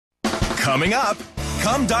Coming up,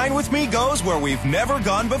 Come Dine With Me goes where we've never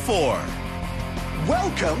gone before.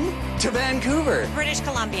 Welcome to Vancouver, British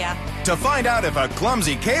Columbia. To find out if a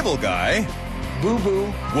clumsy cable guy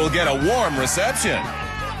boo-boo will get a warm reception.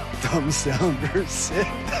 Dumb sounder sit.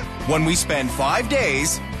 When we spend 5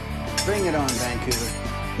 days Bring it on,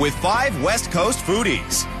 Vancouver. with 5 West Coast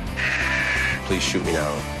foodies. Please shoot me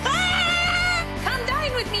now. Come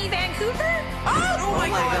dine with me, Vancouver. Oh my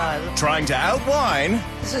God. Trying to outwine,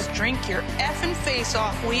 This is drink your effing face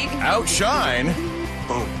off week. outshine,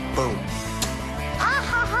 Boom, boom.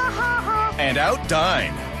 and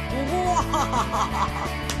outdine.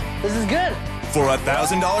 This is good. For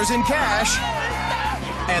 $1,000 in cash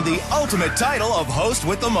and the ultimate title of host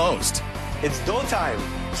with the most. It's dough time.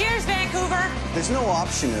 Cheers, Vancouver. There's no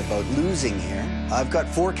option about losing here. I've got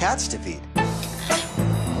 4 cats to feed.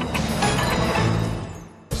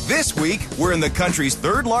 This week, we're in the country's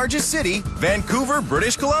 3rd largest city, Vancouver,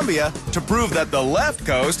 British Columbia, to prove that the left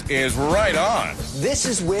coast is right on. This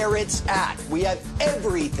is where it's at. We have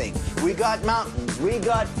everything. We got mountains, we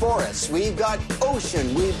got forests, we've got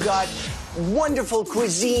ocean, we've got wonderful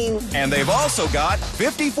cuisine. And they've also got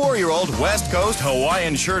 54-year-old West Coast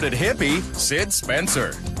Hawaiian-shirted hippie, Sid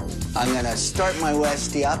Spencer. I'm gonna start my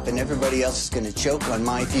Westie up and everybody else is gonna choke on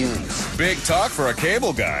my fumes. Big talk for a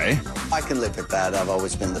cable guy. I can live with that. I've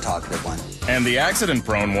always been the talkative one. And the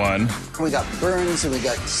accident-prone one. We got burns and we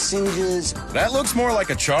got singes. That looks more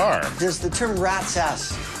like a char. Does the term rat's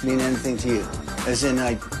ass mean anything to you? As in,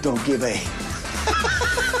 I don't give a...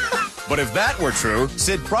 But if that were true,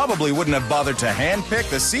 Sid probably wouldn't have bothered to hand-pick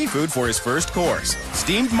the seafood for his first course.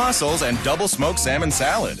 Steamed mussels and double-smoked salmon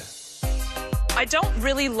salad. I don't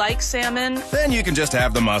really like salmon. Then you can just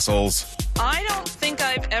have the mussels. I don't think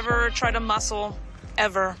I've ever tried a mussel,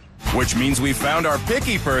 ever. Which means we found our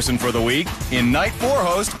picky person for the week in Night 4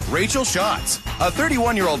 host Rachel Schatz, a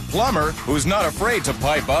 31-year-old plumber who's not afraid to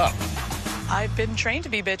pipe up. I've been trained to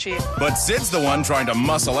be bitchy. But Sid's the one trying to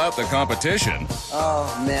muscle out the competition.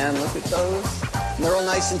 Oh, man, look at those. They're all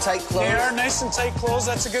nice and tight clothes. They are nice and tight clothes.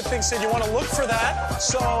 That's a good thing, Sid. You want to look for that.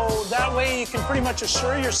 So that way you can pretty much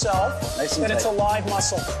assure yourself Nice and that it's a tight. live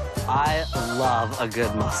muscle. I love a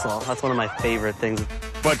good muscle. That's one of my favorite things.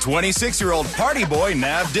 But 26-year-old party boy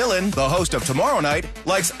Nav Dhillon, the host of Tomorrow Night,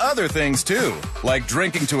 likes other things too, like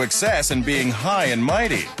drinking to excess and being high and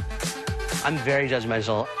mighty. I'm very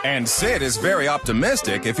judgmental. And Sid is very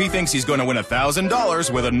optimistic if he thinks he's going to win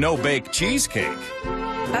 $1,000 with a no-bake cheesecake.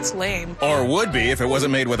 That's lame. Or would be if it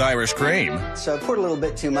wasn't made with Irish cream. So I poured a little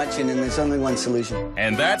bit too much in, and there's only one solution.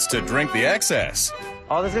 And that's to drink the excess.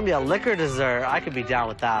 Oh, there's gonna be a liquor dessert. I could be down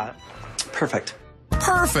with that. Perfect.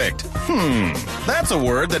 Perfect. That's a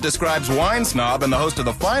word that describes wine snob and the host of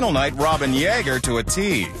the final night, Robin Yeager, to a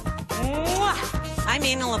T. Mwah. I'm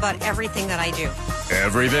anal about everything that I do.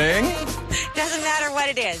 Everything? Doesn't matter what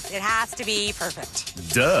it is. It has to be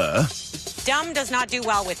perfect. Duh. Dumb does not do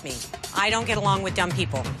well with me. I don't get along with dumb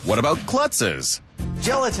people. What about klutzes?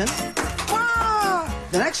 Gelatin.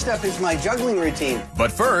 The next step is my juggling routine.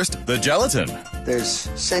 But first, the gelatin. There's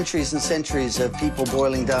centuries and centuries of people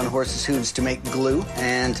boiling down horses' hooves to make glue,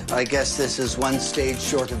 and I guess this is one stage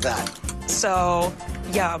short of that. So,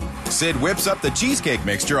 yum. Sid whips up the cheesecake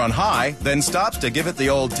mixture on high, then stops to give it the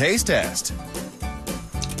old taste test.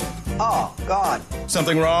 Oh, God.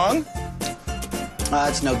 Something wrong?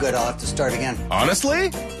 That's no good. I'll have to start again. Honestly?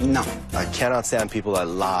 No. I cannot stand people that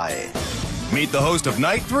lie. Meet the host of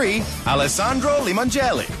Night 3, Alessandro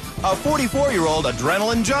Limongelli, a 44-year-old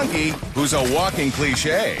adrenaline junkie who's a walking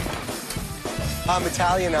cliche. I'm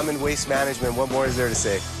Italian, I'm in waste management. What more is there to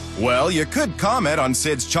say? Well, you could comment on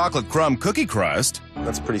Sid's chocolate crumb cookie crust,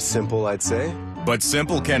 That's pretty simple, I'd say. but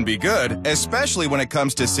simple can be good, especially when it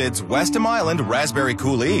comes to Sid's Westham Island Raspberry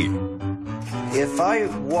Coulis. If I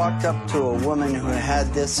walked up to a woman who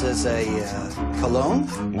had this as a cologne,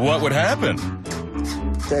 What would happen?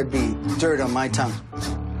 there'd be dirt on my tongue.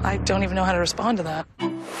 I don't even know how to respond to that.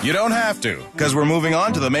 You don't have to, because we're moving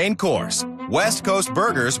on to the main course. West Coast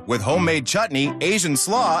burgers with homemade chutney, Asian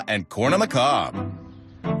slaw, and corn on the cob.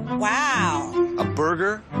 Wow. A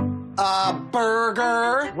burger? A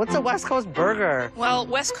burger? What's a West Coast burger? Well,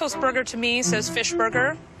 West Coast burger to me says fish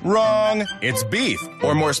burger. Wrong. It's beef,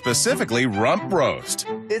 or more specifically, rump roast.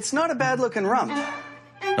 It's not a bad-looking rump.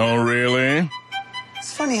 Oh, really?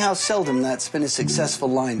 It's funny how seldom that's been a successful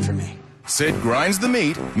line for me. Sid grinds the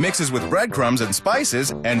meat, mixes with breadcrumbs and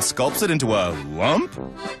spices, and sculpts it into a lump?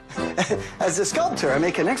 As a sculptor, I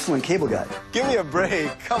make an excellent cable guy. Give me a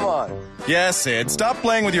break, come on. Yes, Sid, stop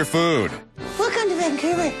playing with your food. Welcome to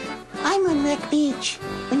Vancouver. I'm on Wreck Beach.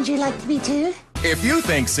 Wouldn't you like to be too? If you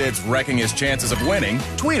think Sid's wrecking his chances of winning,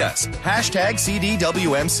 tweet us.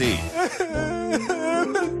 #CDWMC.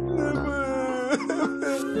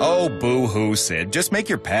 Oh, boo-hoo, Sid. Just make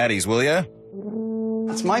your patties, will ya?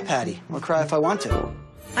 It's my patty. I'll cry if I want to.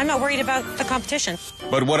 I'm not worried about the competition.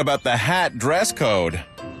 But what about the hat dress code?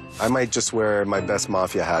 I might just wear my best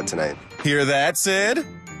mafia hat tonight. Hear that, Sid? It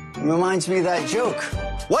reminds me of that joke.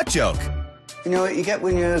 What joke? You know what you get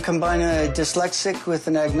when you combine a dyslexic with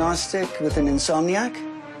an agnostic with an insomniac?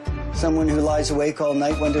 Someone who lies awake all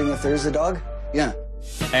night wondering if there's a dog? Yeah.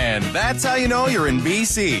 And that's how you know you're in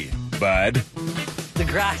BC, bud. The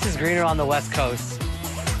grass is greener on the West Coast.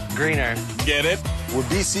 Greener. Get it? We're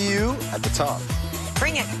BCU at the top.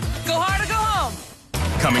 Bring it. Go hard or go home.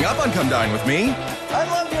 Coming up on Come Dine With Me, I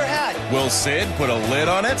love your hat. will Sid put a lid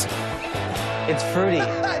on it? It's fruity.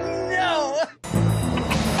 No.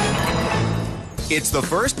 It's the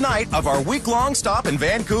first night of our week-long stop in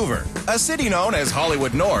Vancouver, a city known as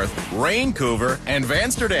Hollywood North, Raincouver, and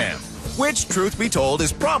Vansterdam, which, truth be told,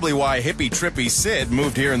 is probably why hippie-trippy Sid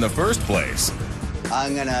moved here in the first place.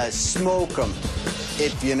 I'm gonna smoke 'em,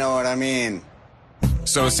 if you know what I mean.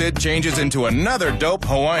 So Sid changes into another dope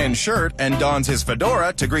Hawaiian shirt and dons his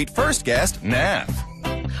fedora to greet first guest, Nav.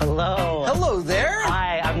 Hello. Hello there.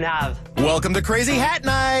 Hi, I'm Nav, Welcome to Crazy Hat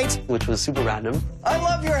Night! which was super random. I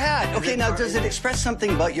love your hat. Okay, now does it express something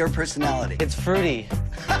about your personality? It's fruity.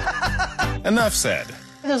 Enough said.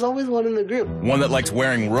 There's always one in the group. One that likes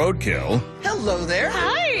wearing roadkill. Hello there.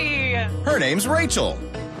 Hi. Her name's Rachel.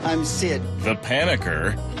 I'm Sid. The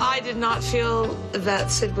panicker. I did not feel that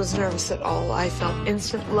Sid was nervous at all. I felt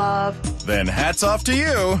instant love. Then hats off to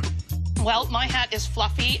you. Well, my hat is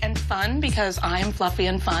fluffy and fun because I'm fluffy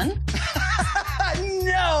and fun.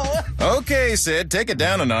 No. Okay, Sid, take it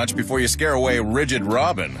down a notch before you scare away rigid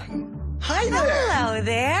Robin. Hi there. Hello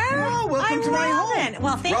there. Oh, welcome I'm to my Robin. home.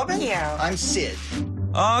 Well, thank Robin, you. I'm Sid.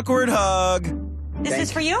 Awkward hug. Is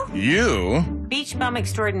this for you? You, Beach bum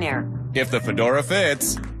extraordinaire. if the fedora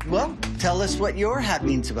fits. Well, tell us what your hat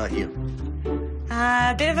means about you.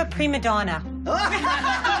 A bit of a prima donna.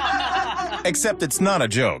 Except it's not a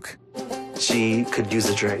joke. She could use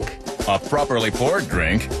a drink. A properly poured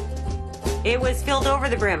drink. It was filled over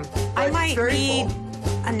the brim. I It's might very need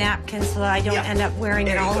a napkin so that I don't end up wearing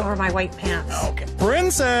it There you all go. over my white pants. Okay.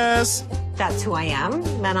 Princess! That's who I am,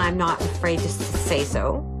 and I'm not afraid to say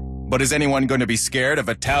so. But is anyone going to be scared of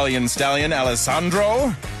Italian stallion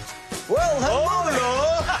Alessandro? Well, hello.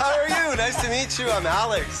 Hello, how are you? Nice to meet you. I'm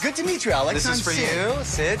Alex. Good to meet you, Alex. This I'm is for Sid. you,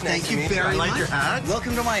 Sid. Nice Thank to you meet very I much. like your hat.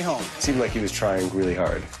 Welcome to my home. Seemed like he was trying really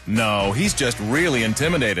hard. No, he's just really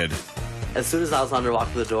intimidated. As soon as Alessandro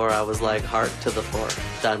walked through the door, I was like, heart to the floor.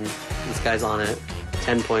 Done. This guy's on it.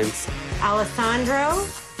 10 points. Alessandro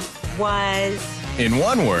was In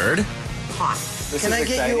one word, hot. This Can is I get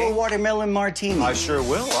exciting. you a watermelon martini? I sure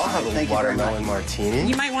will. I'll have Thank a you very watermelon martini.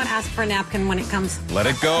 You might want to ask for a napkin when it comes. let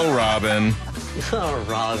it go, Robin. Oh,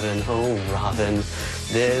 Robin. Oh, Robin.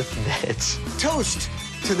 This bitch. Toast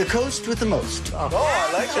to the coast with the most. Oh,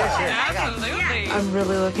 I like that. Absolutely. I'm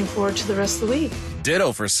really looking forward to the rest of the week.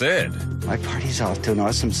 Ditto for Sid. My party's off to an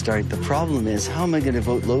awesome start. The problem is, how am I going to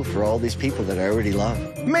vote low for all these people that I already love?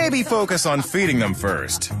 Maybe focus on feeding them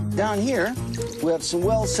first. Down here, we have some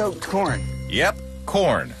well-soaked corn. Yep,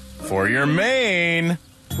 corn. For your main.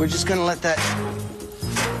 We're just going to let that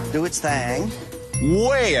do its thing.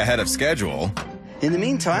 Way ahead of schedule. In the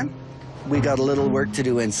meantime, we got a little work to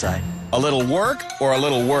do inside. A little work or a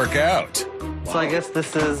little workout? So I guess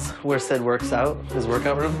this is where Sid works out, his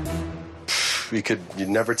workout room. You'd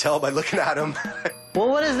never tell by looking at him. Well,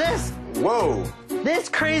 what is this? Whoa, This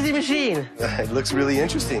crazy machine. it looks really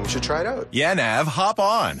interesting. You should try it out. Yeah, Nav, hop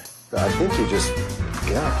on. I think you just,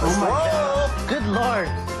 yeah. Oh my God. Good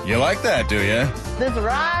Lord. You like that, do you? This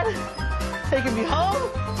ride? Taking me home?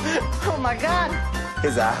 Oh my God.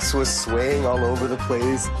 His ass was swaying all over the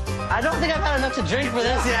place. I don't think I've had enough to drink for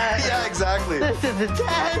this yet. Yeah, exactly. This is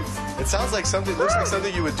intense. It sounds like something, looks like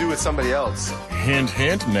something you would do with somebody else. Hint,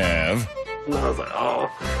 hint, Nav. And I was like, oh,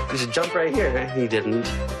 you should jump right here. He didn't,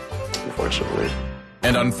 unfortunately.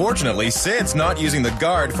 And unfortunately, Sid's not using the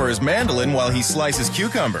guard for his mandolin while he slices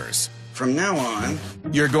cucumbers. From now on,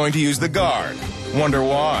 You're going to use the guard. Wonder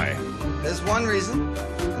why? there's one reason,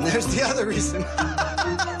 and there's the other reason.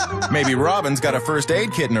 Maybe Robin's got a first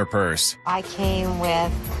aid kit in her purse. I came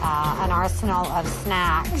with an arsenal of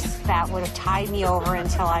snacks that would have tied me over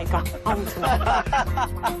until I got home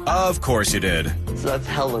tonight. Of course you did. So that's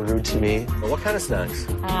hella rude to me. What kind of snacks?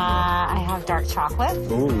 I have dark chocolate.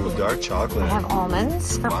 Ooh, dark chocolate. I have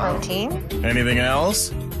almonds for protein. Anything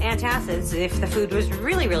else? Antacids if the food was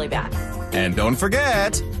really, really bad. And don't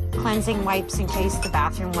forget, Cleansing wipes in case the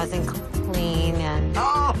bathroom wasn't clean and...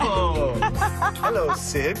 Oh! Hello,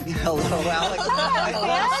 Sid. Hello, Alex.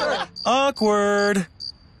 Hello, Awkward.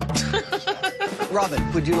 sir.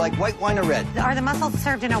 Robin, would you like white wine or red? Are the mussels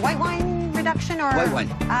served in a white wine reduction or... White wine.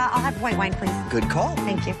 I'll have white wine, please. Good call.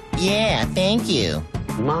 Thank you. Yeah, thank you.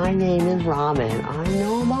 My name is Robin. I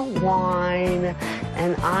know about wine,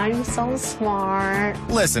 and I'm so smart.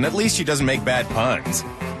 Listen, at least she doesn't make bad puns.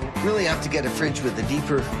 Really have to get a fridge with a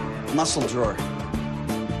deeper mussel drawer.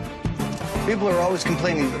 People are always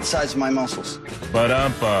complaining about the size of my mussels. But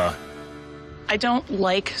I don't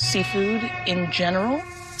like seafood in general.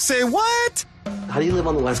 say what? How do you live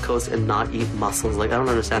on the West Coast and not eat mussels? Like, I don't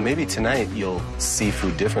understand. Maybe tonight you'll see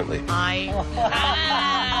food differently.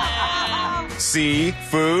 See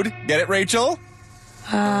food? Get it, Rachel?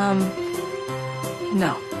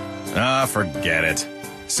 No. Ah, forget it.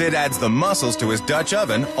 Sid adds the mussels to his Dutch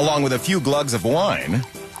oven, along with a few glugs of wine.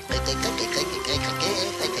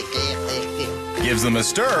 Gives them a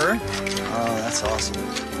stir. Oh, that's awesome.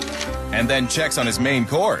 And then checks on his main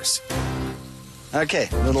course. Okay,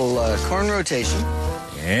 little corn rotation.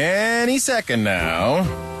 Any second now.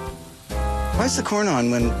 Why's the corn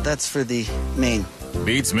on when that's for the main?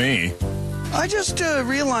 Beats me. I just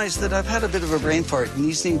realized that I've had a bit of a brain fart and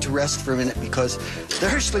these need to rest for a minute because they're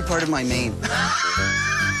actually part of my main.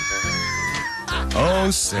 Oh,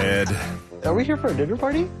 Sid. Are we here for a dinner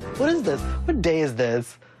party? What is this? What day is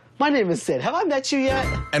this? My name is Sid. Have I met you yet?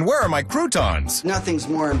 And where are my croutons? Nothing's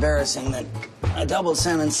more embarrassing than a double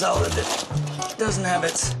salmon salad that doesn't have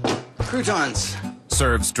its croutons.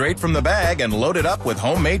 Served straight from the bag and loaded up with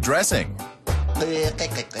homemade dressing.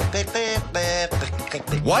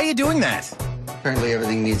 Why are you doing that? Apparently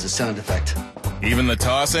everything needs a sound effect. Even the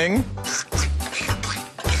tossing?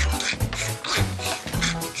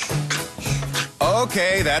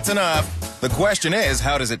 Okay, that's enough. The question is,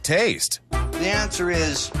 how does it taste? The answer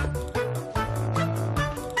is...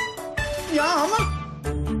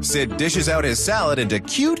 yum! Sid dishes out his salad into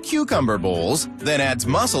cute cucumber bowls, then adds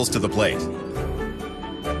mussels to the plate.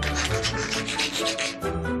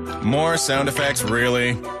 More sound effects,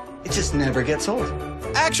 really? It just never gets old.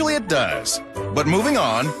 Actually, it does. But moving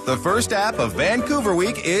on, the first app of Vancouver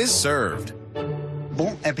Week is served.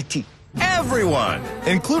 Bon appetit. Everyone,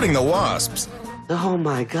 including the wasps. Oh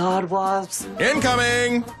my God, wasps.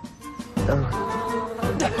 Incoming!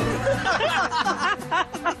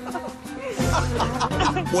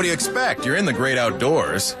 What do you expect? You're in the great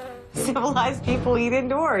outdoors. Civilized people eat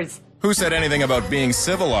indoors. Who said anything about being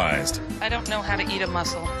civilized? I don't know how to eat a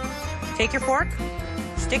mussel. Take your fork,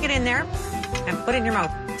 stick it in there, and put it in your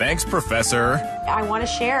mouth. Thanks, Professor. I want to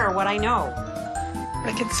share what I know.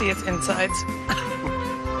 I can see its insides.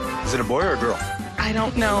 Is it a boy or a girl? I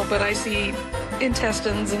don't know, but I see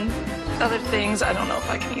intestines and other things. I don't know if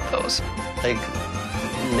I can eat those. Like,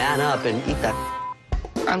 man up and eat that.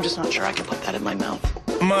 I'm just not sure I can put that in my mouth.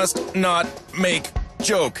 Must not make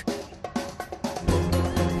joke.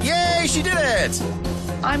 Yay, she did it!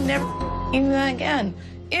 I'm never eating that again.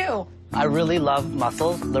 Ew. I really love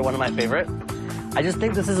mussels. They're one of my favorite. I just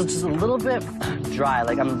think this is just a little bit dry.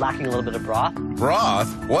 Like, I'm lacking a little bit of broth.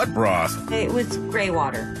 Broth? What broth? It was gray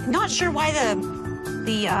water. Not sure why the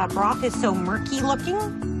broth is so murky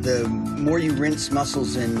looking. The more you rinse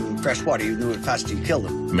mussels in fresh water, the faster you kill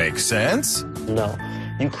them. Makes sense. No.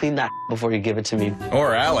 You clean that before you give it to me.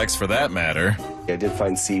 Or Alex, for that matter. I did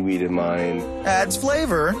find seaweed in mine. Adds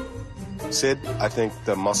flavor. Sid, I think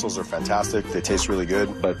the mussels are fantastic. They taste really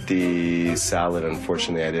good. But the salad,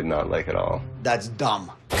 unfortunately, I did not like at all. That's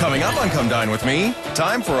dumb. Coming up on Come Dine With Me,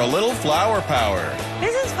 time for a little flower power.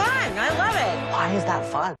 This is fun. I love it. Why is that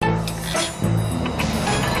fun?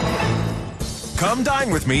 Come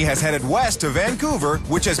Dine With Me has headed west to Vancouver,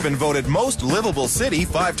 which has been voted most livable city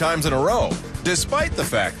 5 times in a row, despite the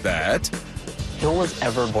fact that... No one's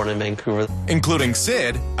ever born in Vancouver. Including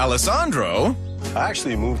Sid, Alessandro... I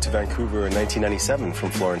actually moved to Vancouver in 1997 from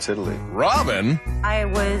Florence, Italy. Robin... I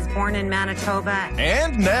was born in Manitoba.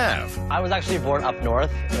 And Nav. I was actually born up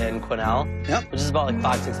north in Quesnel, which is about like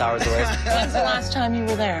 5-6 hours away. When's the last time you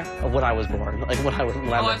were there? When I was born, like when I lived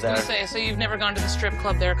there. I was going to say, so you've never gone to the strip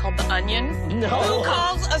club there called The Onion? No. Who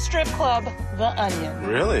calls a strip club The Onion?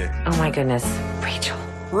 Really? Oh my goodness. Rachel.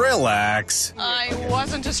 Relax. I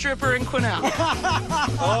wasn't a stripper in Quesnel.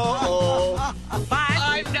 Uh-oh. But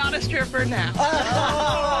I'm not a stripper now.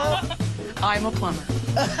 I'm a plumber.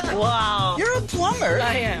 Wow. You're a plumber?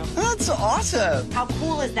 I am. That's awesome. How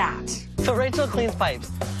cool is that? So Rachel cleans pipes.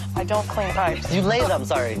 I don't clean pipes. You lay them,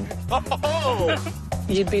 sorry.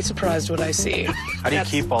 You'd be surprised what I see. How do you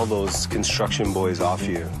keep all those construction boys off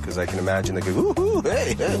you? Because I can imagine they go, ooh,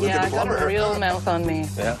 hey, look Yeah, at I the got plumber. a real mouth on me.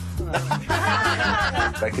 Yeah.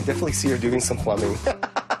 I could definitely see her doing some plumbing.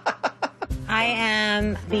 I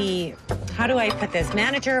am the, how do I put this,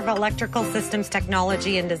 manager of electrical systems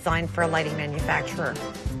technology and design for a lighting manufacturer.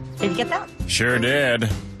 Did you get that? Sure did.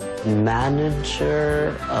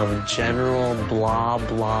 Manager of general blah,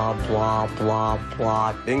 blah, blah, blah,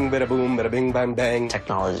 blah. Bing, bada boom, bada bing, bang, bang.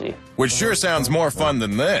 Technology. Which sure sounds more fun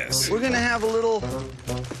than this. We're gonna have a little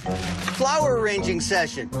flower arranging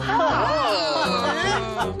session.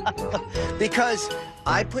 Because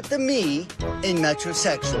I put the me in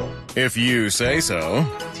metrosexual. If you say so.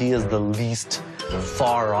 He is the least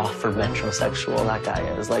far off for metrosexual, that guy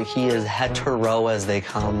is. Like, he is hetero as they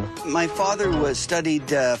come. My father studied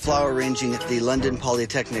flower arranging at the London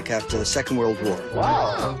Polytechnic after the Second World War.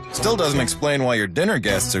 Wow. Still doesn't explain why your dinner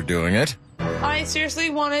guests are doing it. I seriously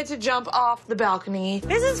wanted to jump off the balcony.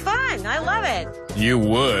 This is fun. I love it. You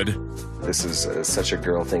would. This is such a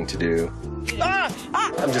girl thing to do.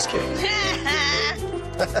 I'm just kidding.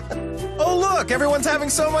 Oh, look, everyone's having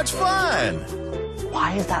so much fun.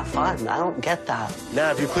 Why is that fun? I don't get that.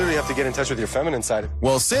 Nav, you clearly have to get in touch with your feminine side.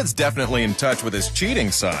 Well, Sid's definitely in touch with his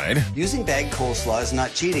cheating side. Using bagged coleslaw is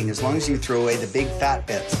not cheating as long as you throw away the big fat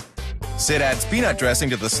bits. Sid adds peanut dressing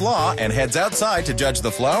to the slaw and heads outside to judge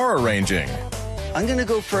the flower arranging. I'm gonna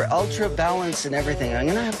go for ultra balance and everything. I'm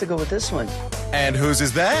gonna have to go with this one. And whose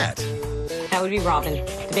is that? That would be Robin,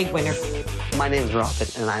 the big winner. My name's Robin,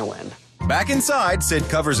 and I win. Back inside, Sid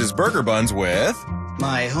covers his burger buns with...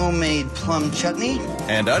 My homemade plum chutney.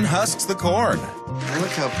 and unhusks the corn. Look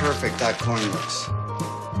how perfect that corn looks.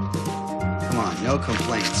 Come on, no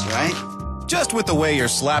complaints, right? Just with the way you're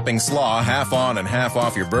slapping slaw half on and half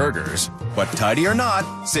off your burgers. But tidy or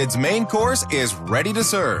not, Sid's main course is ready to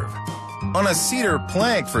serve. On a cedar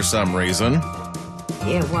plank for some reason.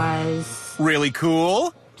 It was Really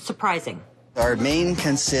cool? surprising. Our main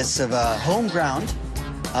consists of a home-ground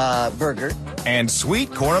burger. And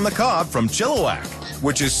sweet corn on the cob from Chilliwack,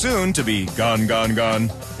 which is soon to be gone.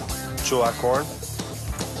 Chilliwack corn,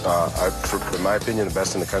 in my opinion, the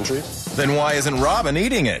best in the country. Then why isn't Robin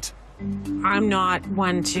eating it? I'm not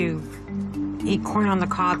one to eat corn on the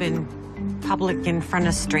cob in public in front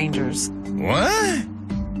of strangers. What?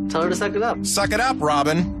 Tell her to suck it up. Suck it up,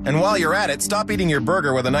 Robin. And while you're at it, stop eating your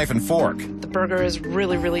burger with a knife and fork. The burger is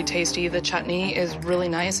really, really tasty. The chutney is really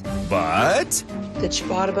nice. But The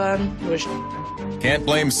ciabatta bun was... can't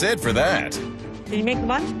blame Sid for that. Did you make the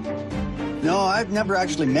bunch? No, I've never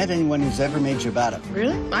actually met anyone who's ever made ciabatta.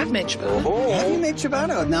 Really? I've made ciabatta. Have you made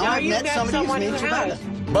ciabatta? No, I've met somebody who's made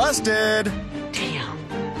ciabatta. Busted. Damn.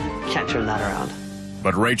 Can't turn that around.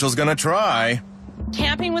 But Rachel's gonna try.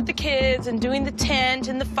 Camping with the kids and doing the tent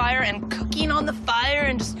and the fire and cooking on the fire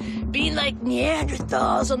and just being like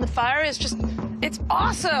Neanderthals on the fire is just, it's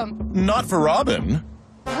awesome. Not for Robin.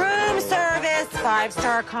 Room service,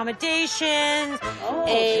 5-star accommodations,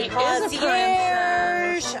 a is a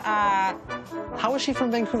concierge. How is she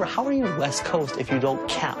from Vancouver? How are you West Coast if you don't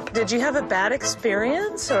camp? Did you have a bad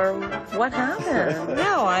experience or what happened?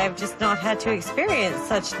 No, I've just not had to experience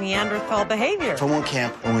such Neanderthal behavior. If I won't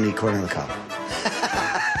camp, I won't eat corn on the cob.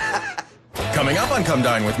 Coming up on Come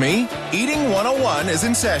Dine With Me, Eating 101 is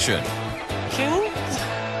in session. Chew,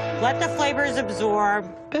 let the flavors absorb.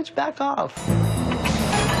 Bitch, back off.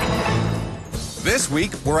 This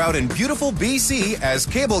week, we're out in beautiful BC as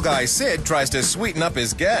cable guy Sid tries to sweeten up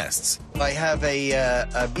his guests. I have a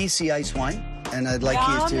BC ice wine, and I'd like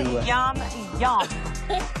you to Yum.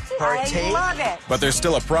 partake. I love it. But there's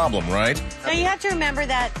still a problem, right? Now you have to remember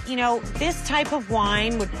that, this type of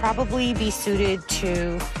wine would probably be suited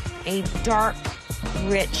to a dark,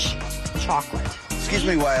 rich chocolate. Excuse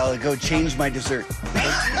me while I go change my dessert.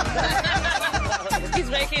 He's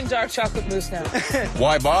making dark chocolate mousse now.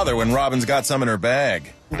 Why bother when Robin's got some in her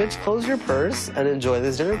bag? Bitch, close your purse and enjoy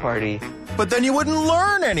this dinner party. But then you wouldn't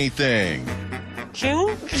learn anything.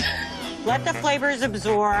 Chew, let the flavors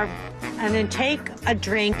absorb, and then take a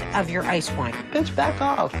drink of your ice wine. Bitch, back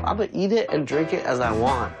off. I'm gonna eat it and drink it as I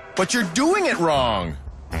want. But you're doing it wrong.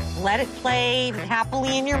 Let it play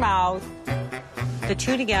happily in your mouth. The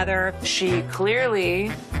two together. She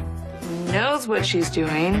clearly knows what she's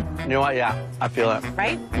doing. You know what? Yeah, I feel it.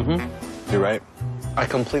 Right? Mm-hmm. You're right. I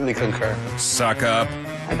completely concur. Suck up.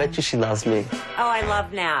 I bet you she loves me. Oh, I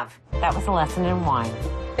love Nav. That was a lesson in wine.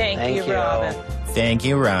 Thank you, Robin. Thank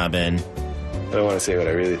you, Robin. I don't want to say what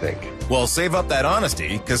I really think. Well, save up that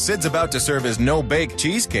honesty, because Sid's about to serve his no-bake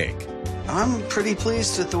cheesecake. I'm pretty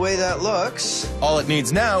pleased with the way that looks. All it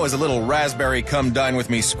needs now is a little raspberry come dine with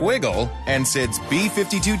me squiggle, and Sid's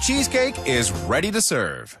B52 cheesecake is ready to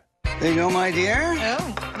serve. There you go, my dear.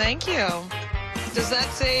 Oh, thank you. Does that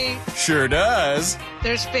say Sure does.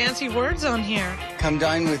 there's fancy words on here? Come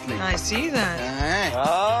dine with me. I see that.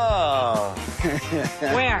 All Oh.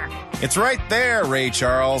 Where? It's right there, Ray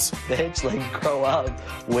Charles. Bitch, like, grow up.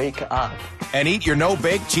 Wake up. And eat your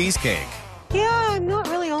no-bake cheesecake. Yeah, I'm not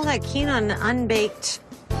really all that keen on unbaked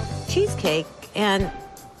cheesecake, and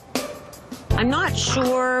I'm not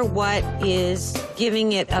sure what is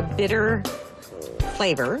giving it a bitter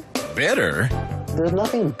flavor. Bitter? There's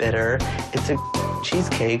nothing bitter. It's a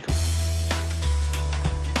cheesecake.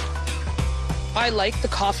 I like the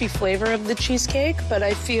coffee flavor of the cheesecake, but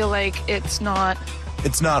I feel like it's not,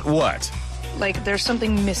 It's not what? like there's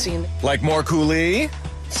something missing. Like more coulis?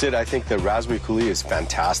 Sid, I think the raspberry coulis is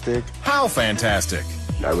fantastic. How fantastic.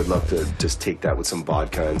 I would love to just take that with some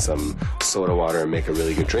vodka and some soda water and make a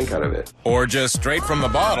really good drink out of it. Or just straight from the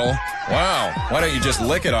bottle. Wow, why don't you just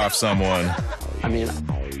lick it off someone? I mean,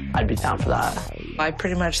 I'd be down for that. I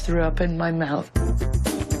pretty much threw up in my mouth.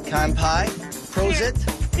 Kanpai, prosit.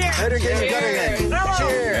 Better get it again.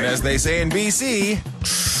 Cheers. And as they say in BC,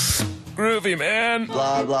 groovy, man.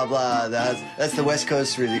 Blah, blah, blah. That's the West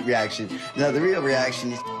Coast reaction. Now, the real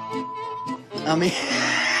reaction is, I mean,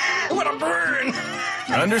 What a burn!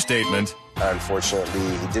 Understatement.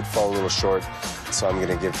 Unfortunately, he did fall a little short, so I'm going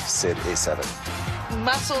to give Sid a 7.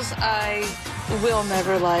 Muscles I will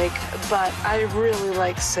never like, but I really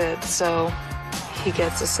like Sid, so he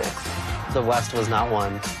gets a 6. The West was not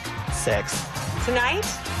 1. 6. Tonight,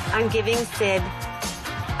 I'm giving Sid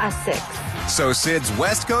a 6. So Sid's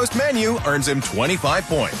West Coast menu earns him 25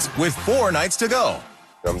 points with 4 nights to go.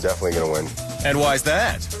 I'm definitely going to win. And why's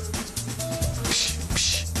that?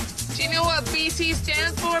 Do you know what BC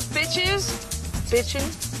stands for, bitches? Bitchin'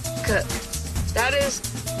 cook. That is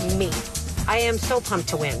me. I am so pumped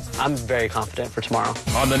to win. I'm very confident for tomorrow.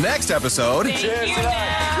 On the next episode,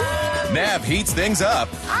 Nav heats things up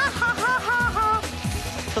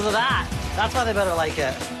Because of that. That's why they better like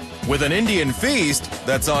it. with an Indian feast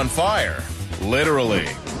that's on fire. Literally.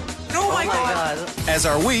 Oh my God. As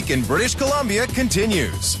our week in British Columbia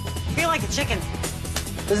continues. I feel like a chicken.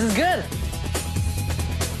 This is good.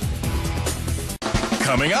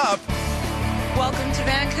 Coming up, Welcome to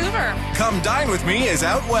Vancouver. Come Dine With Me is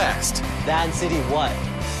out west. Van City what?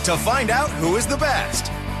 To find out who is the best.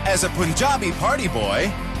 As a Punjabi party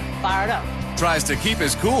boy Fired up. tries to keep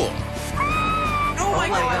his cool. Oh my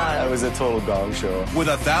God. That was a total gong show. With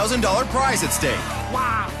a $1,000 prize at stake.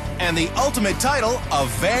 Wow. And the ultimate title of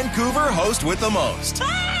Vancouver Host with the Most.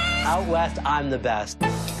 Out west, I'm the best.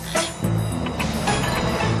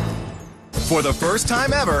 For the first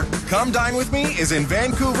time ever, Come Dine With Me is in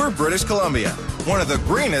Vancouver, British Columbia. One of the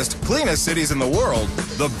greenest, cleanest cities in the world,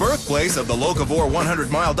 the birthplace of the Locavore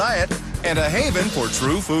 100-mile diet, and a haven for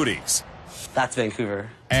true foodies. That's Vancouver.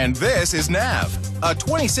 And this is Nav, a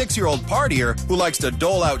 26-year-old partier who likes to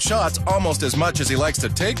dole out shots almost as much as he likes to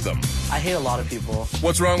take them. I hate a lot of people.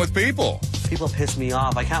 What's wrong with people? People piss me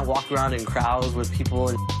off. I can't walk around in crowds with people.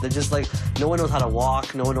 And they're just like, no one knows how to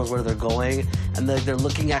walk. No one knows where they're going. And they're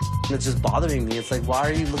looking at and it's just bothering me. It's like, why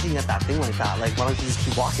are you looking at that thing like that? Like, why don't you just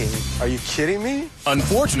keep walking? Are you kidding me?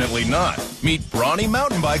 Unfortunately not. Meet brawny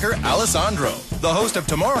mountain biker Alessandro, the host of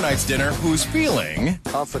tomorrow night's dinner, who's feeling...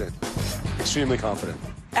 Confident. Extremely confident.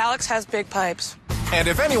 Alex has big pipes. And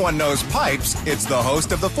if anyone knows pipes, it's the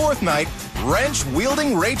host of the fourth night,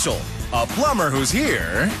 wrench-wielding Rachel, a plumber who's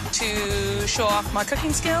here... To show off my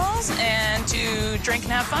cooking skills and to drink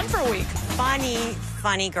and have fun for a week.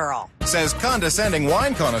 Funny girl. Says condescending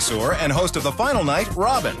wine connoisseur and host of the final night,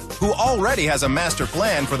 Robin, who already has a master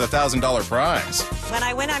plan for the $1,000 prize. When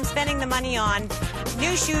I win, I'm spending the money on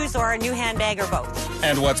new shoes or a new handbag or both.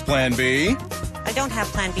 And what's plan B? I don't have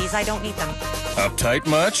plan Bs. I don't need them. Uptight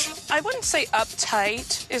much? I wouldn't say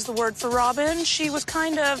uptight is the word for Robin. She was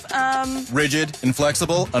kind of, Rigid,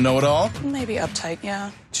 inflexible, a know-it-all? maybe uptight, yeah.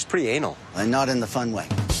 She's pretty anal. and not in the fun way.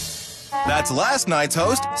 That's last night's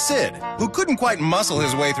host, Sid, who couldn't quite muscle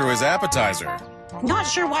his way through his appetizer. Not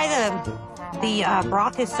sure why the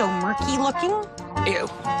broth is so murky looking. Ew.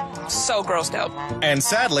 So grossed out. And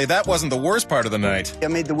sadly, that wasn't the worst part of the night. I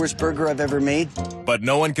made the worst burger I've ever made. But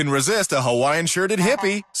no one can resist a Hawaiian-shirted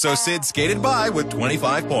hippie, so Sid skated by with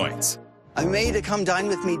 25 points. I made a Come Dine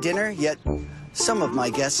With Me dinner, yet some of my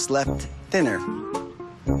guests left thinner.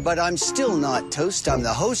 But I'm still not toast. I'm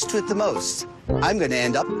the host with the most. I'm going to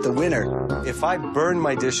end up the winner. If I burned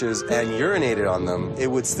my dishes and urinated on them, it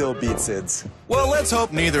would still beat Sid's. Well, let's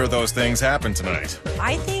hope neither of those things happen tonight.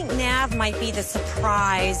 I think Nav might be the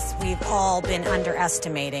surprise we've all been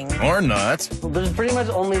underestimating. Or not. There's pretty much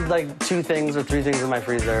only like 2 things or 3 things in my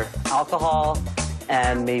freezer. Alcohol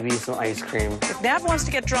and maybe some ice cream. If Nav wants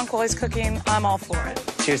to get drunk while he's cooking, I'm all for it.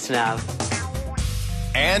 Cheers to Nav.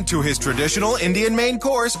 and to his traditional Indian main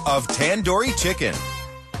course of tandoori chicken.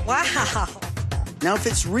 Wow. Now, if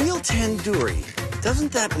it's real tandoori,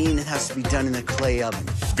 doesn't that mean it has to be done in a clay oven?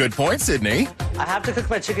 Good point, Sydney. I have to cook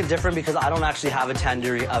my chicken different because I don't actually have a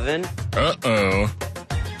tandoori oven. Uh-oh.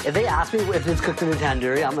 If they ask me if it's cooked in a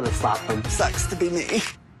tandoori, I'm gonna slap them. Sucks to be me.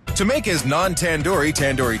 To make his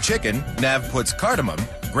non-tandoori chicken, Nav puts cardamom,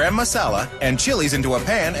 gram masala, and chilies into a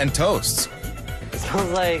pan and toasts. It smells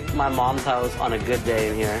like my mom's house on a good day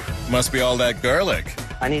in here. Must be all that garlic.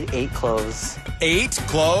 I need 8 cloves. 8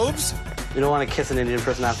 cloves? You don't want to kiss an Indian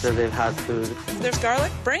person after they've had food. If there's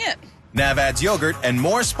garlic, bring it. Nav adds yogurt and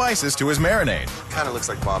more spices to his marinade. Kind of looks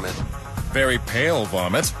like vomit. Very pale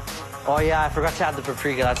vomit. Oh yeah, I forgot to add the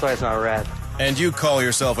paprika, that's why it's not red. And you call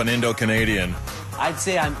yourself an Indo-Canadian. I'd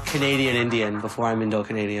say I'm Canadian-Indian before I'm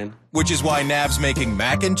Indo-Canadian. Which is why Nav's making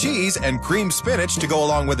mac and cheese and cream spinach to go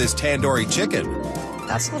along with his tandoori chicken.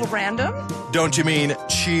 That's a little random. Don't you mean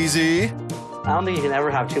cheesy? I don't think you can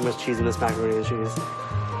ever have too much cheese in this macaroni and cheese.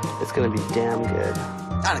 It's gonna be damn good.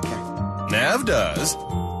 I don't care. Nav does.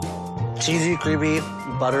 Cheesy, creamy,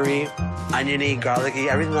 buttery, oniony, garlicky,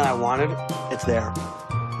 everything that I wanted, it's there.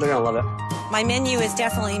 They're gonna love it. My menu is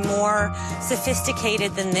definitely more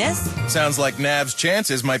sophisticated than this. Sounds like Nav's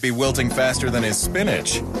chances might be wilting faster than his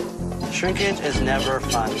spinach. Shrinkage is never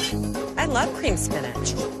fun. I love cream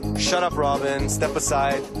spinach. Shut up, Robin. Step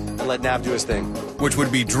aside and let Nav do his thing. Which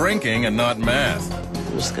would be drinking and not math.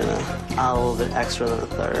 I'm just gonna add a little bit extra than a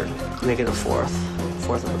third. Make it a fourth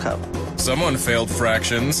of a cup. Someone failed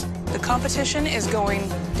fractions. The competition is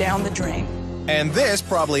going down the drain. And this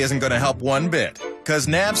probably isn't going to help one bit, because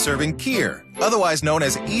Nav's serving kheer, otherwise known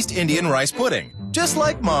as East Indian rice pudding, just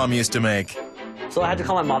like Mom used to make. So I had to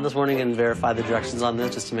call my mom this morning and verify the directions on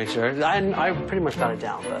this just to make sure. I pretty much got it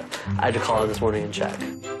down, but I had to call her this morning and check.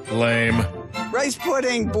 Lame. Rice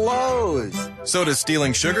pudding blows. So does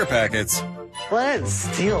stealing sugar packets. Well, I didn't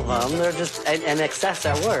steal them. They're just an excess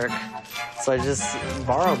at work. So I just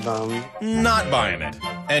borrowed them. Not buying it.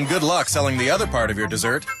 And good luck selling the other part of your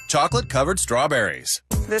dessert, chocolate-covered strawberries.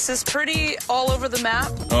 This is pretty all over the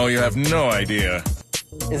map. Oh, you have no idea.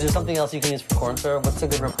 Is there something else you can use for corn syrup? What's a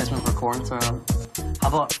good replacement for corn syrup? How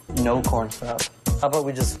about no corn syrup? How about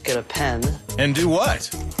we just get a pen And do what?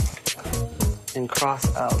 and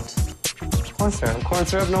cross out corn syrup? Corn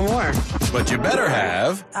syrup no more. But you better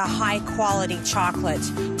have... A high-quality chocolate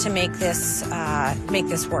to make this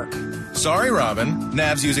work. Sorry, Robin.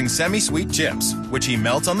 Nav's using semi-sweet chips, which he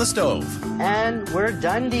melts on the stove. And we're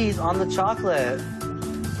dundies on the chocolate.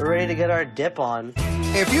 We're ready to get our dip on.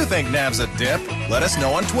 If you think Nav's a dip, let us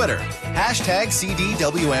know on Twitter.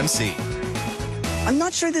 #CDWMC. I'm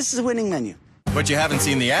not sure this is a winning menu. But you haven't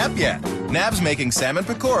seen the app yet. Nav's making salmon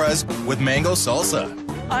pakoras with mango salsa.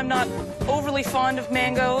 I'm not overly fond of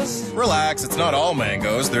mangoes. Relax, it's not all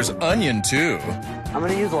mangoes. There's onion, too. I'm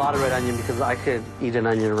gonna use a lot of red onion because I could eat an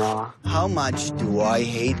onion raw. How much do I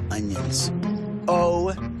hate onions?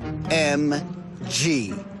 O-M-G.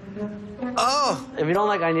 Oh! If you don't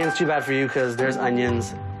like onions, too bad for you because there's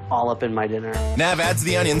onions all up in my dinner. Nav adds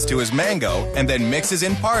the onions to his mango and then mixes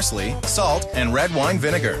in parsley, salt, and red wine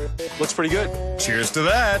vinegar. Looks pretty good. Cheers to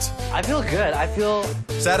that. I feel good. I feel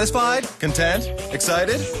Satisfied? Content?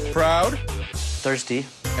 Excited? Proud? thirsty.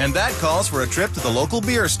 And that calls for a trip to the local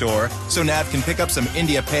beer store so Nav can pick up some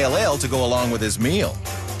India Pale Ale to go along with his meal.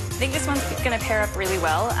 I think this one's going to pair up really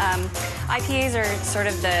well. IPAs are sort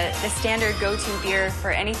of the standard go-to beer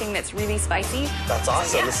for anything that's really spicy. That's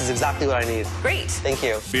awesome. Yeah. This is exactly what I need. Great. Thank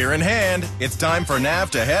you. Beer in hand, it's time for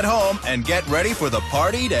Nav to head home and get ready for the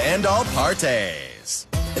party to end all parties.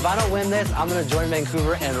 If I don't win this, I'm going to join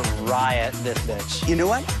Vancouver and riot this bitch. You know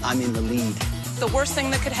what? I'm in the lead. The worst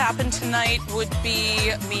thing that could happen tonight would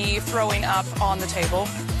be me throwing up on the table.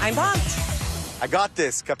 I'm pumped. I got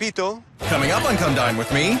this. Capito. Coming up on Come Dine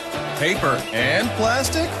With Me, paper and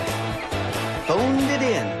plastic? Phoned it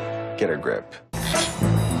in. Get a grip.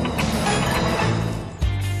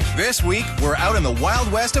 This week, we're out in the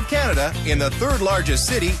Wild West of Canada in the third largest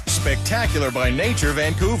city, spectacular by nature,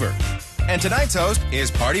 Vancouver. And tonight's host is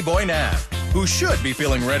Party Boy Nav, who should be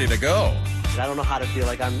feeling ready to go. I don't know how to feel.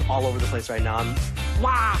 Like I'm all over the place right now.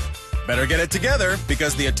 Wow. Better get it together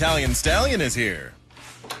because the Italian Stallion is here.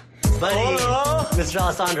 Buddy, Hello. Mr.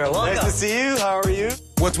 Alessandro, welcome. Nice to see you. How are you?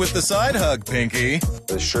 What's with the side hug, Pinky?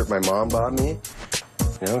 The shirt my mom bought me.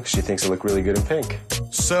 You know, 'cause she thinks I look really good in pink.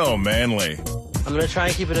 So manly. I'm going to try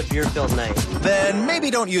and keep it a beer-filled night. Then maybe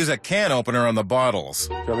don't use a can opener on the bottles.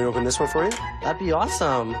 Do you want me to open this one for you? That'd be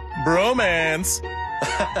awesome. Bromance.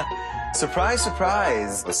 Surprise,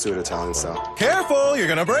 surprise. Let's do it Italian style. Careful, you're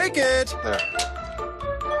gonna break it. There.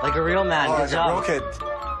 Like a real man. Oh, Good I job. broke it.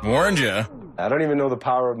 Warned ya. I don't even know the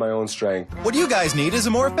power of my own strength. What you guys need is a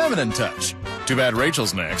more feminine touch. Too bad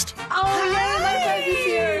Rachel's next. Oh, yeah, my friend is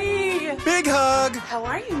here. Big hug. How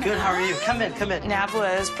are you, Good, how are you? Come in, come in. Nav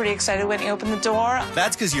was pretty excited when he opened the door.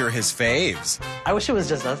 That's because you're his faves. I wish it was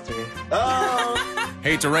just us three. Oh!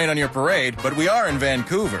 Hate to rain on your parade, but we are in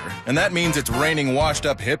Vancouver, and that means it's raining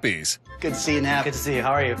washed-up hippies. Good to see you, Nav. Good to see you.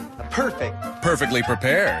 How are you? Perfect. Perfectly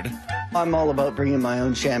prepared. I'm all about bringing my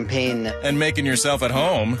own champagne. And making yourself at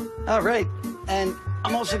home. All right. And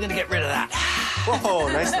I'm also going to get rid of that. Whoa,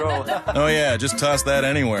 nice throw. Oh yeah, just toss that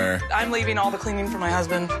anywhere. I'm leaving all the cleaning for my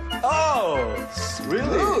husband. Oh,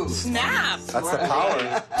 really? Snap! That's the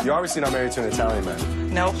power. You're obviously not married to an Italian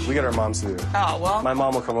man. Nope. We got our moms to do. Oh, well. My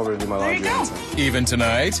mom will come over to do my There you laundry. go. Even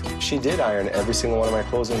tonight? She did iron every single one of my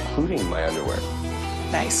clothes, including my underwear.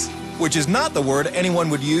 Nice. Which is not the word anyone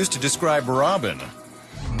would use to describe Robin.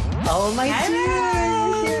 Oh, my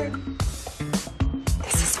Hello.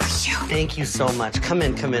 This is for you. Thank you so much. Come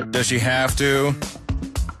in, come in. Does she have to?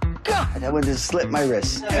 God, that would just slip my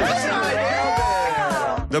wrist.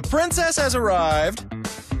 The princess has arrived.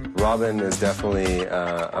 Robin is definitely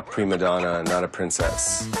a prima donna, not a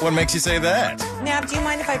princess. What makes you say that? Nav, do you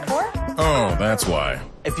mind if I pour? Oh, that's why.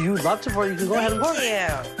 If you would love to pour, you can go ahead and pour.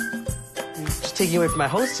 Yeah. Just taking away from my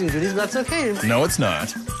hosting duties, but that's okay. No, it's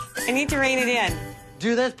not. I need to rein it in.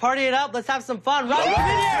 Do this, party it up, let's have some fun. Robin, come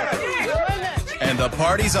in here! And the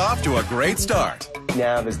party's off to a great start.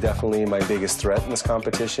 Nav is definitely my biggest threat in this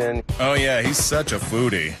competition. Oh yeah, he's such a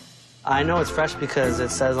foodie. I know it's fresh because it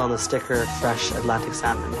says on the sticker, fresh Atlantic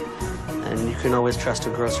salmon. And you can always trust a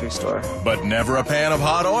grocery store. But never a pan of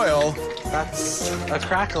hot oil. That's a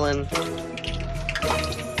crackling.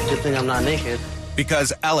 Good thing I'm not naked.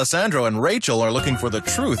 Because Alessandro and Rachel are looking for the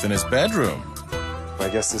truth in his bedroom. I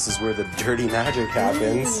guess this is where the dirty magic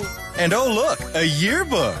happens. And oh look, a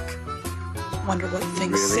yearbook. Wonder what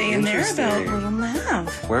things Really say in there about interesting. little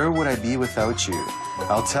Nav. Where would I be without you?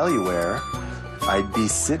 I'll tell you where. I'd be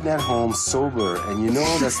sitting at home sober, and you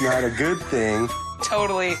know that's not a good thing.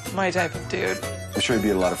 Totally my type of dude. I'm sure it'd be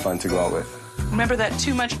a lot of fun to go out with. Remember that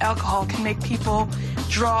too much alcohol can make people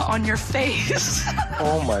draw on your face.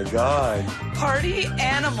 Oh my God. Party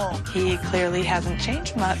animal. He clearly hasn't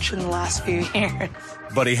changed much in the last few years.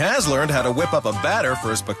 But he has learned how to whip up a batter for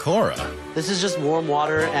his pakora. This is just warm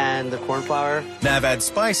water and the corn flour. Nav adds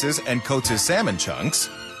spices and coats his salmon chunks.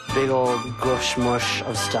 Big old gush mush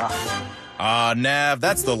of stuff. Ah, Nav,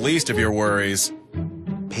 that's the least of your worries.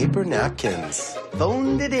 Paper napkins.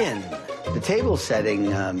 Phoned it in. The table setting,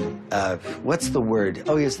 what's the word?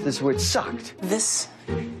 Oh, yes, this word sucked. This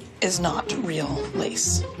is not real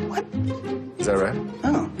lace. What? Is that right?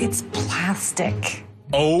 Oh. It's plastic.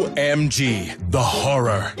 OMG, the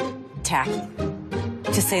horror. Tacky,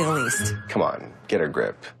 to say the least. Come on, get a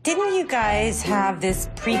grip. Didn't you guys have this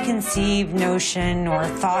preconceived notion or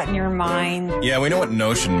thought in your mind Yeah, we know what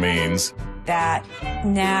notion means. that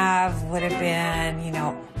Nav would have been, you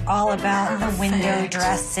know, all about the window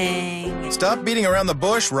dressing? Stop beating around the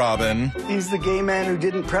bush, Robin. He's the gay man who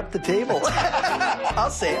didn't prep the table. I'll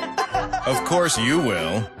say it. Of course you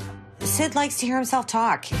will. Sid likes to hear himself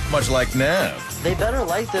talk. Much like Nav. They better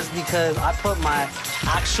like this because I put my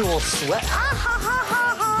actual sweat.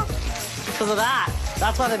 Because of that.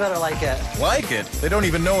 That's why they better like it. Like it? They don't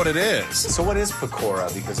even know what it is. So what is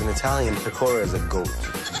pakora? Because in Italian, pakora is a goat.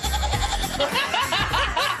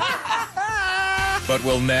 But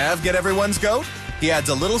will Nav get everyone's goat? He adds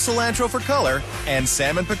a little cilantro for color, and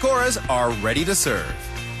salmon pakoras are ready to serve.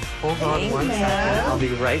 Hold on one second. I'll be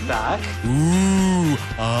right back. Ooh,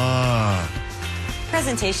 ah.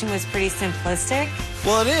 Presentation was pretty simplistic.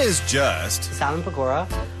 Well, it is just. Salmon pakora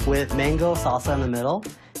with mango salsa in the middle.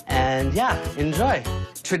 And yeah, enjoy.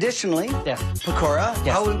 Traditionally, Yeah. pakora,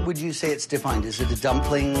 Yes. how would you say it's defined? Is it a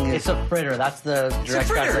dumpling? It's a fritter. That's the direct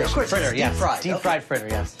fritter, of translation. course, it's Fritter, yes. deep-fried, Deep okay. fried fritter,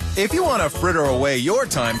 yes. If you want to fritter away your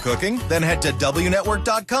time cooking, then head to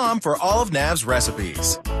WNetwork.com for all of Nav's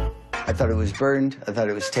recipes. I thought it was burned. I thought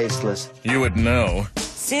it was tasteless. You would know.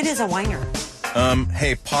 Sid is a whiner.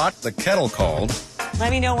 Hey, Pot, the kettle called.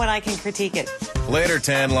 Let me know when I can critique it. Later,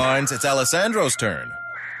 Tan Lines, it's Alessandro's turn.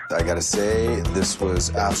 I gotta say, this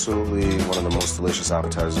was absolutely one of the most delicious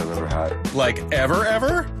appetizers I've ever had. Like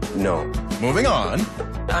ever? No. Moving on.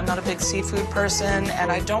 I'm not a big seafood person,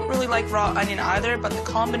 and I don't really like raw onion either, but the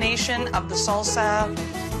combination of the salsa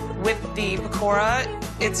with the pakora,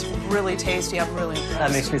 it's really tasty. I'm really impressed.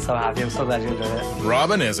 That makes me so happy. I'm so glad you enjoyed it.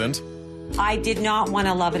 Robin isn't. I did not want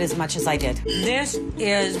to love it as much as I did. This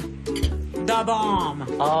is the bomb.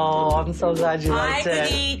 Oh, I'm so glad you liked I could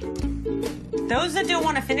it. eat. Those that don't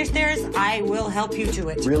want to finish theirs, I will help you to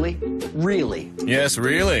it. Really? Really? Yes,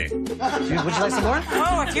 really. Would you like some more?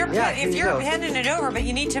 Oh, if you're here you go. handing it over, but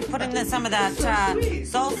you need to put in some of that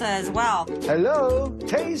salsa as well. Hello?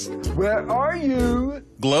 Taste? Where are you?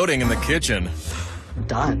 Gloating in the kitchen.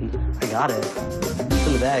 Done. I got it. It's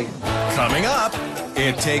in the bag. Coming up,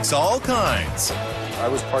 it takes all kinds. I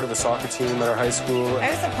was part of the soccer team at our high school. I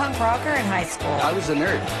was a punk rocker in high school. I was a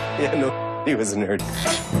nerd. Yeah, no, he was a nerd.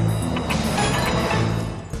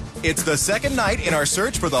 It's the second night in our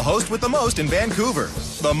search for the host with the most in Vancouver,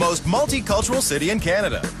 the most multicultural city in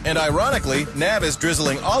Canada. And ironically, Nav is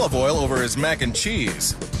drizzling olive oil over his mac and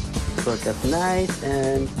cheese. So it gets nice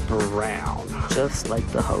and brown, just like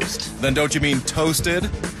the host. Then don't you mean toasted?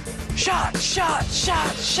 Shot, shot,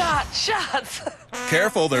 shot, shot, shots.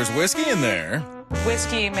 Careful, there's whiskey in there.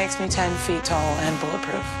 Whiskey makes me 10 feet tall and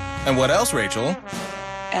bulletproof. And what else, Rachel?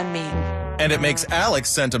 And mean. And it makes Alex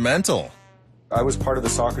sentimental. I was part of the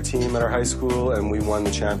soccer team at our high school, and we won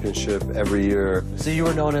the championship every year. So you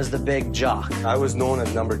were known as the big jock. I was known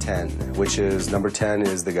as number 10, which is number 10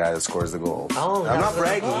 is the guy that scores the goals. Oh, I'm not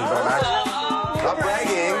bragging, but I'm actually not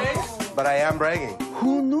bragging, but I am bragging.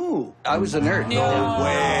 Who knew? I was a nerd. No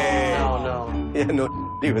way. No. Yeah,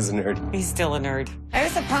 no, he was a nerd. He's still a nerd. I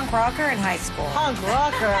was a punk rocker in high school. Punk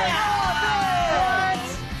rocker.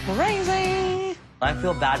 Crazy. I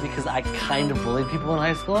feel bad because I kind of bullied people in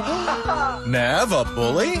high school. Nav, a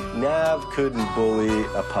bully? Nav couldn't bully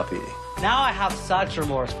a puppy. Now I have such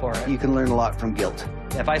remorse for it. You can learn a lot from guilt.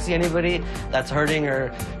 If I see anybody that's hurting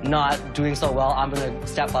or not doing so well, I'm going to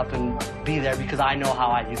step up and be there because I know how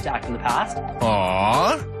I used to act in the past.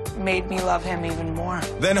 Aww. Made me love him even more.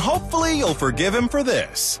 Then hopefully you'll forgive him for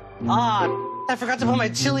this. I forgot to put my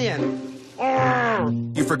chili in.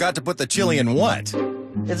 You forgot to put the chili in what?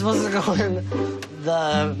 It's supposed to go in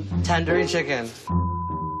the tandoori chicken.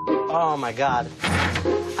 Oh my God.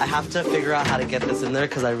 I have to figure out how to get this in there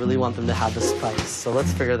because I really want them to have the spice. So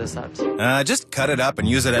let's figure this out. Just cut it up and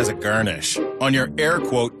use it as a garnish on your air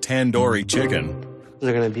quote tandoori chicken.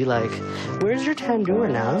 They're gonna be like, where's your tandoor,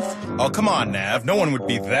 Nav? Oh, come on, Nav. No one would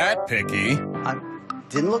be that picky. I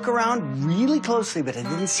didn't look around really closely, but I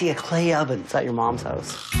didn't see a clay oven. It's at your mom's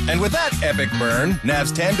house. And with that epic burn,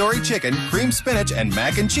 Nav's tandoori chicken, cream spinach, and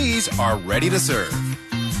mac and cheese are ready to serve.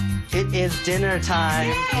 It is dinner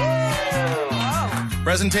time.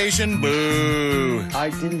 Presentation, boo. I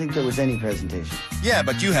didn't think there was any presentation. Yeah,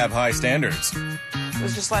 but you have high standards. It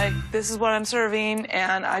was just like, this is what I'm serving,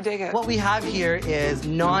 and I dig it. What we have here is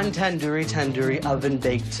non-tandoori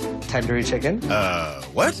oven-baked tandoori chicken.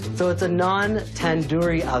 What? So it's a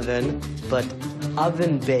non-tandoori oven, but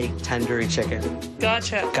oven-baked tandoori chicken.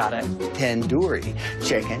 Gotcha. Got it. Tandoori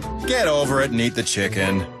chicken. Get over it and eat the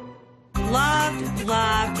chicken. Loved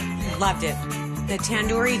it. The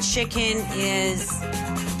tandoori chicken is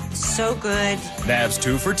so good. Nav's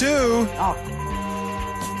 2 for 2. Oh,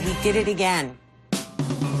 he did it again.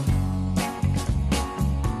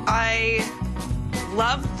 I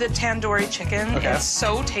love the tandoori chicken. Okay. It's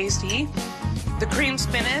so tasty. The cream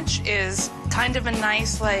spinach is kind of a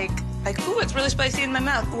nice, like, ooh, it's really spicy in my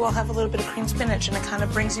mouth. Ooh, I'll have a little bit of cream spinach, and it kind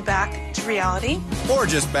of brings you back to reality. Or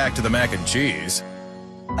just back to the mac and cheese.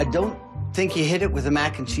 I don't think you hit it with the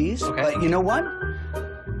mac and cheese, but you know what?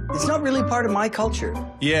 It's not really part of my culture.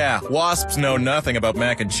 Yeah, wasps know nothing about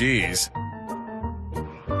mac and cheese.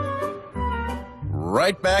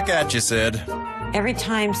 Right back at you, Sid. Every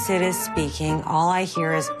time Sid is speaking, all I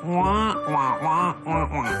hear is wah, wah, wah, wah,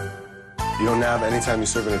 wah. You know, Nav, anytime you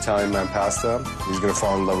serve an Italian man pasta, he's going to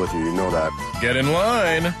fall in love with you. You know that. Get in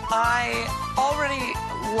line. I already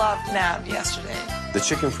loved Nav yesterday. The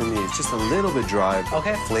chicken for me is just a little bit dry.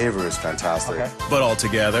 Okay. Flavor is fantastic. Okay. But all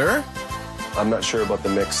together, I'm not sure about the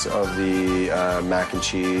mix of the mac and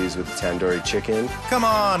cheese with the tandoori chicken. come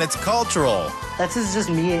on, it's cultural. This is just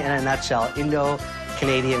me in a nutshell.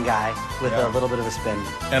 Indo-Canadian guy with a little bit of a spin.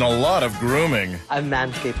 And a lot of grooming. I'm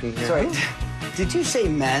manscaping here. Sorry, did you say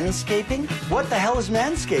manscaping? What the hell is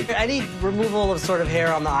manscaping? Any removal of sort of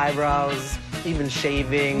hair on the eyebrows, even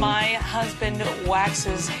shaving. My husband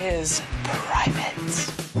waxes his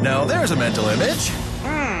privates. Now there's a mental image.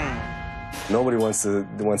 Nobody wants to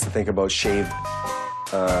think about shaved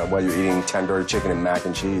while you're eating tandoori chicken and mac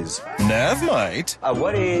and cheese. Nav might. At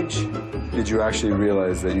what age did you actually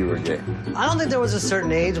realize that you were gay? I don't think there was a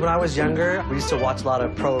certain age. When I was younger, we used to watch a lot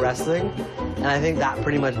of pro wrestling, and I think that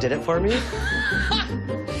pretty much did it for me.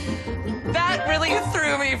 That really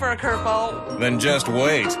threw me for a curveball. Then just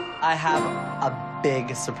wait. I have a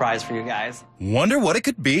big surprise for you guys. Wonder what it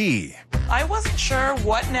could be. I wasn't sure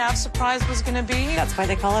what Nav's surprise was going to be. That's why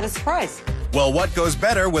they call it a surprise. Well, what goes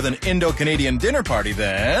better with an Indo-Canadian dinner party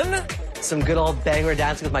then? Some good old banger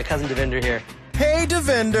dancing with my cousin Devinder here. Hey,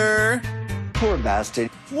 Devinder. Poor bastard.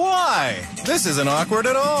 Why? This isn't awkward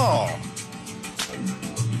at all.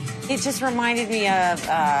 It just reminded me of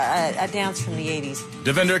a dance from the 80s.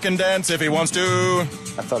 Devinder can dance if he wants to.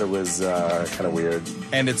 I thought it was kind of weird.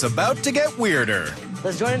 And it's about to get weirder.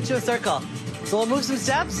 Let's join into a circle. So we'll move some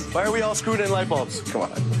steps. Why are we all screwed in light bulbs? Come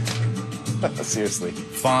on. Seriously.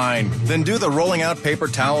 Fine. Then do the rolling out paper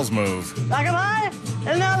towels move. Bye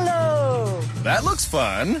and hello. That looks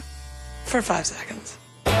fun. For 5 seconds.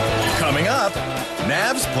 Coming up,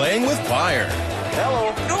 Nav's playing with fire.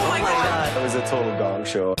 Hello. Oh my God. That was a total gong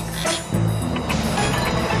show.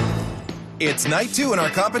 It's night 2 in our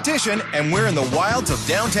competition, and we're in the wilds of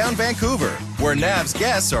downtown Vancouver, where Nav's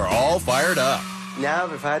guests are all fired up.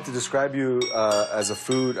 Nav, if I had to describe you as a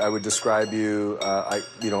food, I would describe you,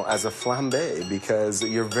 as a flambé, because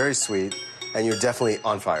you're very sweet and you're definitely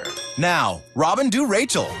on fire. Now, Robin, do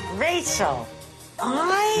Rachel. Rachel,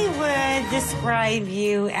 I would describe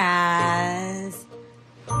you as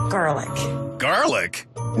garlic. Garlic?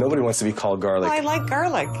 Nobody wants to be called garlic. I like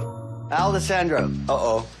garlic. Alessandro.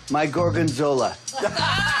 Uh-oh. My gorgonzola.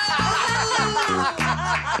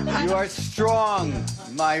 You are strong,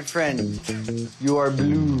 my friend. You are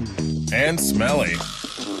blue. And smelly.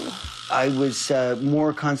 I was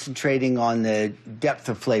more concentrating on the depth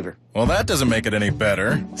of flavor. Well, that doesn't make it any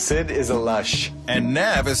better. Sid is a lush. And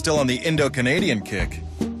Nav is still on the Indo-Canadian kick.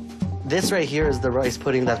 This right here is the rice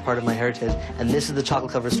pudding that's part of my heritage, and this is the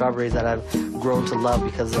chocolate-covered strawberries that I've grown to love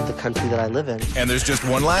because of the country that I live in. And there's just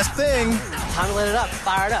one last thing. Time to let it up.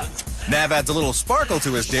 Fire it up. Nav adds a little sparkle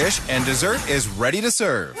to his dish, and dessert is ready to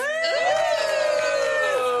serve.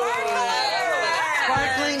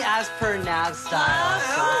 Sparkling as per Nav style.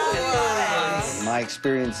 My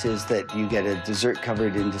experience is that you get a dessert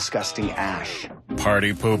covered in disgusting ash.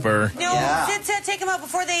 Party pooper. No, Yeah. sit, take them out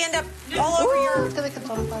before they end up all over your... It's gonna catch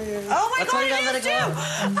on fire. Oh, my That's why God, you gotta let it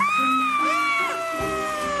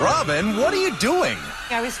go. Robin, what are you doing?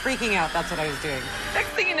 I was freaking out. That's what I was doing. Next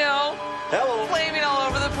thing you know, Hello. flaming all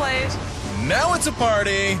over the place. Now it's a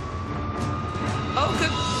party. Oh, good.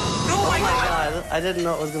 Oh my God. I didn't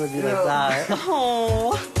know it was gonna be like that.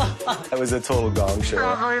 Oh. That was a total gong show. I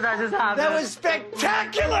can't believe that just happened. That was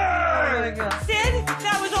spectacular! Oh my God. Sid,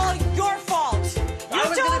 that was all your fault. You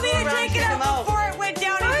was told gonna me go to around take and it kick out him out. before it went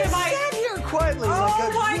down into my... Sat here quietly Oh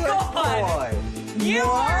like a my good God. boy. You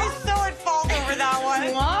are so at fault over that one.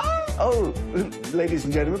 Oh, ladies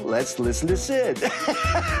and gentlemen, let's listen to Sid.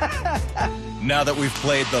 Now that we've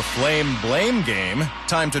played the flame blame game,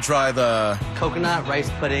 time to try the... Coconut rice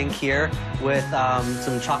pudding here with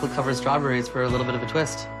some chocolate-covered strawberries for a little bit of a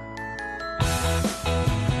twist.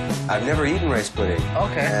 I've never eaten rice pudding.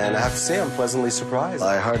 Okay. And I have to say, I'm pleasantly surprised.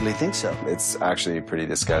 I hardly think so. It's actually pretty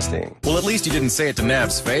disgusting. Well, at least you didn't say it to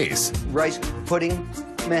Nav's face. Rice pudding,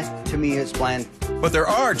 meh, to me it's bland. But there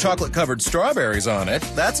are chocolate-covered strawberries on it.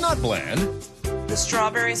 That's not bland. The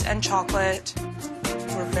strawberries and chocolate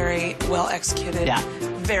were very well executed. Yeah.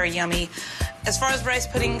 Very yummy. As far as rice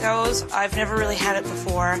pudding goes, I've never really had it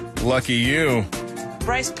before. Lucky you.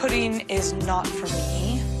 Rice pudding is not for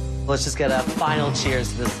me. Let's just get a final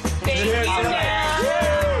cheers to this. Thank you,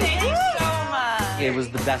 Dad. Thank you so much. It was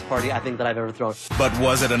the best party I think that I've ever thrown. But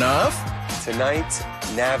was it enough? Tonight,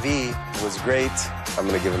 Navi was great. I'm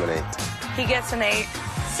going to give him an 8. He gets an 8.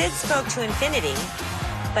 Sid spoke to infinity,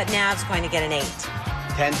 but Nav's going to get an 8.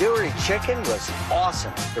 Tandoori chicken was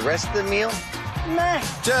awesome. The rest of the meal, meh,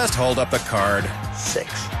 Just hold up the card. 6.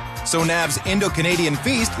 So Nav's Indo-Canadian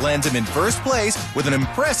feast lands him in first place with an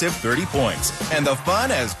impressive 30 points. And the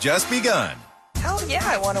fun has just begun. Hell yeah,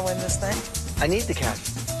 I want to win this thing. I need the cash.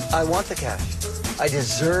 I want the cash. I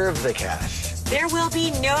deserve the cash. There will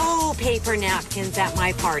be no paper napkins at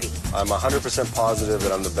my party. I'm 100% positive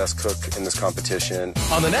that I'm the best cook in this competition.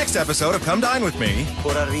 On the next episode of Come Dine With Me,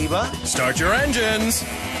 Por arriba. start your engines.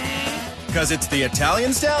 Because it's the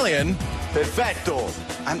Italian Stallion Perfecto.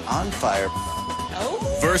 I'm on fire.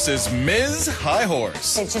 versus Ms. High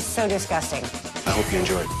Horse. It's just so disgusting. I hope you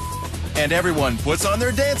enjoyed. And everyone puts on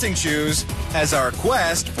their dancing shoes as our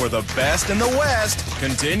quest for the best in the West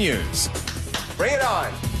continues. Bring it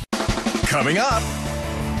on. Coming up,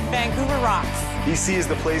 Vancouver rocks. BC is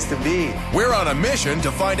the place to be. we're on a mission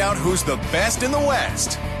to find out who's the best in the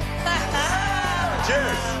West.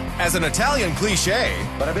 Cheers. As an Italian cliche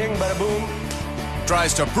Bada bing, bada boom.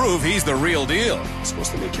 tries to prove he's the real deal. It's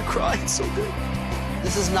supposed to make you cry. It's so good.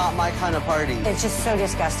 This is not my kind of party. It's just so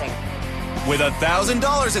disgusting. With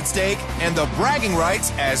 $1,000 at stake and the bragging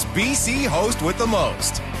rights as BC host with the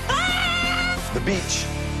most. The beach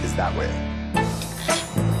is that way.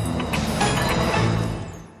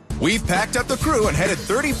 We've packed up the crew and headed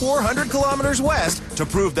 3,400 kilometers west to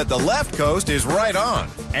prove that the left coast is right on.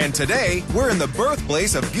 And today, we're in the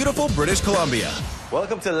birthplace of beautiful British Columbia,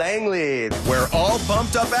 Welcome to Langley. where all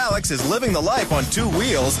pumped up Alex is living the life on 2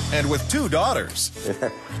 wheels and with 2 daughters.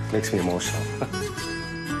 Makes me emotional.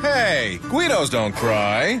 Hey, Guidos don't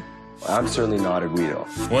cry. I'm certainly not a Guido.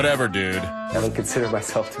 Whatever, dude. I don't consider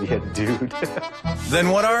myself to be a dude. Then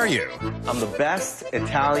what are you? I'm the best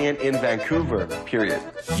Italian in Vancouver, period.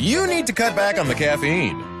 You need to cut back on the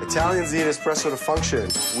caffeine. Italians need espresso to function.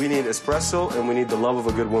 We need espresso, and we need the love of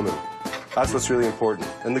a good woman. That's what's really important.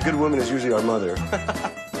 And the good woman is usually our mother.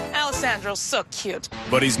 Alessandro's so cute.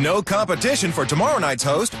 But he's no competition for tomorrow night's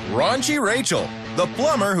host, Raunchy Rachel, the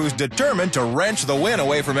plumber who's determined to wrench the win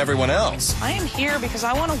away from everyone else. I am here because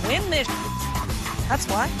I want to win this. That's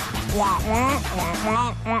why.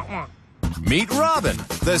 Meet Robin,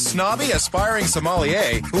 the snobby, aspiring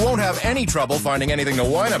sommelier who won't have any trouble finding anything to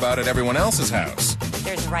whine about at everyone else's house.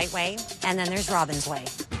 There's the right way, and then there's Robin's way.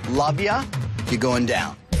 Labia, you're going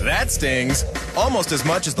down. That stings almost as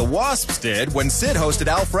much as the Wasps did when Sid hosted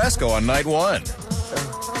Al Fresco on night 1.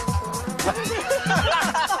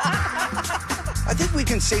 I think we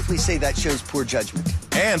can safely say that shows poor judgment.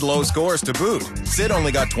 And low scores to boot. Sid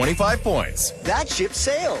only got 25 points. That ship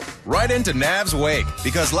sailed. Right into Nav's wake,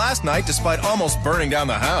 because last night, despite almost burning down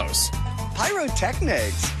the house,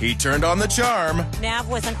 Pyrotechnics. he turned on the charm Nav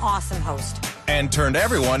was an awesome host. and turned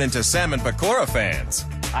everyone into Salmon Pakora fans.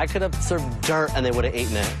 I could have served dirt and they would have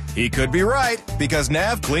eaten it. He could be right, because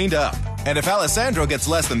Nav cleaned up. And if Alessandro gets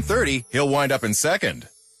less than 30, he'll wind up in second.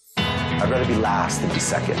 I'd rather be last than be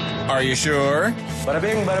second. Are you sure? Bada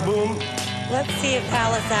bing, bada boom. Let's see if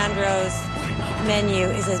Alessandro's menu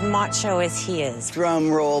is as macho as he is. Drum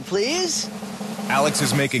roll, please. Alex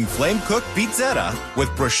is making flame-cooked pizzetta with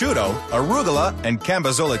prosciutto, arugula, and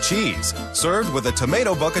cambazola cheese, served with a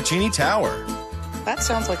tomato bocconcini tower. That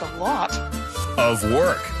sounds like a lot. Of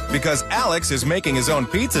work, because Alex is making his own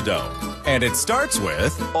pizza dough. And it starts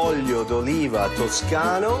with Olio d'oliva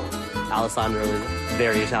toscano. Alessandro is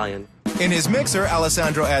very Italian. in his mixer,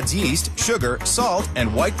 Alessandro adds yeast, sugar, salt,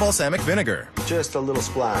 and white balsamic vinegar. Just a little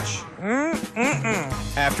splash.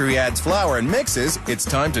 After he adds flour and mixes, it's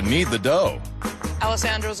time to knead the dough.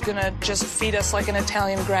 Alessandro's gonna just feed us like an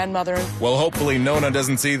Italian grandmother. Well, hopefully Nona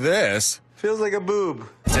doesn't see this. Feels like a boob.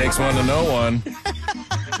 Takes one to know one.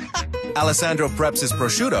 Alessandro preps his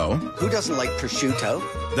prosciutto. Who doesn't like prosciutto?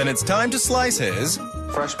 Then it's time to slice his,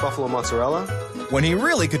 Fresh buffalo mozzarella. when he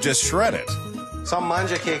really could just shred it. Some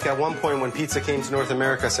manja cake at one point when pizza came to North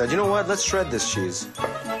America said, you know what, let's shred this cheese.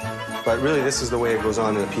 But really, this is the way it goes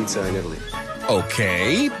on in a pizza in Italy.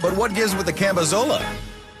 Okay, but what gives with the cambazola?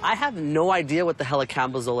 I have no idea what the hell a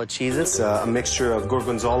cambazola cheese is. It's a mixture of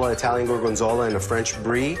gorgonzola, Italian gorgonzola, and a French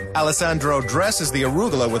brie. Alessandro dresses the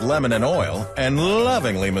arugula with lemon and oil and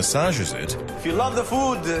lovingly massages it. If you love the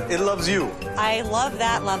food, it loves you. I love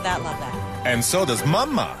that, love that, love that. And so does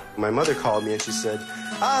Mama. My mother called me and she said,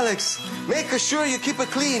 Alex, make sure you keep it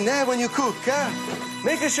clean when you cook,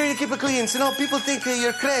 Make sure you keep it clean, so people think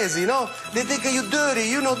you're crazy, They think you're dirty,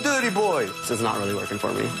 dirty boy. This is not really working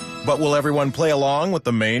for me. But will everyone play along with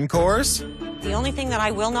the main course? The only thing that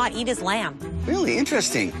I will not eat is lamb. Really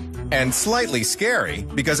interesting. And slightly scary,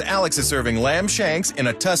 because Alex is serving lamb shanks in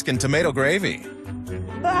a Tuscan tomato gravy.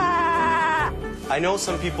 I know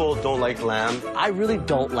some people don't like lamb. I really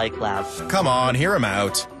don't like lamb. Come on, hear him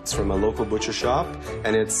out. It's from a local butcher shop,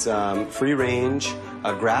 and it's free range,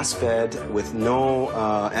 grass-fed, with no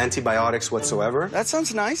antibiotics whatsoever. That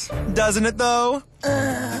sounds nice. Doesn't it, though?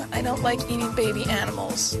 I don't like eating baby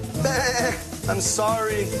animals. I'm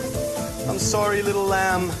sorry. I'm sorry, little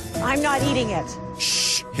lamb. I'm not eating it.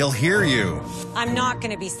 Shh, he'll hear you. I'm not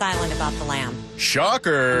going to be silent about the lamb.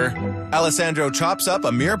 Shocker! Alessandro chops up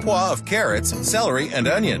a mirepoix of carrots, celery, and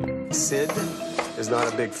onion. Sid is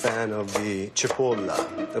not a big fan of the cipolla,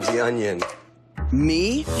 of the onion.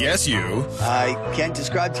 Me? Yes, you. I can't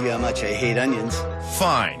describe to you how much I hate onions.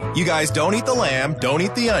 Fine. You guys don't eat the lamb, don't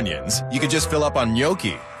eat the onions. You could just fill up on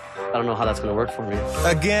gnocchi. I don't know how that's going to work for me.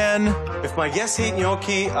 Again? If my guests hate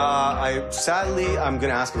gnocchi, sadly, I'm going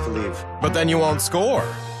to ask them to leave. But then you won't score.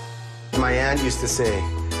 My aunt used to say,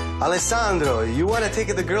 Alessandro, you want to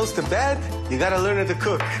take the girls to bed? You got to learn how to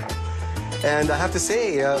cook. And I have to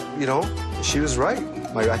say, she was right.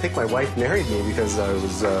 I think my wife married me because I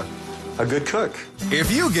was a good cook.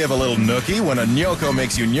 If you give a little nookie when a gnocco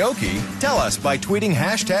makes you gnocchi, tell us by tweeting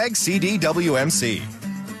 #CDWMC.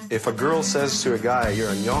 If a girl says to a guy, you're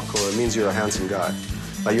a gnocco, it means you're a handsome guy.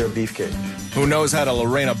 Like you're a beefcake. Who knows how to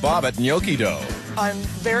Lorena Bobbitt gnocchi dough? I'm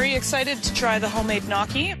very excited to try the homemade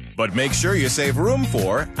gnocchi. But make sure you save room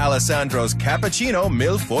for Alessandro's Cappuccino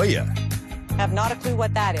Mille Foglie. Have not a clue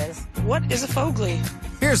what that is. What is a foglie?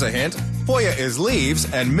 Here's a hint. Foglie is leaves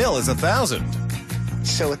and mille is 1,000.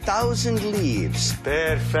 So 1,000 leaves.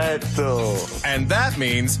 Perfetto. And that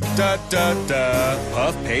means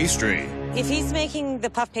puff pastry. If he's making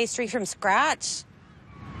the puff pastry from scratch,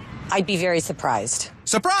 I'd be very surprised.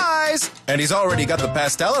 Surprise! And he's already got the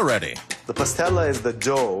pastella ready. The pastella is the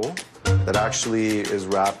dough that actually is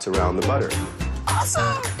wrapped around the butter.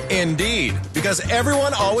 Awesome! Indeed, because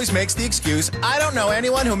everyone always makes the excuse, I don't know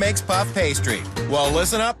anyone who makes puff pastry. Well,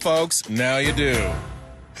 listen up, folks. Now you do.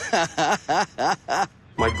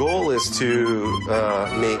 My goal is to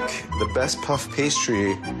make the best puff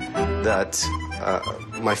pastry that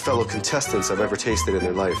my fellow contestants have ever tasted in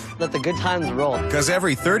their life. Let the good times roll. Because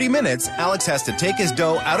every 30 minutes, Alex has to take his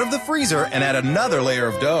dough out of the freezer and add another layer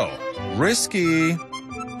of dough. Risky.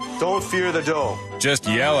 Don't fear the dough. Just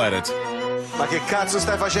yell at it. Ma che cazzo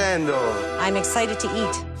stai facendo? I'm excited to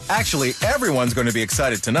eat. Actually, everyone's going to be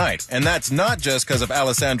excited tonight, and that's not just because of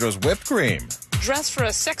Alessandro's whipped cream. Dressed for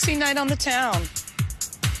a sexy night on the town.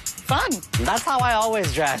 Fun. That's how I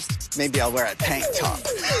always dressed. Maybe I'll wear a tank top.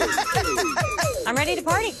 I'm ready to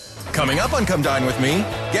party. Coming up on Come Dine With Me,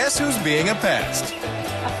 guess who's being a pest?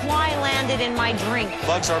 A fly landed in my drink,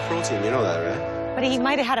 Bugs are protein, you know that, right? but he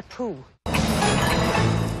might have had a poo.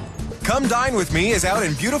 Come Dine With Me is out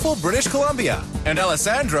in beautiful British Columbia, and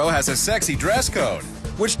Alessandro has a sexy dress code,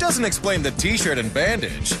 which doesn't explain the t-shirt and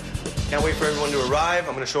bandage. Can't wait for everyone to arrive.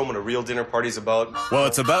 I'm going to show them what a real dinner party's about. Well,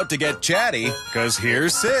 it's about to get chatty, because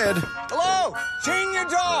here's Sid. Hello, seeing your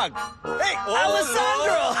dog. Hey,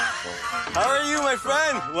 Alessandro. How are you, my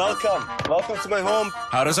friend? Welcome. Welcome to my home.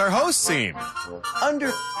 How does our host seem?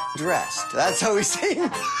 Underdressed. That's how he seems.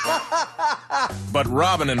 But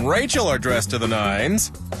Robin and Rachel are dressed to the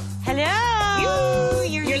nines. Hello!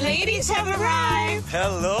 Your ladies have arrived.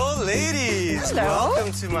 Hello, ladies. Hello.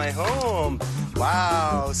 Welcome to my home.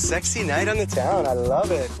 Wow, sexy night on the town. I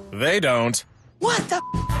love it. They don't. What the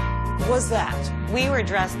was that? We were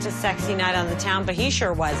dressed to sexy night on the town, but he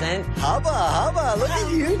sure wasn't. Hubba, look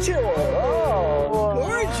at you two. Oh,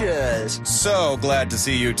 gorgeous. So glad to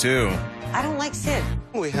see you too. I don't like Sid.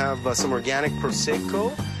 We have some organic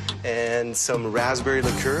Prosecco and some raspberry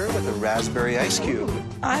liqueur with a raspberry ice cube.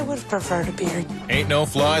 I would have preferred a beer. Ain't no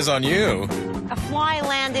flies on you. A fly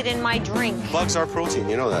landed in my drink, Bugs are protein,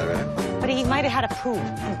 you know that, right? but he might have had a poo.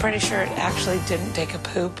 I'm pretty sure it actually didn't take a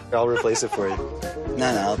poop. I'll replace it for you. No,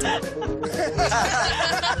 I'll take it.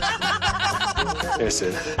 Here,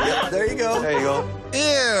 Sid. Yep, there you go. There you go.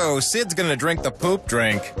 Ew, Sid's gonna drink the poop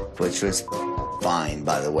drink. Which was fine,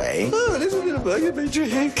 by the way. Oh, there's a little bug in my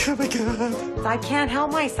drink. Oh, my God. I can't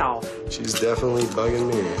help myself. She's definitely bugging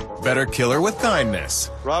me. Better kill her with kindness.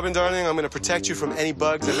 Robin, darling, I'm going to protect you from any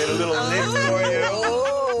bugs. I made a little lid for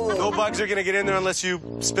you. No bugs are going to get in there unless you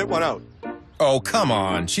spit one out. Oh, come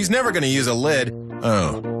on. She's never gonna use a lid.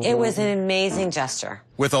 Oh. It was an amazing gesture.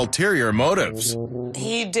 With ulterior motives.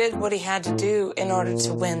 He did what he had to do in order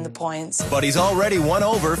to win the points. But he's already won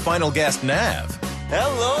over final guest Nav.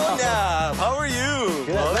 Hello, Nav. How are you?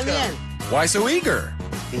 Good. Let me in. Why so eager?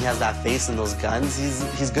 He has that face and those guns.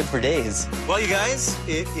 He's good for days. Well, you guys,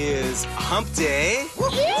 it is hump day,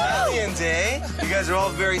 Italian day. You guys are all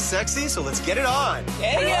very sexy, so let's get it on.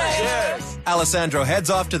 Yeah. Cheers. Alessandro heads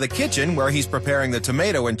off to the kitchen where he's preparing the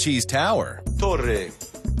tomato and cheese tower. Torre.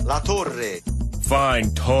 La torre.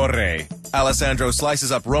 Fine, torre. Alessandro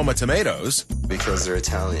slices up Roma tomatoes. Because they're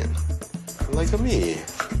Italian. Like me.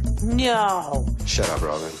 No. Shut up,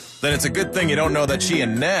 Robin. Then it's a good thing you don't know that she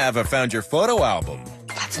and Nav have found your photo album.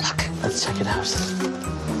 Let's look. Let's check it out.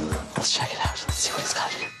 Let's check it out. Let's see what he's got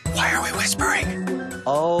here. Why are we whispering?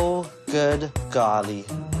 Oh, good golly.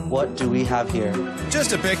 What do we have here?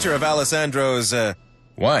 Just a picture of Alessandro's,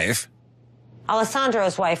 wife.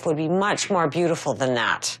 Alessandro's wife would be much more beautiful than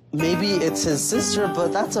that. Maybe it's his sister,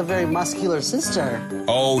 but that's a very muscular sister.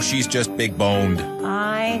 Oh, she's just big boned.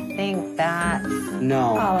 I think that's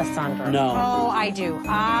No. Alessandro. No. Oh, I do.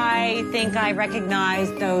 I think I recognize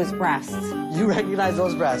those breasts. You recognize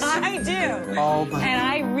those breasts? I do. Oh, my. And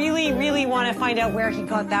I really, really want to find out where he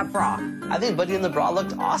got that bra. I think Buddy in the bra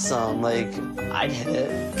looked awesome. Like, I'd hit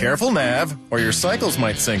it. Careful, Nav, or your cycles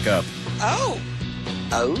might sync up. Oh,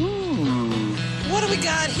 Oh. what do we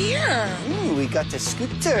got here? We got the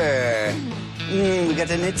scooter. We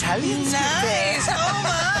got an Italian Nice. scooter. Oh,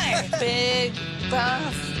 my. Big,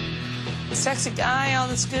 buff, sexy guy on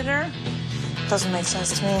the scooter. Doesn't make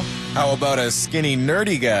sense to me. How about a skinny,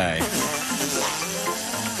 nerdy guy?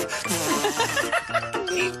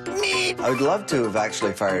 I would love to have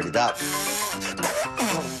actually fired it up.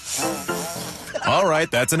 All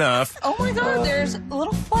right, that's enough. Oh my God, there's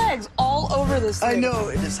little flags all over this thing. I know,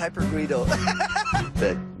 it is hyper-guido.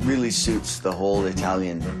 That really suits the whole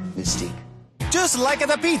Italian mystique. Just like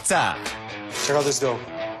the pizza. Check out this dough.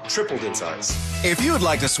 Tripled in size. If you would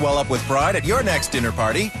like to swell up with pride at your next dinner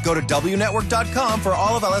party, go to WNetwork.com for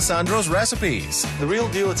all of Alessandro's recipes. The real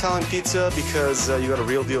deal Italian pizza because you got a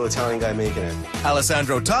real deal Italian guy making it.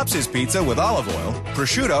 Alessandro tops his pizza with olive oil,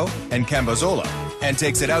 prosciutto, and cambazola, and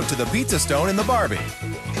takes it out to the pizza stone in the Barbie.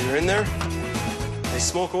 And you're in there, they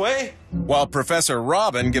smoke away. While Professor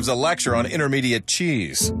Robin gives a lecture on intermediate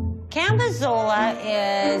cheese. Cambazola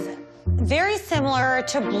is very similar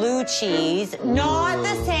to blue cheese. Not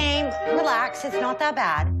the same. Relax, it's not that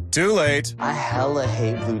bad. Too late. I hella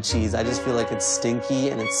hate blue cheese. I just feel like it's stinky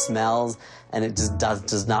and it smells and it just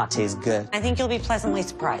does not taste good. I think you'll be pleasantly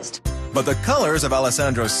surprised. But the colors of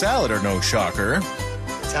Alessandro's salad are no shocker.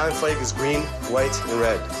 Italian flag is green, white, and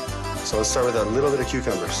red. So let's start with a little bit of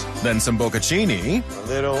cucumbers. Then some bocconcini. A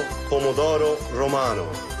little pomodoro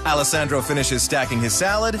romano. Alessandro finishes stacking his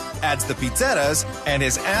salad, adds the pizzetas, and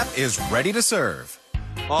his app is ready to serve.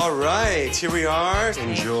 All right, here we are.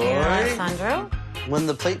 Enjoy. Alessandro? When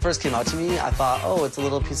the plate first came out to me, I thought, oh, it's a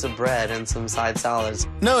little piece of bread and some side salads.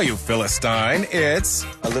 No, you Philistine, it's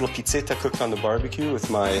a little pizzetta cooked on the barbecue with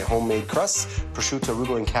my homemade crust, prosciutto,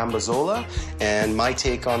 arugula, and cambazola, and my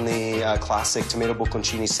take on the classic tomato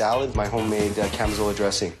bocconcini salad, my homemade cambazola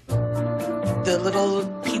dressing. The little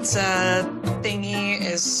pizza thingy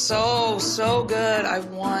is so good. I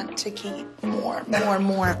want to keep more.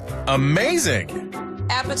 amazing.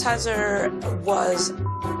 Appetizer was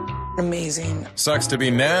amazing. Sucks to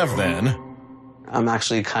be Nav then. I'm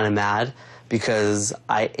actually kind of mad because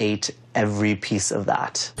I ate every piece of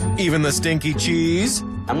that. Even the stinky cheese?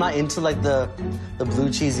 I'm not into like the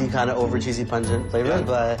blue cheesy kind of over cheesy pungent flavor,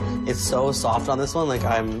 but it's so soft on this one. Like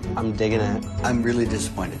I'm digging it. I'm really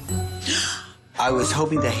disappointed. I was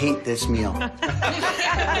hoping to hate this meal.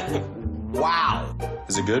 Wow.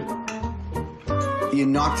 Is it good? You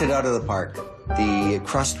knocked it out of the park. The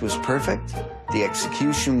crust was perfect. The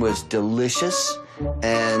execution was delicious.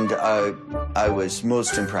 And I was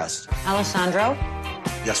most impressed. Alessandro?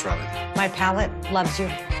 Yes, Robin. My palate loves you.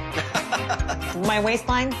 My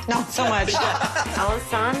waistline, not so much.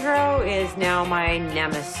 Alessandro is now my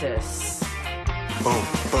nemesis. Boom,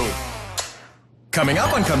 boom. Coming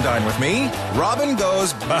up on Come Dine With Me, Robin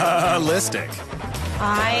goes ballistic.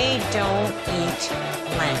 I don't eat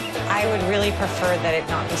lamb. I would really prefer that it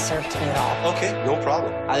not be served to me at all. Okay, no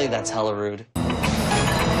problem. I think that's hella rude.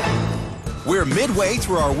 We're midway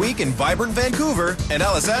through our week in vibrant Vancouver, and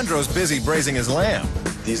Alessandro's busy braising his lamb.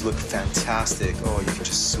 These look fantastic. Oh, you can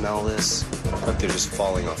just smell this. But they're just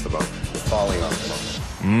falling off the bone. Falling off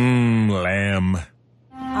the bone. Lamb.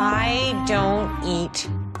 I don't eat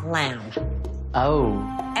lamb.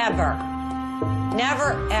 Oh. Ever.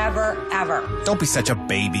 Never, ever, ever. Don't be such a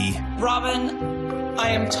baby. Robin, I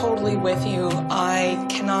am totally with you. I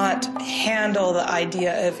cannot handle the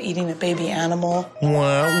idea of eating a baby animal.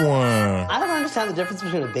 Wah, wah. I don't understand the difference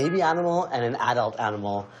between a baby animal and an adult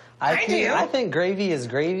animal. I think gravy is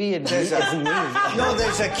gravy and meat is meat. No,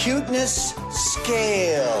 there's a cuteness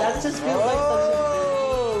scale. That just feels like such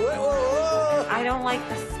a... I don't like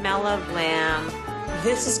the smell of lamb.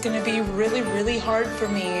 This is going to be really, really hard for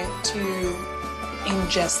me to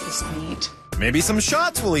ingest this meat. Maybe some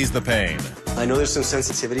shots will ease the pain. I know there's some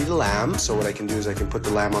sensitivity to lamb, so what I can do is I can put the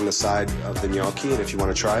lamb on the side of the gnocchi, and if you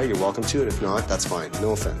want to try it, you're welcome to it. If not, that's fine.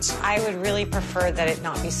 No offense. I would really prefer that it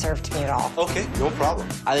not be served to me at all. Okay, no problem.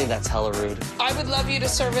 I think that's hella rude. I would love you to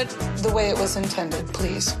serve it the way it was intended,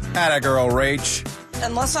 please. Atta girl, Rach.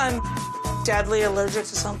 Unless I'm deadly allergic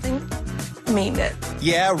to something, mean it.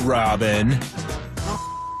 Yeah, Robin.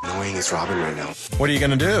 Annoying is Robin right now. What are you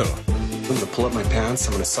gonna do? I'm gonna pull up my pants,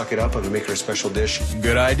 I'm gonna suck it up, I'm gonna make her a special dish.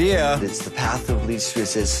 Good idea. It's the path of least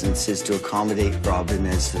resistance is to accommodate Robin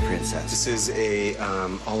as the princess. This is a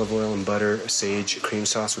olive oil and butter sage cream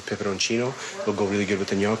sauce with peperoncino. It'll go really good with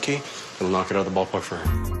the gnocchi. It'll knock it out of the ballpark for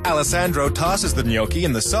her. Alessandro tosses the gnocchi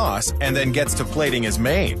in the sauce and then gets to plating his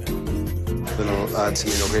main. Little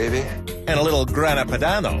tomato gravy. And a little grana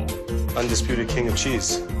padano. Undisputed king of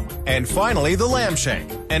cheese. And finally, the lamb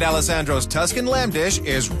shank. And Alessandro's Tuscan lamb dish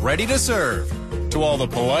is ready to serve. To all the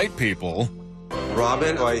polite people.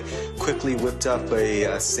 Robin, I quickly whipped up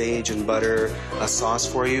a sage and butter sauce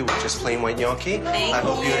for you with just plain white gnocchi. I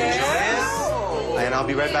hope you enjoy it. And I'll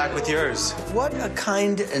be right back with yours. What a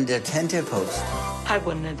kind and attentive host. I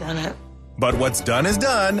wouldn't have done it. But what's done is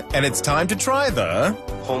done, and it's time to try the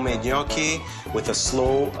homemade gnocchi with a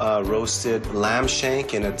slow roasted lamb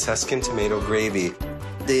shank and a Tuscan tomato gravy.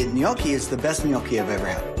 The gnocchi is the best gnocchi I've ever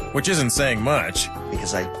had. which isn't saying much.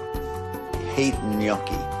 Because I hate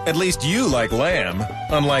gnocchi. At least you like lamb,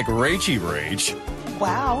 unlike Rachy Rach.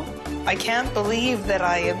 Wow. I can't believe that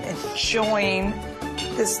I am enjoying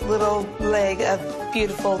this little leg of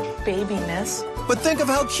beautiful babiness. But think of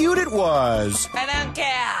how cute it was. I don't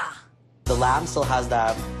care. The lamb still has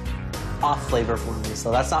that off flavor for me,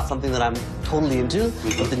 so that's not something that I'm totally into.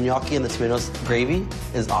 But the gnocchi and the tomato gravy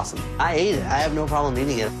is awesome. I ate it. I have no problem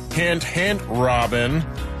eating it. Hint, hint, Robin.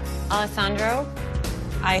 Alessandro,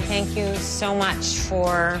 I thank you so much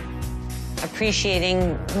for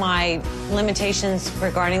appreciating my limitations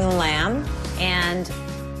regarding the lamb. And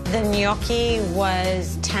the gnocchi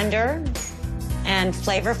was tender and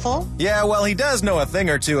flavorful. Yeah, well, he does know a thing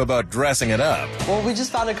or two about dressing it up. Well, we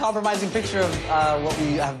just found a compromising picture of what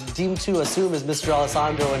we have deemed to assume is Mr.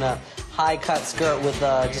 Alessandro in a high-cut skirt with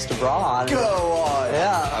just a bra on. Go on!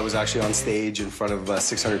 Yeah. I was actually on stage in front of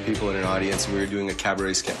 600 people in an audience, and we were doing a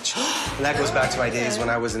cabaret sketch. And that goes back to my days when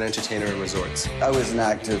I was an entertainer in resorts. I was an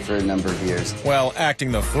actor for a number of years. Well,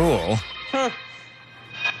 acting the fool.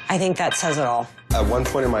 I think that says it all. At one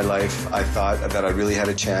point in my life, I thought that I really had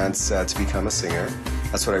a chance to become a singer.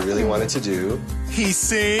 That's what I really wanted to do. He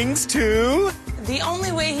sings, too? The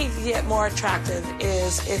only way he could get more attractive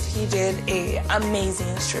is if he did an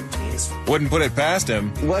amazing striptease. Wouldn't put it past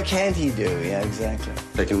him. What can't he do? Yeah, exactly.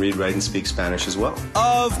 I can read, write, and speak Spanish as well.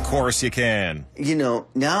 Of course you can. You know,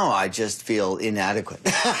 now I just feel inadequate.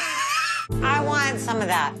 I want some of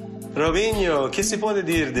that. Robinho, ¿qué se puede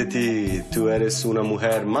decir de ti? Tú eres una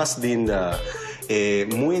mujer más linda,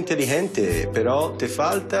 muy inteligente, pero te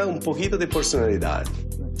falta un poquito de personalidad.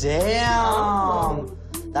 Damn!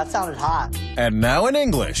 That sounded hot. And now in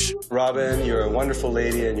English. Robin, you're a wonderful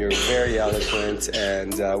lady and you're very eloquent,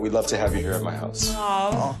 and we'd love to have you here at my house.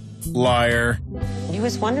 Oh. Liar. He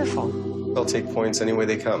was wonderful. I'll take points any way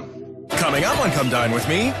they come. Coming up on Come Dine With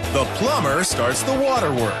Me, the plumber starts the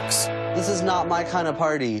waterworks. This is not my kind of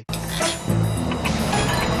party.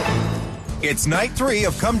 It's night 3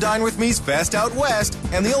 of Come Dine With Me's Best Out West,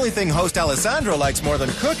 and the only thing host Alessandro likes more than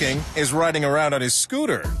cooking is riding around on his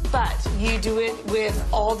scooter. But you do it with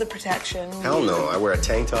all the protection. Hell no, I wear a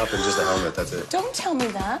tank top and just a helmet, that's it. Don't tell me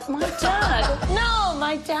that. My dad. No,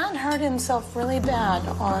 my dad hurt himself really bad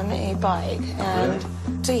on a bike.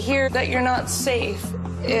 And to hear that you're not safe,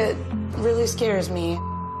 it really scares me.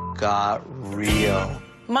 Got real.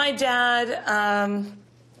 My dad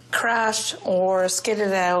crashed or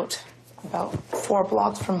skidded out about 4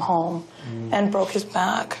 blocks from home and broke his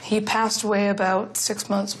back. He passed away about 6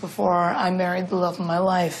 months before I married the love of my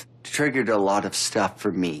life. Triggered a lot of stuff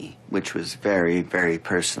for me, which was very, very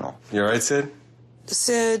personal. You all right, Sid?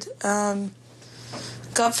 Sid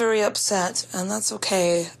got very upset, and that's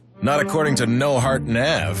okay. Not according to No Heart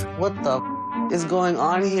Nav. What the is going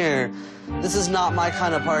on here? This is not my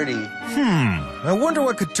kind of party. I wonder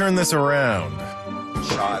what could turn this around.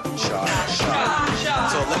 Shot.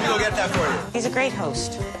 So let me go get that for you. He's a great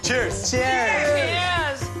host. Cheers.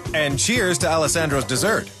 Yes. And cheers to Alessandro's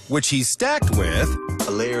dessert, which he's stacked with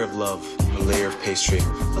A layer of love, a layer of pastry,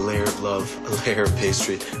 a layer of love, a layer of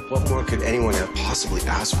pastry. What more could anyone have possibly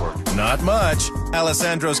asked for? not much.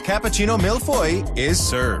 Alessandro's cappuccino millefeuille is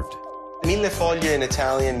served. Mille foglie in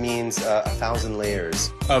Italian means 1,000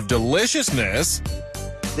 layers. Of deliciousness.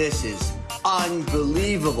 This is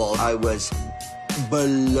unbelievable. I was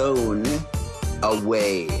blown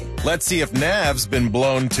away. Let's see if Nav's been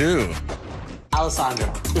blown too.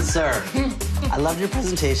 Alessandro, sir, I love your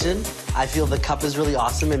presentation. I feel the cup is really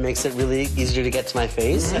awesome. It makes it really easier to get to my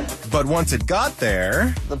face. But once it got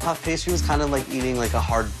there... The puff pastry was kind of like eating like a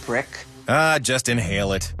hard brick. Just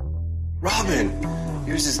inhale it. Robin,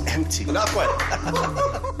 yours is empty. Not quite.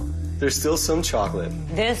 There's still some chocolate.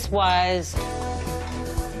 This was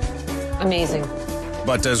amazing.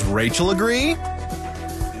 But does Rachel agree?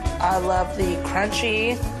 I love the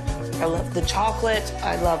crunchy. I love the chocolate.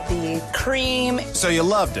 I love the cream. So you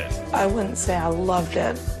loved it? I wouldn't say I loved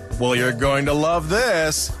it. Well, you're going to love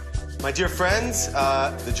this. My dear friends,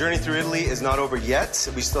 the journey through Italy is not over yet.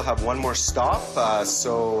 We still have one more stop,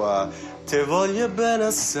 so te voglio bene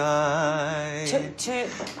assai.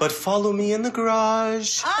 But follow me in the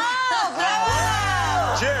garage. Oh,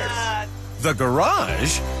 bravo! Cheers! The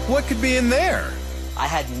garage? What could be in there? I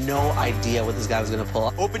had no idea what this guy was going to pull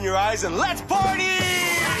up. Open your eyes and let's party!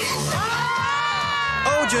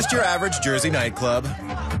 Oh, just your average Jersey nightclub.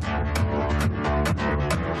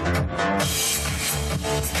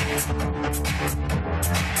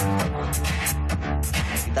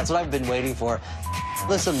 That's what I've been waiting for.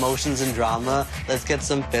 Less emotions and drama. Let's get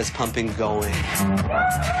some fist pumping going.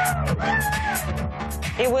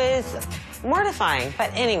 It was mortifying,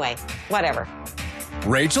 but anyway, whatever.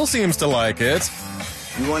 Rachel seems to like it.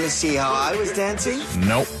 You want to see how I was dancing?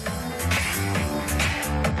 Nope.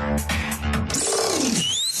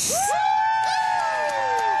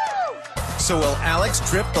 So will Alex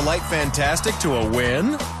trip the light fantastic to a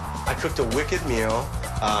win? I cooked a wicked meal,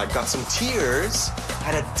 got some tears,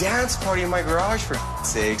 had a dance party in my garage for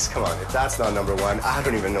sakes. Come on, if that's not number one, I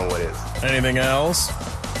don't even know what is. Anything else?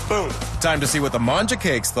 Boom. Time to see what the Manja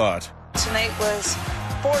Cakes thought. Tonight was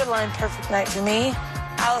borderline perfect night for me.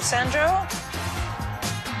 Alessandro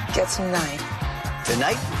gets a 9.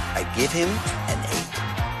 Tonight, I give him an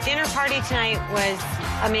 8. Dinner party tonight was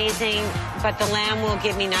amazing, but the lamb will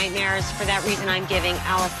give me nightmares. For that reason, I'm giving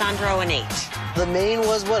Alessandro an 8. The main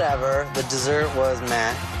was whatever, the dessert was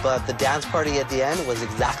meh, but the dance party at the end was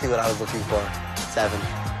exactly what I was looking for. 7.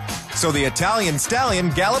 So the Italian Stallion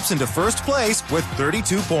gallops into first place with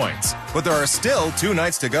 32 points. But there are still 2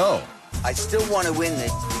 nights to go. I still want to win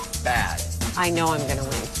this bad. I know I'm going to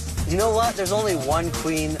win. You know what? There's only one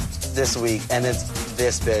queen this week, and it's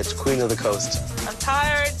this bitch, Queen of the Coast. I'm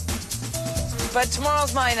tired, but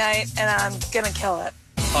tomorrow's my night, and I'm gonna kill it.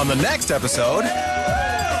 On the next episode,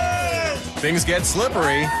 things get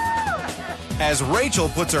slippery as Rachel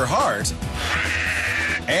puts her heart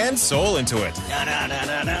and soul into it.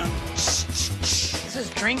 This is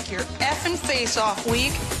drink your effing face off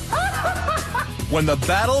week. When the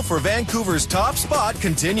battle for Vancouver's top spot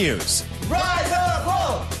continues. Ride the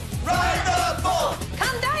bull! Ride the bull!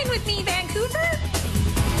 Come dine with me, Vancouver.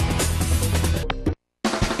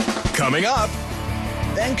 Coming up,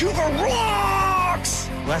 Vancouver rocks!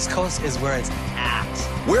 West Coast is where it's at.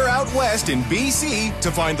 we're out west in BC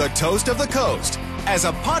to find the toast of the coast as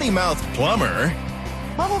a potty-mouthed plumber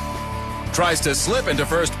tries to slip into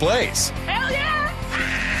first place. Hell yeah!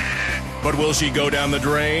 But will she go down the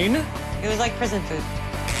drain? It was like prison food.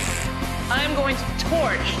 I'm going to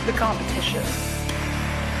torch the competition.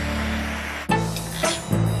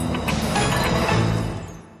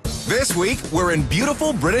 This week, we're in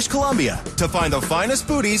beautiful British Columbia to find the finest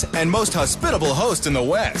foodies and most hospitable hosts in the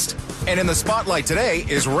West. And in the spotlight today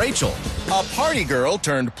is Rachel, a party girl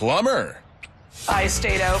turned plumber. I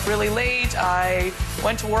stayed out really late. I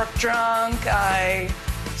went to work drunk. I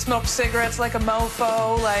smoked cigarettes like a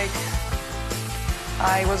mofo.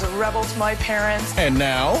 I was a rebel to my parents. And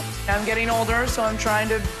now? I'm getting older, so I'm trying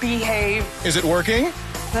to behave. Is it working?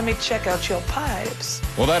 Let me check out your pipes.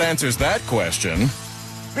 Well, that answers that question.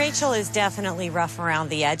 Rachel is definitely rough around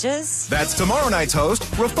the edges. That's tomorrow night's host,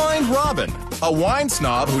 Refined Robin, a wine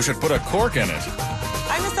snob who should put a cork in it.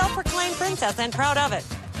 I'm a self-proclaimed princess and proud of it.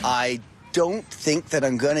 I don't think that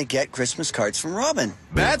I'm going to get Christmas cards from Robin.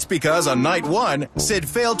 That's because on night 1, Sid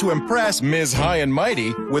failed to impress Ms. High and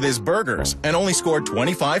Mighty with his burgers and only scored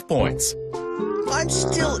 25 points. I'm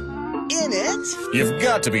still in it. You've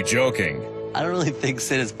got to be joking. I don't really think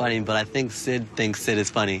Sid is funny, but I think Sid thinks Sid is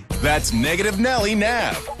funny. That's Negative Nelly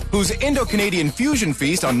Nav, whose Indo-Canadian fusion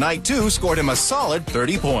feast on night 2 scored him a solid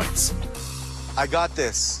 30 points. I got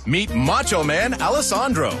this. Meet Macho Man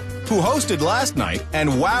Alessandro, who hosted last night and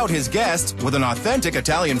wowed his guests with an authentic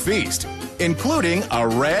Italian feast, including a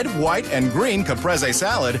red, white, and green caprese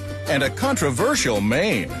salad and a controversial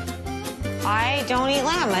main. I don't eat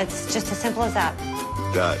lamb. It's just as simple as that.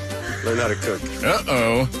 Dad, learn how to cook.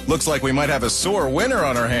 Uh-oh. Looks like we might have a sore winner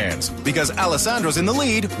on our hands because Alessandro's in the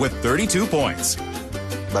lead with 32 points.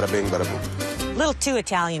 Bada bing, bada boom. A little too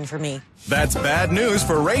Italian for me. That's bad news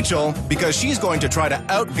for Rachel because she's going to try to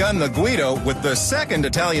outgun the Guido with the second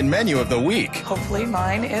Italian menu of the week. Hopefully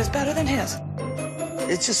mine is better than his.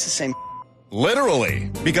 It's just the same.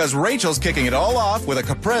 Literally, because Rachel's kicking it all off with a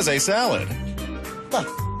caprese salad. Look.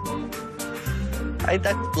 I ate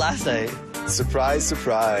that last night. Surprise,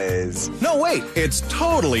 surprise. No, wait, it's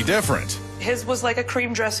totally different. His was like a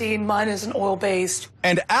cream dressing, mine is an oil-based.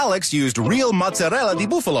 And Alex used real mozzarella di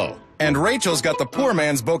bufalo. And Rachel's got the poor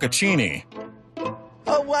man's bocconcini.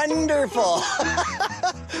 Oh, wonderful.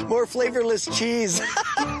 More flavorless cheese.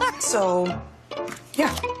 So,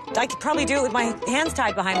 yeah. I could probably do it with my hands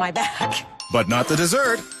tied behind my back. But not the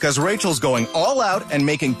dessert, because Rachel's going all out and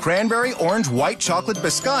making cranberry orange white chocolate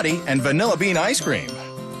biscotti and vanilla bean ice cream.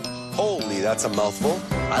 Holy, that's a mouthful.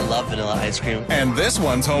 I love vanilla ice cream. And this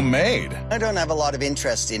one's homemade. I don't have a lot of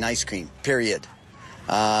interest in ice cream, period.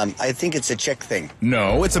 I think it's a chick thing.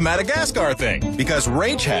 No, it's a Madagascar thing, because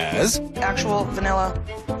Rach has... Actual vanilla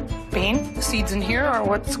bean. The seeds in here are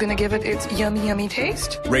what's going to give it its yummy, yummy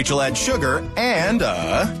taste. Rachel adds sugar and,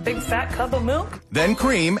 big fat cup of milk. then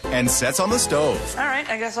cream and sets on the stove. All right,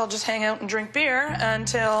 I guess I'll just hang out and drink beer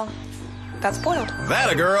until that's boiled.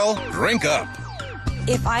 That a girl, drink up.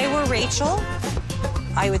 If I were Rachel,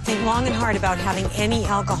 I would think long and hard about having any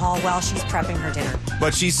alcohol while she's prepping her dinner.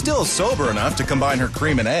 But she's still sober enough to combine her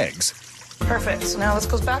cream and eggs. Perfect. So now this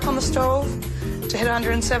goes back on the stove to hit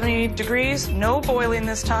 170 degrees. No boiling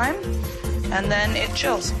this time. And then it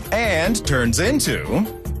chills. And turns into...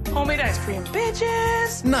 homemade ice cream,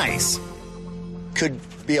 bitches! Nice. Could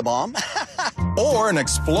be a bomb. Or an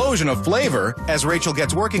explosion of flavor as Rachel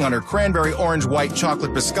gets working on her cranberry orange white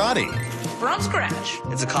chocolate biscotti. From scratch.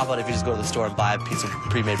 It's a cop-out if you just go to the store and buy a piece of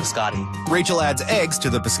pre-made biscotti. Rachel adds eggs to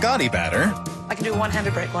the biscotti batter. I can do a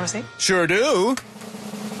one-handed break. Want to see? Sure do.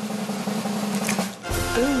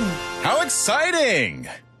 Boom. How exciting!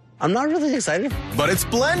 I'm not really excited. But it's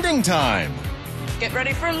blending time. Get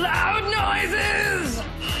ready for loud noises!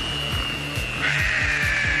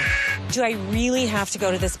 Do I really have to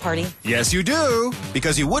go to this party? Yes, you do.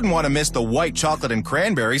 Because you wouldn't want to miss the white chocolate and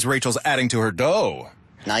cranberries Rachel's adding to her dough.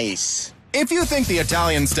 Nice. If you think the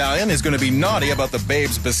Italian stallion is going to be naughty about the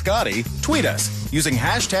babes biscotti, tweet us using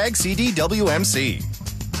hashtag CDWMC.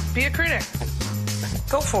 Be a critic.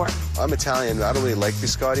 Go for it. I'm Italian. I don't really like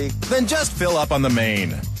biscotti. Then just fill up on the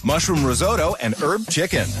main. Mushroom risotto and herb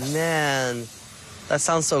chicken. Man, that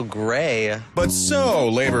sounds so gray. But so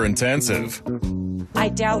labor intensive. I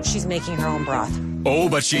doubt she's making her own broth. Oh,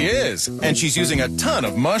 but she is. And she's using a ton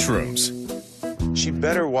of mushrooms. She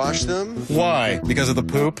better wash them. Why? Because of the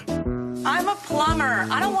poop? I'm a plumber.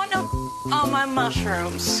 I don't want no on my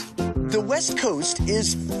mushrooms. The West Coast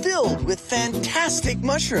is filled with fantastic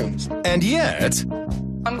mushrooms. And yet...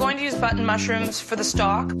 I'm going to use button mushrooms for the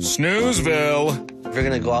stock. Snoozeville. If you're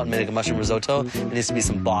gonna go out and make a mushroom risotto, it needs to be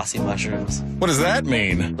some bossy mushrooms. What does that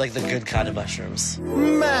mean? Like the good kind of mushrooms.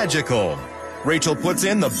 Magical. Rachel puts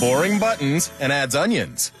in the boring buttons and adds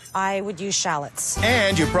onions. I would use shallots.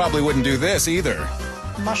 And you probably wouldn't do this either.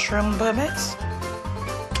 Mushroom mix.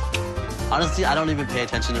 Honestly, I don't even pay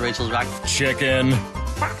attention to Rachel's rack. Chicken.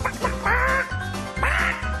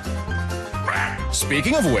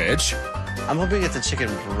 Speaking of which... I'm hoping it's a chicken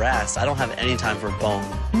breast. I don't have any time for bone.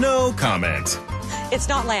 No comment. It's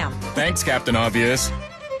not lamb. Thanks, Captain Obvious.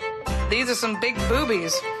 These are some big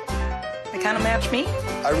boobies. They kind of match me.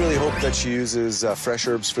 I really hope that she uses fresh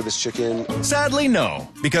herbs for this chicken. Sadly, no,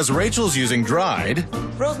 because Rachel's using dried...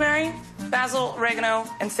 rosemary, basil, oregano,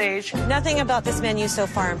 and sage. Nothing about this menu so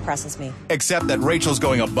far impresses me. Except that Rachel's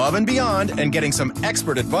going above and beyond and getting some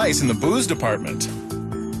expert advice in the booze department.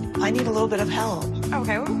 I need a little bit of help.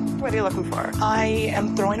 Okay, what are you looking for? I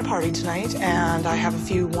am throwing a party tonight, and I have a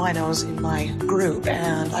few winos in my group,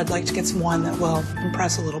 and I'd like to get some wine that will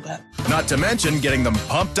impress a little bit. Not to mention getting them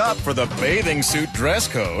pumped up for the bathing suit dress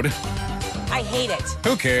code. I hate it.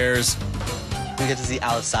 Who cares? We get to see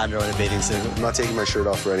Alessandro in a bathing suit. I'm not taking my shirt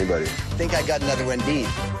off for anybody. Think I got another Indeed.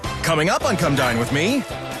 Coming up on Come Dine With Me,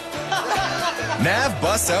 Nav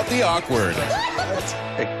busts out the awkward.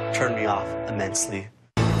 It turned me off immensely.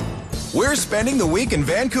 We're spending the week in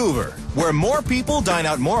Vancouver, where more people dine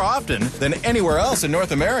out more often than anywhere else in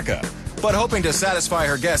North America. But hoping to satisfy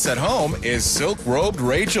her guests at home is silk-robed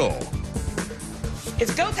Rachel.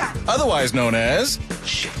 It's go time. Otherwise known as...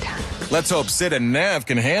 showtime. Let's hope Sid and Nav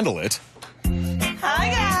can handle it. Hi,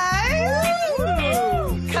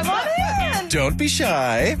 guys. Come on in. Don't be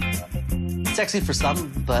shy. Sexy for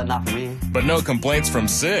some, but not for me. But no complaints from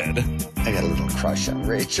Sid. I got a little crush on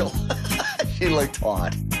Rachel. She looked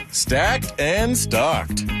hot. Stacked and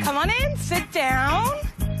stocked. Come on in, sit down.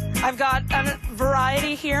 I've got a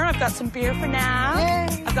variety here. I've got some beer for now.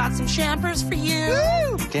 I've got some champers for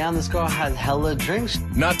you. Damn, this girl had hella drinks.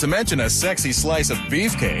 Not to mention a sexy slice of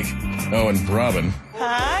beefcake. Oh, and Robin.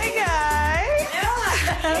 Hi, guys.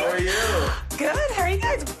 How are you? Good, how are you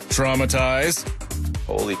guys? Traumatized.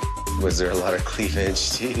 Holy, was there a lot of cleavage?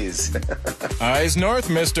 Jeez. Eyes north,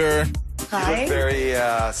 mister. Hi. You look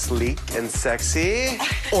very sleek and sexy.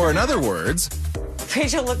 Or in other words,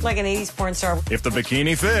 Rachel looked like an 80s porn star. if the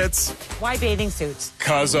bikini fits. Why bathing suits?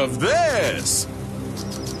 'Cause of this.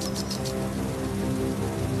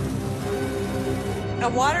 A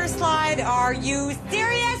water slide? Are you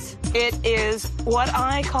serious? It is what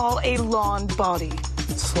I call a lawn body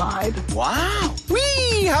slide. Wow.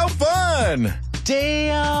 Whee! How fun!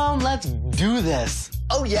 Damn, let's do this.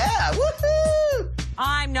 Oh, yeah. Woohoo!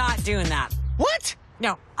 I'm not doing that. What?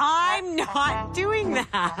 No, I'm not doing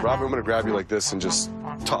that. Robin, I'm gonna grab you like this and just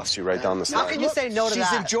toss you right down the slide. How can you say no to that?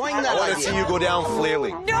 She's enjoying that I want to idea. see you go down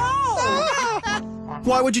flailing. No!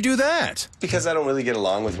 Why would you do that? Because I don't really get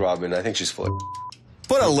along with Robin. I think she's full of...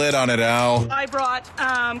 Put a lid on it, Al. I brought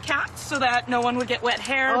caps so that no one would get wet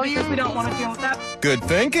hair because we don't want to deal with that. Good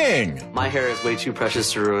thinking. My hair is way too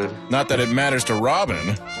precious to ruin. Not that it matters to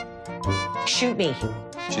Robin. Shoot me.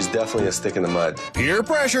 She's definitely a stick in the mud. Peer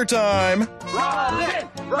pressure time. Robin!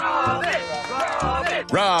 Robin! Robin!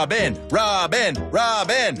 Robin, Robin,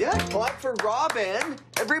 Robin. Yeah, clap for Robin.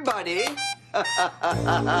 Everybody.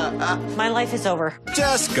 My life is over.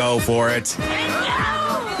 Just go for it.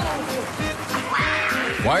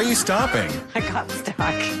 Why are you stopping? I got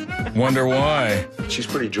stuck. Wonder why. She's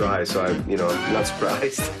pretty dry, so I'm not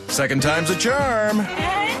surprised. Second time's a charm.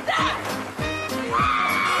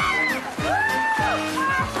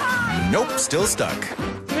 Nope, still stuck.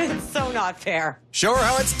 It's so not fair. Show her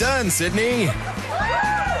how it's done, Sydney.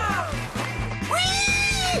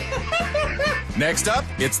 Next up,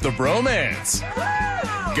 it's the bromance.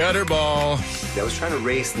 Gutter ball. I was trying to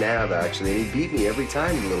race Nav, actually, and he beat me every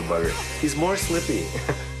time, you little bugger. He's more slippy.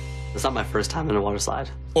 It's not my first time in a water slide.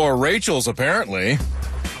 Or Rachel's, apparently.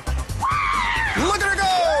 Look at her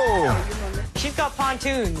go! She's got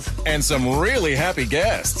pontoons. And some really happy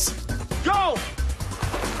guests. Go!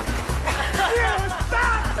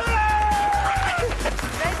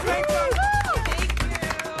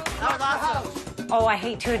 Oh, I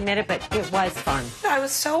hate to admit it, but it was fun. I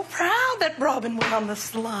was so proud that Robin went on the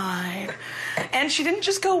slide. And she didn't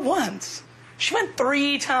just go once. She went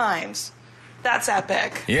 3 times. That's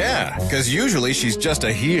epic. Yeah, because usually she's just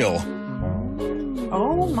a heel.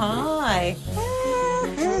 Oh, my.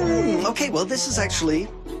 Okay, well, this is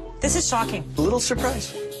shocking. a little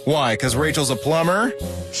surprise. Why? Because Rachel's a plumber?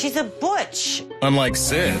 She's a butch. Unlike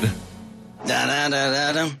Sid.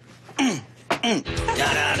 Da-da-da-da-da.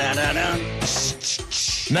 Da-da-da-da-da.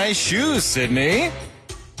 Nice shoes, Sydney.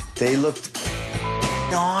 They looked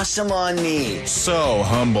awesome on me. So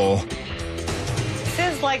humble.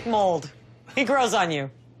 Sid's like mold. He grows on you.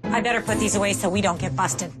 I better put these away so we don't get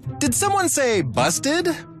busted. Did someone say busted?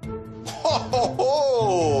 Ho, ho,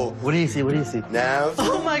 ho. What do you see? What do you see? Nav,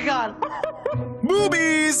 Oh, my God.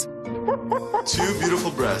 Boobies! 2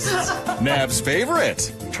 beautiful breasts. Nav's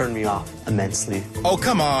favorite. Turned me off immensely. Oh,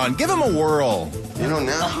 come on. Give him a whirl. You know,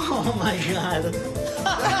 Nav, Oh my God.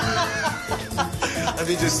 I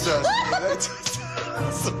mean, just,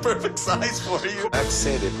 it's the perfect size for you. I have to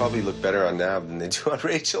say, they probably look better on Nav than they do on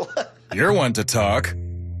Rachel. You're one to talk.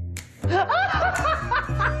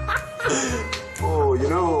 Oh, you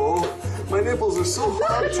know, my nipples are so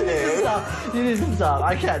hard today. Stop. You need to stop.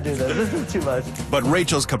 I can't do this. This is too much. But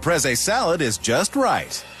Rachel's caprese salad is just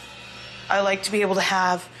right. I like to be able to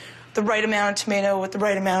have the right amount of tomato with the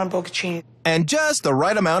right amount of bocconcini. And just the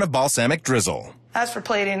right amount of balsamic drizzle. As for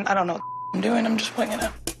plating, I don't know what I'm doing. I'm just winging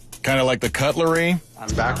it. Kind of like the cutlery.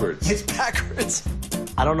 It's backwards. It's backwards.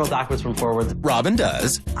 I don't know backwards from forwards. Robin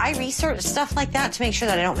does. I research stuff like that to make sure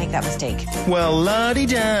that I don't make that mistake. Well,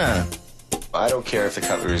 la-di-da. I don't care if the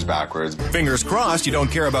cutlery is backwards. Fingers crossed you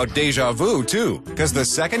don't care about deja vu, too, because the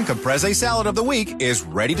second caprese salad of the week is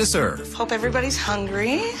ready to serve. Hope everybody's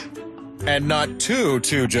hungry. And not too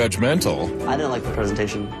judgmental. I didn't like the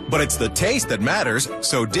presentation. But it's the taste that matters,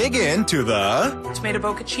 so dig into the... Tomato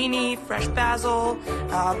bocconcini, fresh basil,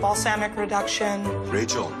 balsamic reduction.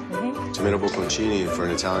 Rachel, tomato bocconcini for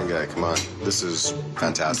an Italian guy. Come on, this is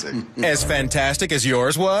fantastic. As fantastic as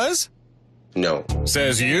yours was? No.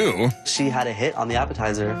 Says you. She had a hit on the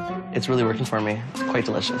appetizer. It's really working for me. It's quite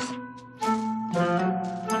delicious.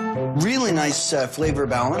 Really nice flavor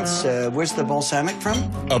balance. Where's the balsamic from?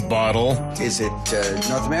 A bottle. Is it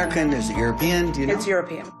North American? Is it European? Do you know? It's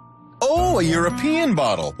European. Oh, a European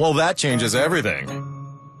bottle. Well, that changes everything.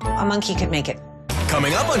 A monkey could make it.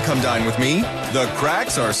 Coming up on Come Dine With Me, the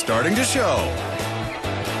cracks are starting to show.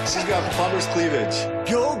 She's got plumber's cleavage.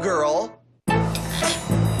 Go, girl.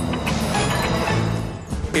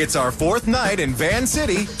 It's our 4th night in Van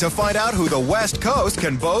City to find out who the West Coast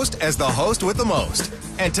can boast as the host with the most.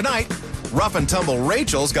 And tonight, rough and tumble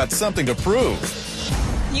Rachel's got something to prove.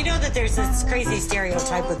 You know that there's this crazy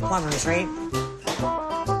stereotype with plumbers, right?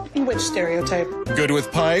 Which stereotype? Good with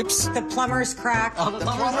pipes? The plumber's crack. Plumber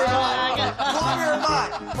butt.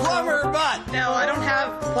 Plumber butt. No, I don't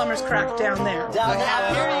have plumber's crack down there. Down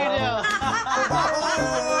here you do.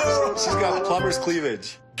 She's got plumber's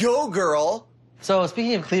cleavage. Go, girl. So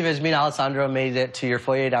speaking of cleavage, me and Alessandro made it to your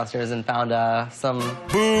foyer downstairs and found some...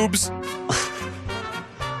 Boobs.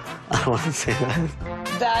 I don't want to say that.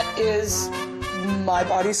 That is my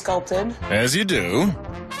body sculpted. As you do.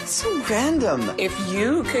 So random. If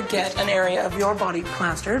you could get an area of your body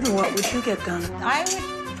plastered, what would you get done? I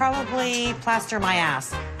would probably plaster my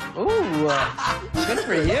ass. Ooh, good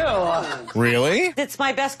for you. Really? It's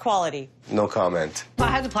my best quality. No comment. If I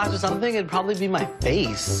had to plaster something, it'd probably be my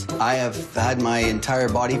face. I have had my entire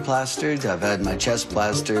body plastered. I've had my chest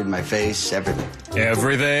plastered, my face, everything.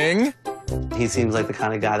 Everything? He seems like the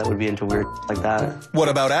kind of guy that would be into weird like that. What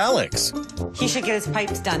about Alex? He should get his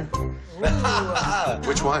pipes done.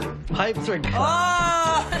 Which one? Pipes are good.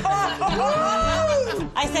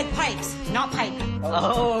 I said pipes, not pipe.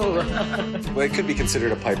 Oh. Well, it could be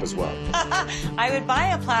considered a pipe as well. I would buy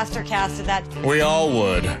a plaster cast of that. We all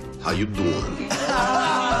would. How you doing?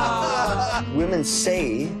 Women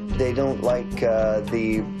say they don't like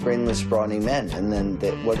the brainless, brawny men, and then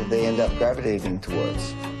what do they end up gravitating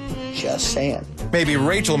towards? Just saying. Maybe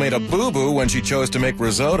Rachel made a boo-boo when she chose to make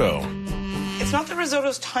risotto. It's not that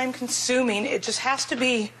risotto's time-consuming. It just has to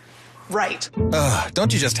be right. Ugh,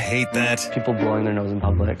 don't you just hate that? People blowing their nose in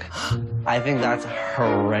public. I think that's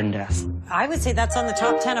horrendous. I would say that's on the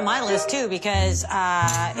top 10 of my list, too, because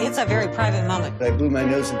it's a very private moment. I blew my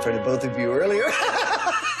nose in front of both of you earlier.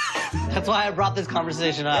 That's why I brought this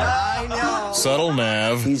conversation up. I know. Subtle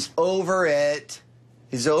Nav. He's over it.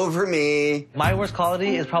 He's over me. My worst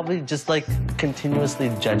quality is probably just, like,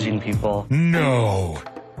 continuously judging people. No.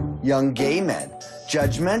 Young gay men.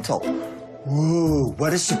 Judgmental. Ooh,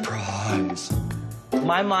 what a surprise.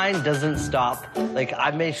 My mind doesn't stop. Like,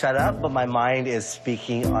 I may shut up, but my mind is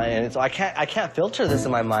speaking, and so I can't filter this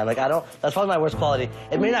in my mind. Like, that's probably my worst quality.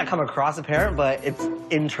 It may not come across apparent, but it's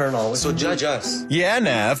internal. So judge us. Yeah,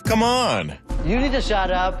 Nav, come on. You need to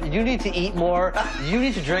shut up, you need to eat more, you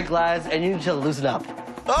need to drink less, and you need to loosen up.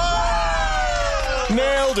 Oh!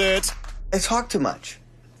 Nailed it. I talk too much.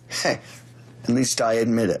 Hey, at least I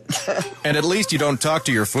admit it. And at least you don't talk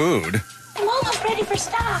to your food. I'm almost ready for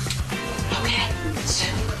stock. Okay.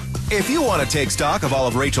 If you want to take stock of all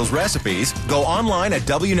of Rachel's recipes, go online at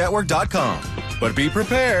WNetwork.com. But be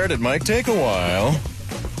prepared, it might take a while.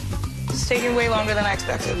 It's taking way longer than I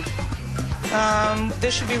expected.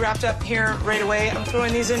 This should be wrapped up here right away. I'm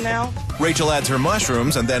throwing these in now. Rachel adds her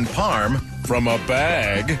mushrooms and then parm from a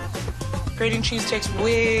bag. Grating cheese takes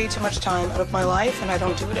way too much time out of my life, and I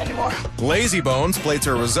don't do it anymore. Lazy Bones plates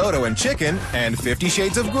her risotto and chicken, and 50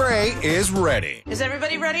 Shades of Grey is ready. Is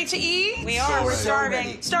everybody ready to eat? We are. We're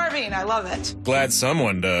starving. Starving. I love it. Glad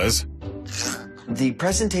someone does. The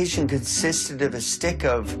presentation consisted of a stick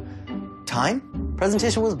of thyme?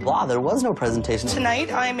 Presentation was blah. There was no presentation.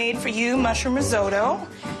 Tonight, I made for you mushroom risotto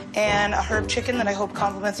and a herb chicken that I hope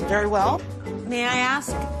complements it very well. May I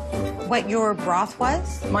ask what your broth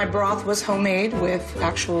was? My broth was homemade with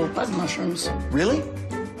actual button mushrooms. Really?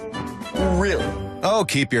 Really? Oh,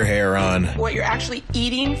 keep your hair on. What you're actually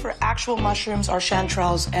eating for actual mushrooms are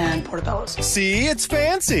chanterelles and portobellos. See, it's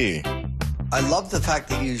fancy. I love the fact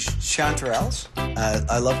that you use chanterelles.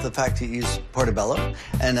 I love the fact that you use portobello.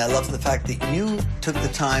 And I love the fact that you took the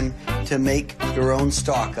time to make your own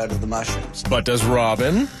stock out of the mushrooms. But does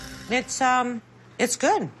Robin? It's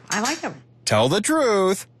good. I like them. Tell the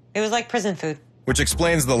truth. It was like prison food. Which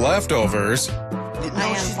explains the leftovers.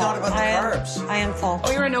 No, she's not about the carbs. I am full.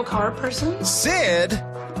 Oh, you're a no-carb person? Sid!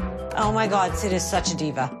 Oh my God, Sid is such a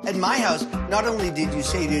diva. At my house, not only did you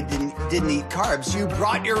say you didn't eat carbs, you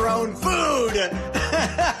brought your own food.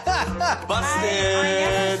 Busted. I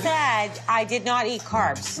never said I did not eat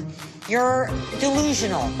carbs. You're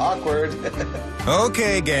delusional. Awkward.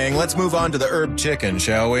 Okay, gang, let's move on to the herb chicken,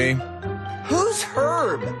 shall we? Who's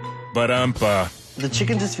Herb? Ba-dumpa. The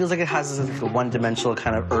chicken just feels like it has this like, one-dimensional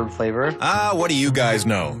kind of herb flavor. What do you guys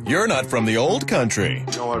know? You're not from the old country.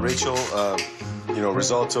 You know what, Rachel?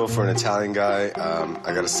 Risotto for an Italian guy,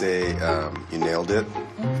 I gotta say, you nailed it.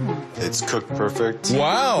 It's cooked perfect.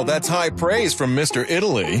 Wow, that's high praise from Mr.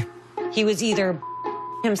 Italy. He was either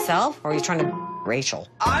himself or he's trying to Rachel.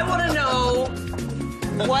 I want to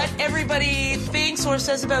know what everybody thinks or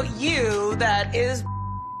says about you that is.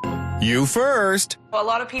 You first. A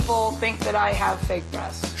lot of people think that I have fake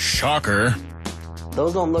breasts. Shocker.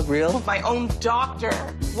 Those don't look real. My own doctor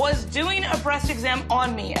was doing a breast exam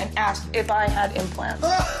on me and asked if I had implants,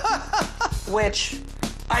 which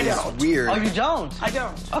I don't. Weird. Oh, you don't? I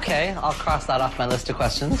don't. Okay, I'll cross that off my list of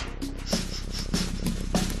questions.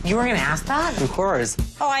 You were going to ask that? Of course.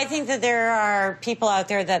 Oh, I think that there are people out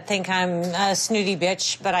there that think I'm a snooty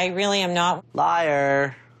bitch, but I really am not.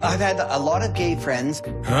 Liar. I've had a lot of gay friends.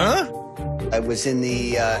 Huh? I was in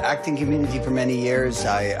the acting community for many years.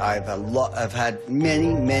 I've had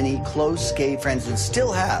many close gay friends and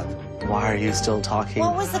still have. Why are you still talking?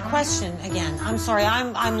 What was the question again? I'm sorry,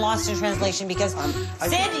 I'm lost in translation because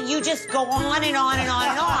Sid, you just go on and on and on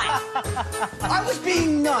and on. I was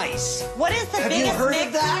being nice. What is the Have biggest you heard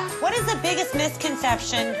of that? What is the biggest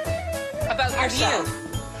misconception About yourself? you?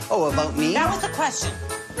 Oh, about me? That was the question.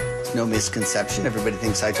 No misconception. Everybody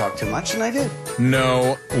thinks I talk too much, and I do.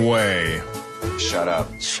 No way. Shut up.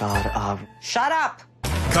 Shut up. Shut up.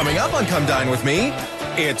 Coming up on Come Dine With Me,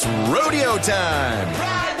 it's rodeo time.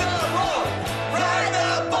 Ride the road.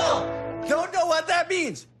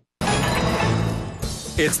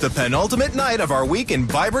 It's the penultimate night of our week in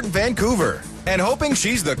vibrant Vancouver. And hoping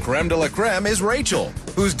she's the creme de la creme is Rachel,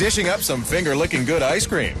 who's dishing up some finger-licking good ice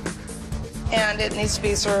cream. And it needs to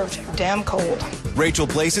be served damn cold. Rachel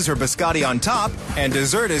places her biscotti on top, and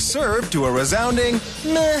dessert is served to a resounding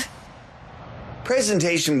meh.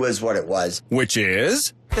 Presentation was what it was. Which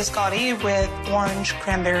is? Biscotti with orange,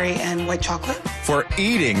 cranberry, and white chocolate. For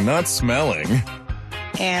eating, not smelling.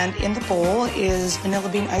 And in the bowl is vanilla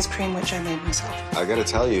bean ice cream, which I made myself. I gotta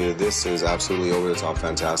tell you, this is absolutely over the top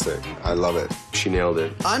fantastic. I love it. She nailed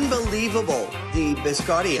it. Unbelievable. The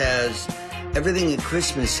biscotti has everything a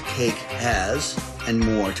Christmas cake has and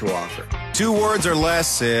more to offer. 2 words or less,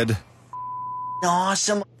 Sid.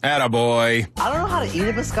 Awesome. Attaboy. I don't know how to eat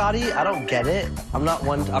a biscotti. I don't get it. I'm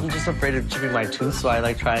just afraid of chipping my tooth, so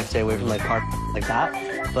I try and stay away from hard like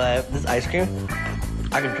that. But this ice cream,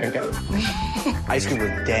 I can drink it. Ice cream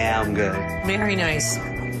was damn good. Very nice.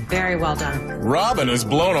 Very well done. Robin is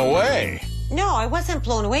blown away. No, I wasn't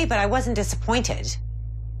blown away, but I wasn't disappointed.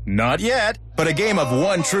 Not yet, but a game of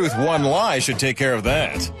one truth, one lie should take care of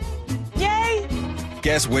that. Yay!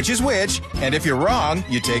 Guess which is which, and if you're wrong,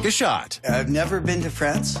 you take a shot. I've never been to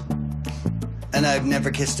France, and I've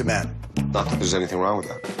never kissed a man. Not that there's anything wrong with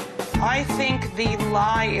that. I think the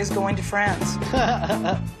lie is going to France.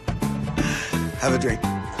 Have a drink.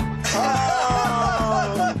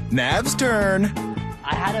 Oh. Nav's turn.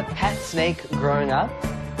 I had a pet snake growing up,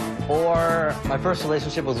 or my first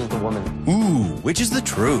relationship was with a woman. Ooh, which is the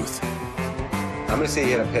truth? I'm gonna say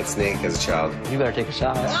you had a pet snake as a child. You better take a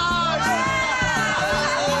shot.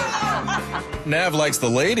 Nav likes the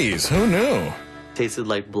ladies. Who knew? Tasted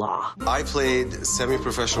like blah. I played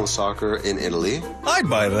semi-professional soccer in Italy. I'd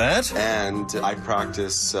buy that. And I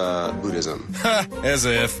practice Buddhism. Ha, as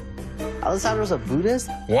if. Alessandro's a Buddhist?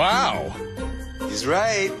 Wow. He's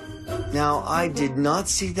right. Now, I did not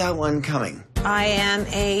see that one coming. I am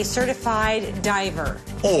a certified diver.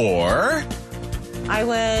 Or? I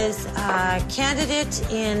was a candidate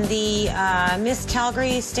in the Miss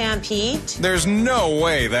Calgary Stampede. There's no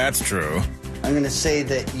way that's true. I'm going to say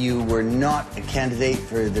that you were not a candidate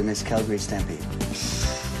for the Miss Calgary Stampede.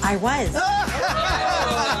 I was.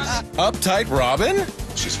 Uptight Robin?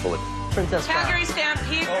 She's full of... Princess Calgary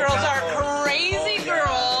Stampede girls are crazy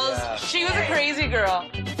girls. She was a crazy girl.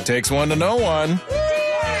 Takes one to know one.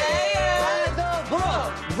 Ride the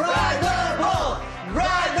bull! Ride the bull!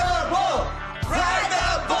 Ride the bull! Ride the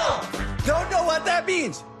bull! Don't know what that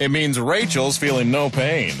means. It means Rachel's feeling no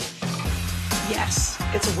pain. Yes,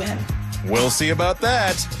 it's a win. We'll see about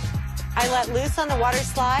that. I let loose on the water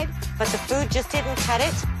slide, but the food just didn't cut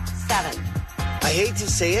it. 7. I hate to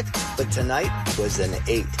say it, but tonight was an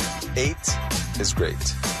 8. 8 is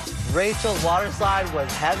great. Rachel's water slide was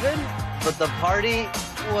heaven, but the party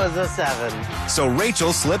was a 7. So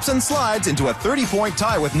Rachel slips and slides into a 30-point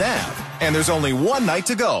tie with Nav, and there's only one night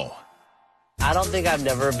to go. I don't think I've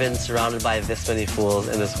never been surrounded by this many fools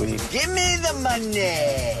in this week. Give me the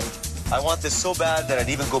money. I want this so bad that I'd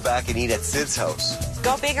even go back and eat at Sid's house.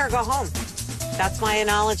 Go big or go home. That's my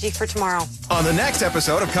analogy for tomorrow. On the next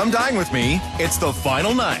episode of Come Dine With Me, it's the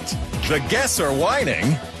final night. The guests are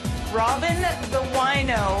whining. Robin the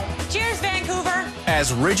wino. Cheers, Vancouver.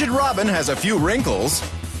 As Rigid Robin has a few wrinkles.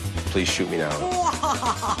 Please shoot me now.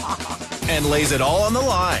 And lays it all on the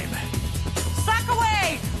line. Suck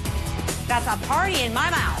away. That's a party in my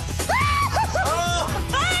mouth.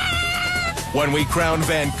 When we crown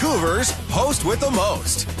Vancouver's host with the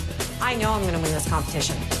most. I know I'm going to win this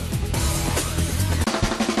competition.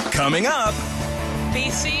 Coming up,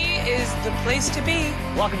 BC is the place to be.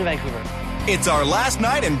 Welcome to Vancouver. it's our last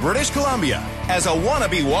night in British Columbia as a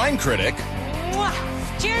wannabe wine critic Mwah.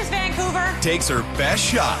 Cheers, Vancouver. takes her best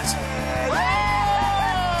shot.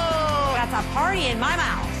 That's a party in my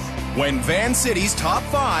mouth. When Van City's top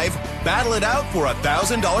 5 battle it out for a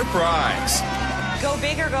 $1,000 prize. Go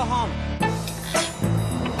big or go home.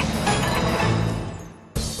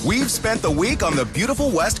 We've spent the week on the beautiful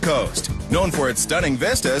West Coast, known for its stunning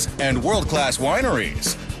vistas and world-class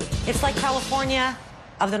wineries. It's like California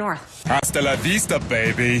of the North. Hasta la vista,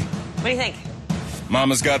 baby. What do you think?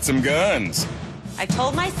 Mama's got some guns. I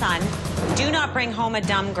told my son, do not bring home a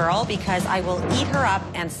dumb girl because I will eat her up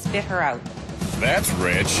and spit her out. That's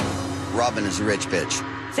rich. Robin is a rich bitch.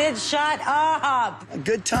 Sid, shut up. A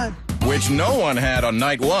good time. Which no one had on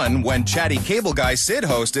night 1 when chatty cable guy Sid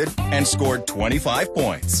hosted and scored 25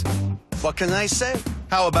 points. What can I say?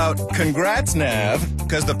 How about congrats, Nav?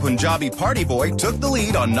 Because the Punjabi party boy took the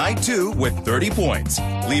lead on night 2 with 30 points,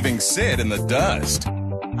 leaving Sid in the dust.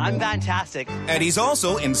 I'm fantastic. And he's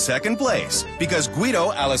also in second place because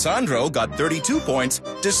Guido Alessandro got 32 points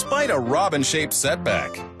despite a robin-shaped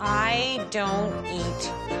setback. I don't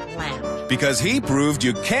eat lamb. Because he proved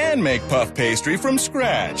you can make puff pastry from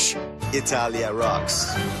scratch. Italia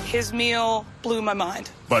rocks. His meal blew my mind.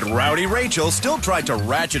 But Rowdy Rachel still tried to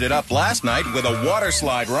ratchet it up last night with a water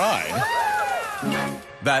slide ride.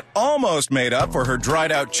 That almost made up for her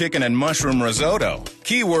dried out chicken and mushroom risotto.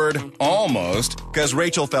 Keyword almost, because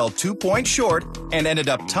Rachel fell 2 points short and ended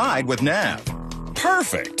up tied with Nav.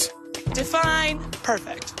 Perfect. Define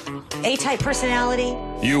perfect. A-type personality.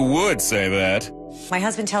 You would say that. My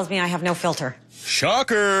husband tells me I have no filter.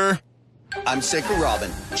 Shocker. I'm sick of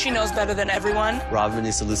Robin. She knows better than everyone. Robin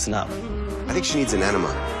needs to loosen up. I think she needs an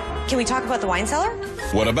enema. Can we talk about the wine cellar?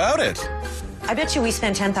 What about it? I bet you we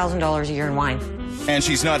spend $10,000 a year in wine. And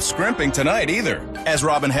she's not scrimping tonight either, as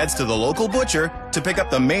Robin heads to the local butcher to pick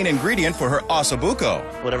up the main ingredient for her ossobuco.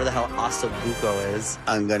 Whatever the hell ossobuco is.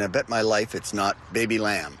 I'm gonna bet my life it's not baby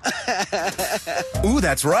lamb. Ooh,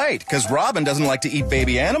 that's right, because Robin doesn't like to eat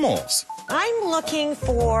baby animals. I'm looking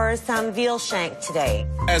for some veal shank today.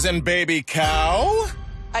 As in baby cow?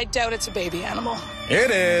 I doubt it's a baby animal. It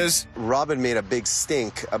is. Robin made a big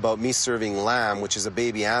stink about me serving lamb, which is a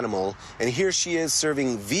baby animal, and here she is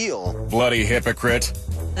serving veal. Bloody hypocrite.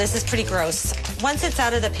 This is pretty gross. Once it's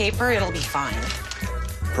out of the paper, it'll be fine.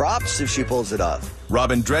 Props if she pulls it off.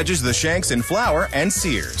 Robin dredges the shanks in flour and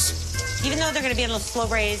sears. Even though they're going to be a little slow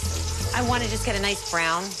braised, I want to just get a nice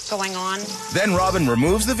brown going on. Then Robin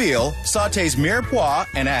removes the veal, sautés mirepoix,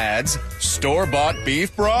 and adds store-bought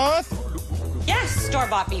beef broth? Yes,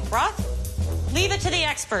 store-bought beef broth. Leave it to the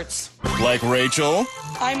experts. Like Rachel?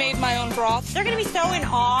 I made my own broth. They're going to be so in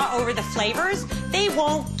awe over the flavors, they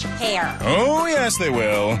won't care. Oh, yes, they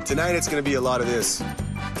will. Tonight it's gonna be a lot of this.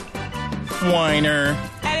 Whiner.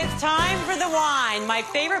 And it's time for the wine, my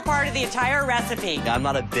favorite part of the entire recipe. I'm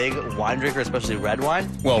not a big wine drinker, especially red wine.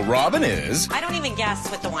 Well, Robin is. I don't even guess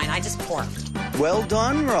with the wine, I just pour. Well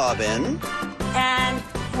done, Robin. And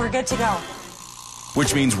we're good to go.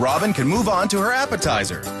 Which means Robin can move on to her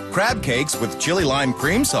appetizer, crab cakes with chili lime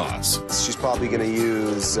cream sauce. She's probably gonna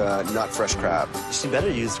use not fresh crab. She better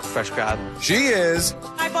use fresh crab. She is.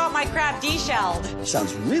 I bought my crab deshelled.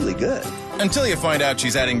 Sounds really good. Until you find out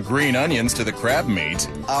she's adding green onions to the crab meat.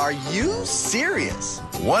 Are you serious?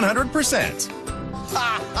 100%.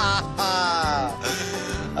 Ha ha ha!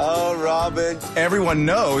 Oh, Robin. Everyone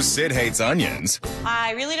knows Sid hates onions.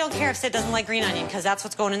 I really don't care if Sid doesn't like green onion, because that's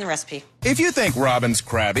what's going in the recipe. If you think Robin's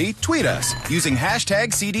crabby, tweet us using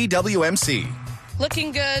hashtag CDWMC.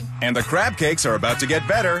 Looking good. And the crab cakes are about to get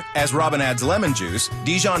better as Robin adds lemon juice,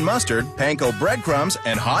 Dijon mustard, panko breadcrumbs,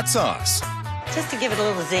 and hot sauce. Just to give it a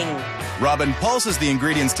little zing. Robin pulses the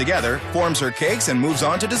ingredients together, forms her cakes, and moves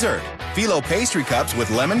on to dessert. Phyllo pastry cups with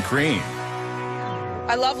lemon cream.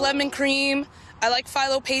 I love lemon cream. I like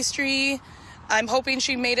phyllo pastry. I'm hoping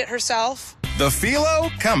she made it herself. The phyllo?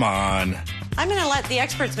 Come on. I'm going to let the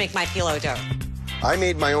experts make my phyllo dough. I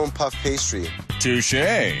made my own puff pastry.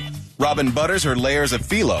 Touché. Robin butters her layers of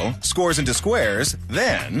phyllo, scores into squares,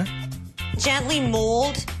 then gently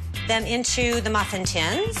mold them into the muffin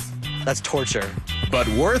tins. That's torture. But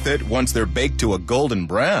worth it once they're baked to a golden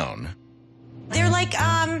brown. They're like,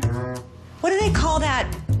 what do they call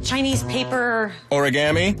that Chinese paper?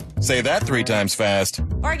 Origami? Say that 3 times fast.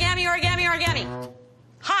 Origami, origami, origami.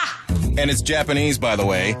 Ha! And it's Japanese, by the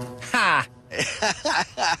way. Ha!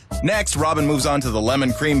 Next, Robin moves on to the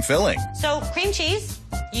lemon cream filling. So, cream cheese,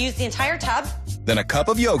 use the entire tub. Then a cup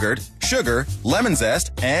of yogurt, sugar, lemon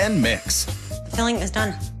zest, and mix. The filling is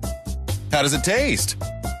done. How does it taste?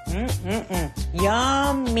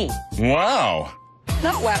 Yummy. Wow.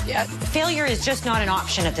 Not wet yet. Failure is just not an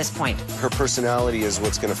option at this point. Her personality is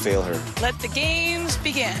what's gonna fail her. Let the games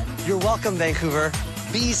begin. You're welcome, Vancouver.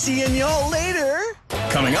 Be seeing y'all later.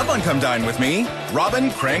 Coming up on Come Dine With Me, Robin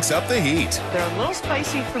cranks up the heat. They're a little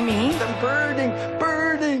spicy for me. I'm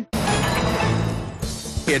burning.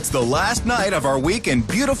 It's the last night of our week in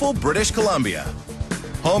beautiful British Columbia.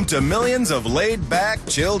 Home to millions of laid-back,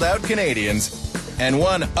 chilled-out Canadians and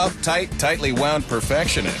one uptight, tightly wound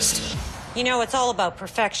perfectionist. You know, it's all about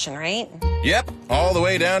perfection, right? Yep, all the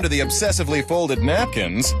way down to the obsessively folded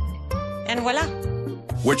napkins. And voila.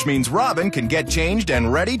 Which means Robin can get changed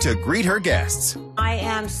and ready to greet her guests. I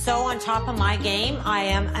am so on top of my game. I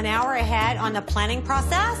am an hour ahead on the planning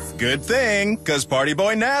process. Good thing, because Party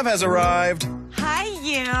Boy Nav has arrived. Hi,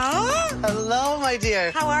 you. Hello, my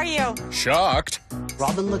dear. How are you? Shocked.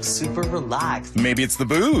 Robin looks super relaxed. Maybe it's the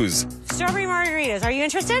booze. Strawberry margaritas. Are you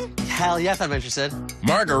interested? Hell yes, I'm interested.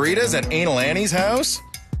 Margaritas at Anal Annie's house?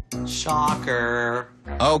 Shocker.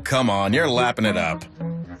 Oh, come on, you're lapping it up.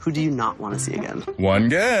 Who do you not want to see again? One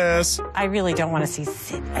guess. I really don't want to see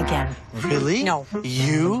Sid again. Really? No.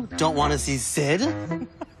 You don't want to see Sid?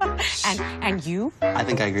 And you? I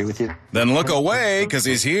think I agree with you. Then look away, because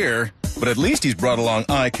he's here. But at least he's brought along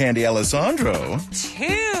eye candy Alessandro.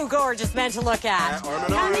 Two gorgeous men to look at.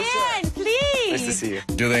 Come in, please. Nice to see you.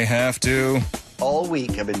 Do they have to? All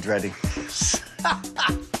week I've been dreading this.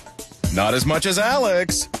 Not as much as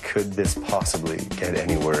Alex. Could this possibly get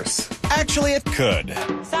any worse? Actually, it could.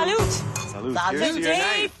 Salute. Salute. Salute.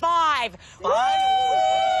 Day 5. Woo!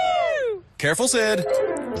 Careful, Sid.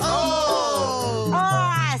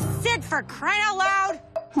 Ah, Sid, for crying out loud.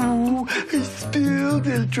 Oh, I spilled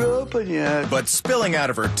a drop on you. But spilling out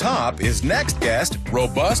of her top is next guest,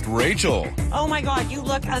 robust Rachel. Oh my God, you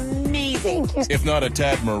look amazing. If not a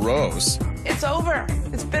tad morose. It's over.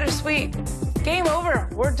 It's bittersweet. Game over.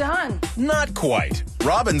 We're done. Not quite.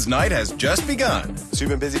 Robin's night has just begun. So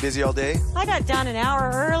you've been busy all day? I got done an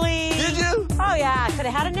hour early. Did you? Oh yeah, I could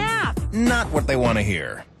have had a nap. Not what they want to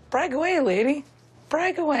hear. Brag away, lady.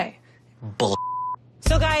 Brag away. Bull.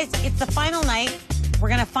 So guys, it's the final night. We're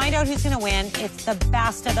gonna find out who's gonna win. It's the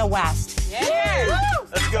best of the West. Cheers!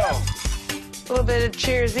 Let's go. A little bit of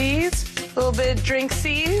cheersies, a little bit of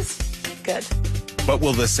drinksies. Good. But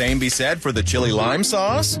will the same be said for the chili lime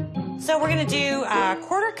sauce? So we're gonna do a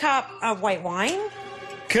 1/4 cup of white wine.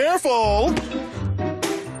 Careful!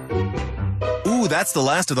 Ooh, that's the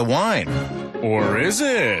last of the wine. Or is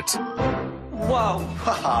it? Whoa.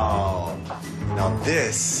 Wow. Now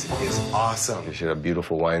this is awesome. You should have a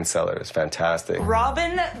beautiful wine cellar. It's fantastic.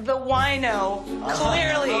 Robin the wino,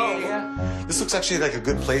 clearly. This looks actually like a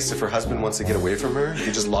good place if her husband wants to get away from her.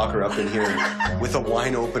 You just lock her up in here with a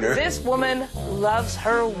wine opener. This woman loves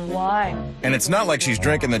her wine. And it's not like she's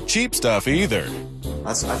drinking the cheap stuff either.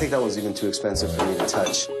 I think that was even too expensive for me to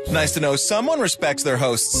touch. Nice to know someone respects their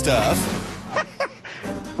host's stuff.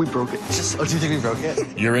 We broke it. Oh, do you think we broke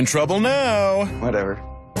it? You're in trouble now. Whatever.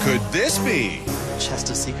 Could this be? Chest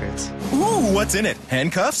of secrets. Ooh, what's in it?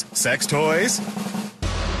 Handcuffs? Sex toys?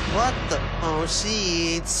 What the? Oh,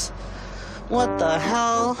 sheets. What the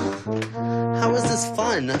hell? How is this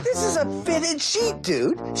fun? This is a fitted sheet,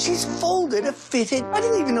 dude. She's folded a fitted. I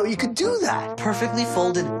didn't even know you could do that. Perfectly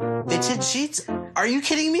folded fitted sheets? Are you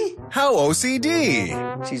kidding me? How OCD?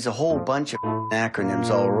 She's a whole bunch of acronyms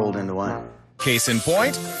all rolled into one. Case in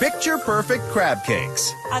point, picture perfect crab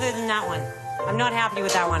cakes. Other than that one, I'm not happy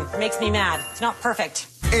with that one. It makes me mad. It's not perfect.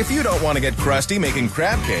 If you don't want to get crusty making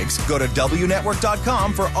crab cakes, go to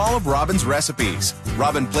WNetwork.com for all of Robin's recipes.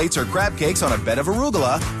 Robin plates her crab cakes on a bed of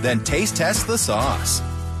arugula, then taste test the sauce.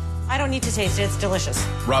 I don't need to taste it. It's delicious.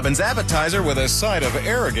 Robin's appetizer with a side of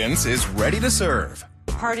arrogance is ready to serve.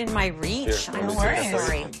 Pardon my reach. I'm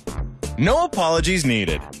sorry. No apologies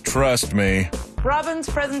needed. Trust me. Robin's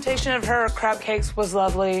presentation of her crab cakes was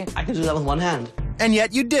lovely. I can do that with one hand. And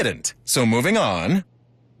yet you didn't. So moving on.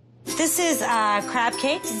 This is crab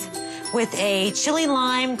cakes with a chili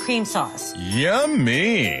lime cream sauce.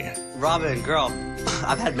 Yummy. Robin, girl,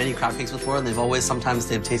 I've had many crab cakes before, and sometimes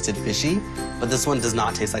they've tasted fishy, but this one does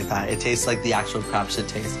not taste like that. It tastes like the actual crab should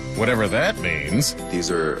taste. Whatever that means. These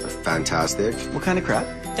are fantastic. What kind of crab?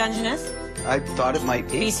 Dungeness. I thought it might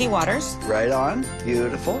be. BC Waters. Right on.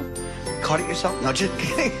 Beautiful. Caught it yourself? No, just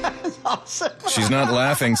kidding. That's awesome. She's not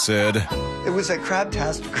laughing, Sid. It was a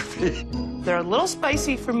crab-tastic. They're a little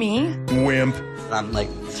spicy for me. Wimp. I'm like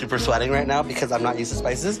super sweating right now because I'm not used to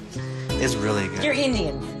spices. It's really good. You're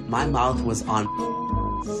Indian. My mouth was on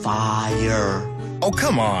fire. Oh,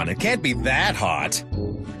 come on. It can't be that hot.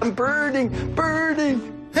 I'm burning.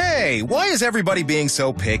 Hey, why is everybody being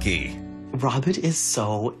so picky? Robin is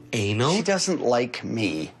so anal. She doesn't like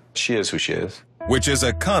me. She is who she is. Which is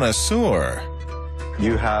a connoisseur.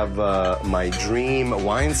 You have my dream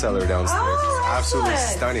wine cellar downstairs. Oh, it's absolutely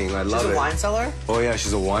stunning. I love She's it. a wine cellar? Oh, yeah,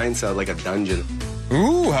 she's a wine cellar, like a dungeon.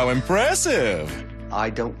 Ooh, how impressive. I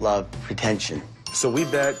don't love pretension. So we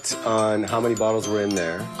bet on how many bottles were in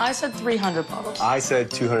there. I said 300 bottles. I said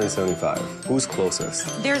 275. Who's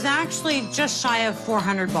closest? There's actually just shy of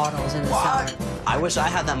 400 bottles in the cellar. I wish I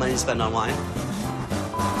had that money to spend on wine.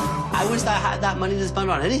 I wish I had that money to spend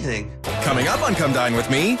on anything. Coming up on Come Dine With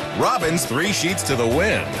Me, Robin's 3 sheets to the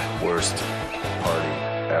wind. Worst party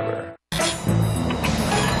ever.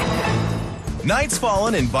 Night's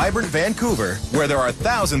fallen in vibrant Vancouver, where there are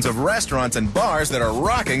thousands of restaurants and bars that are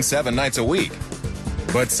rocking 7 nights a week.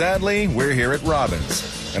 But sadly, we're here at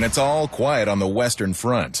Robin's, and it's all quiet on the Western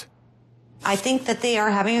Front. I think that they are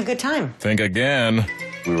having a good time. Think again.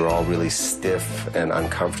 We were all really stiff and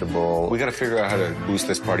uncomfortable. We got to figure out how to boost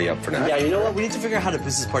this party up for now. Yeah, you know what? We need to figure out how to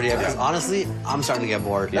boost this party up because honestly, I'm starting to get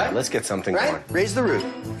bored. Yeah, let's get something going. Raise the roof.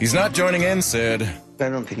 He's not joining in, Sid. I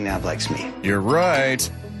don't think Nav likes me. You're right.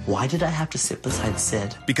 Why did I have to sit beside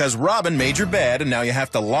Sid? Because Robin made your bed and now you have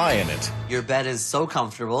to lie in it. Your bed is so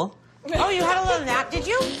comfortable. Oh, you had a little nap, did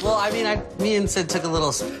you? Well, I mean, me and Sid took a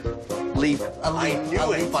little leap. A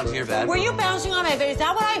leap onto your bed. Were you bouncing on my bed? Is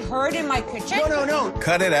that what I heard in my kitchen? No.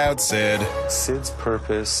 Cut it out, Sid. Sid's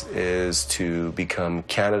purpose is to become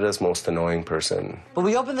Canada's most annoying person. But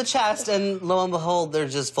we opened the chest, and lo and behold, they're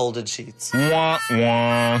just folded sheets. Wah,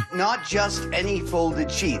 wah. Not just any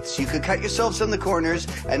folded sheets. You could cut yourselves on the corners,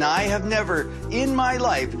 and I have never, in my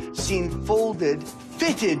life, seen folded,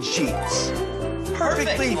 fitted sheets.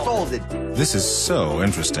 Perfectly folded. This is so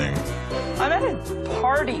interesting. I'm at a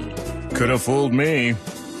party. Could have fooled me.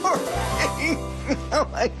 Oh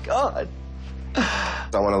my God. I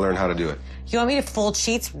want to learn how to do it. You want me to fold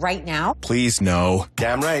sheets right now? Please, no.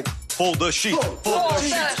 Damn right. Fold the sheet. Fold the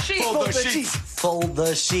sheet. Fold the sheets. Fold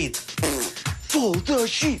the sheet. Fold the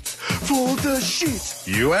sheets. Fold the sheets.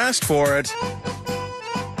 You asked for it. Fold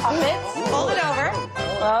it over.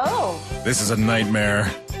 Oh. This is a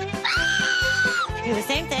nightmare. Do the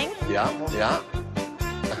same thing. Yeah.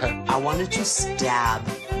 I wanted to stab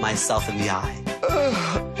myself in the eye.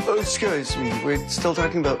 Excuse me. We're still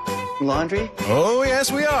talking about laundry? Oh,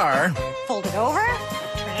 yes, we are. Fold it over.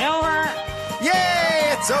 Turn it over.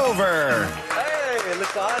 Yay, it's over. Hey, it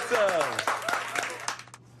looks awesome.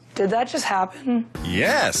 Did that just happen?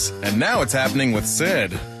 Yes, and now it's happening with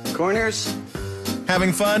Sid. Corners?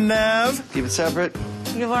 Having fun, Nav? Keep it separate.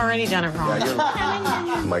 You've already done it wrong.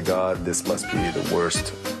 Oh my God, this must be the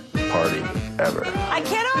worst party ever. I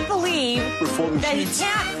cannot believe that he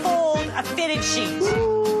can't fold a fitted sheet.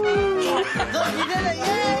 Look, you did it!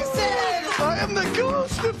 Yay, Sid! I am the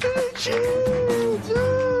ghost of fitted sheets!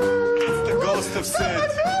 The ghost of Sid.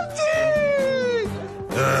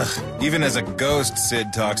 Ugh, even as a ghost,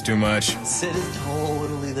 Sid talks too much. Sid is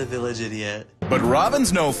totally the village idiot. But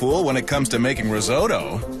Robin's no fool when it comes to making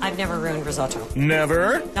risotto. I've never ruined risotto.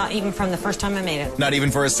 Never? Not even from the first time I made it. Not even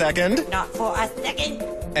for a second? Not for a second.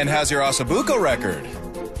 And how's your ossobuco record?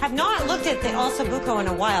 Have not looked at the ossobuco in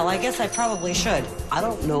a while. I guess I probably should. I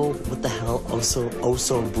don't know what the hell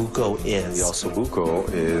ossobuco is. The ossobuco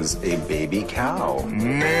is a baby cow.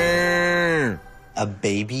 A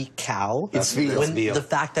baby cow? It's veal. The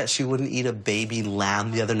fact that she wouldn't eat a baby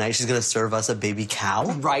lamb the other night, she's gonna serve us a baby cow?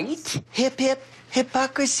 Right? Hip, hip,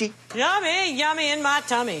 hypocrisy. Yummy, yummy in my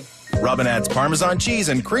tummy. Robin adds Parmesan cheese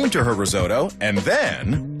and cream to her risotto, and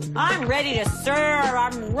then... I'm ready to serve.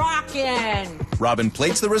 I'm rocking. Robin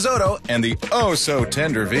plates the risotto and the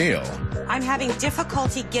oh-so-tender veal. I'm having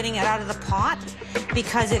difficulty getting it out of the pot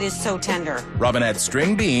because it is so tender. Robin adds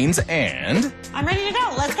string beans and... I'm ready to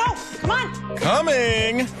go. Let's go. Come on.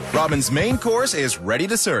 Coming! Robin's main course is ready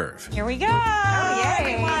to serve. Here we go.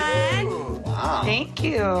 Everyone. Wow. Thank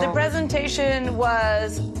you. The presentation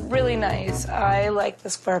was really nice. I like the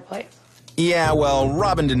square plate. Yeah, well,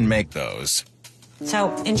 Robin didn't make those.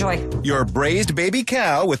 So, enjoy. Your braised baby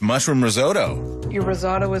cow with mushroom risotto. Your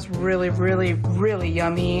risotto is really, really, really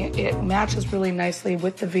yummy. It matches really nicely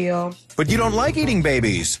with the veal. But you don't like eating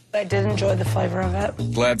babies. I did enjoy the flavor of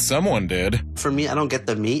it. Glad someone did. For me, I don't get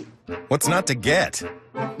the meat. What's not to get?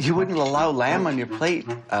 You wouldn't allow lamb on your plate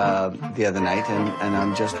the other night, and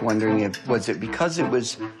I'm just wondering if, was it because it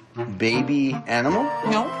was baby animal?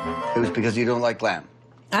 No. It was because you don't like lamb.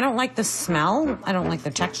 I don't like the smell. I don't like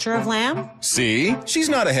the texture of lamb. See? She's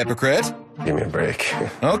not a hypocrite. Give me a break.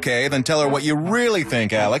 Okay, then tell her what you really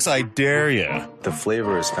think, Alex. I dare you. The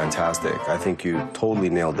flavor is fantastic. I think you totally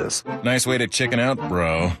nailed this. Nice way to chicken out,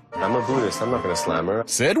 bro. I'm a Buddhist. I'm not going to slam her.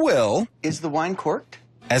 Sid will. Is the wine corked?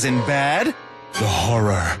 As in bad? The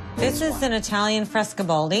horror. This is an Italian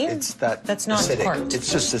Frescobaldi. It's that's not acidic. corked. It's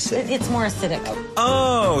just acidic. It's more acidic.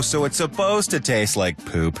 Oh, so it's supposed to taste like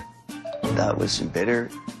poop. That was some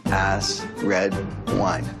bitter-ass red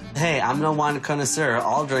wine. Hey, I'm no wine connoisseur.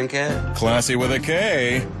 I'll drink it. Classy with a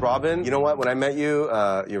K. Robin, you know what? When I met you,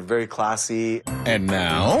 you're very classy. And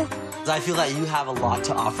now? I feel that you have a lot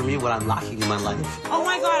to offer me what I'm lacking in my life. Oh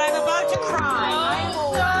my God, I'm about to cry.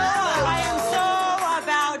 I am so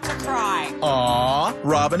about to cry. Aw,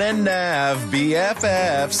 Robin and Nav,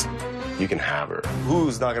 BFFs. You can have her.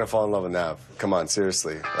 Who's not going to fall in love with Nav? Come on,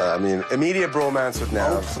 seriously. I mean, immediate bromance with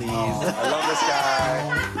Nav. Oh, please. I love this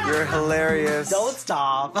guy. You're hilarious. Don't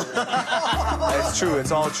stop. It's true.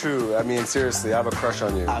 It's all true. I mean, seriously, I have a crush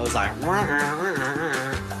on you. I was like...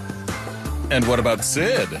 And what about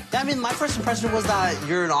Sid? Yeah, I mean, my first impression was that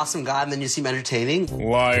you're an awesome guy and then you seem entertaining.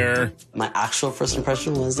 Liar. My actual first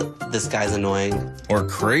impression was that this guy's annoying. Or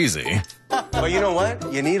crazy. But you know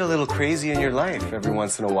what? You need a little crazy in your life every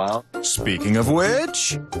once in a while. Speaking of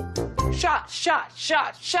which... Shots, shots,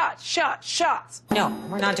 shots, shots, shots, shots. No,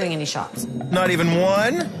 we're not doing any shots. Not even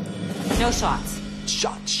one? No shots.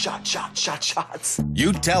 Shots.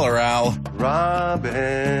 You tell her, Al.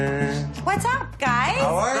 Robin. What's up, guys?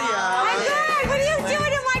 How are ya? I'm good. What are you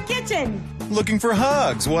doing in my kitchen? Looking for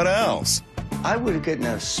hugs. What else? I would have gotten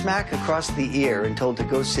a smack across the ear and told to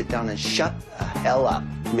go sit down and shut the hell up.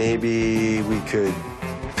 Maybe we could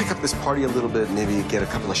pick up this party a little bit, maybe get a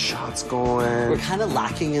couple of shots going. We're kind of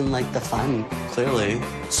lacking in, like, the fun, clearly.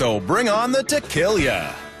 So bring on the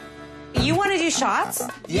tequila. You want to do shots?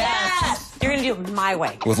 Yes! You're going to do it my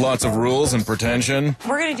way. With lots of rules and pretension.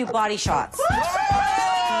 We're going to do body shots.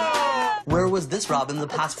 Where was this, Robin, the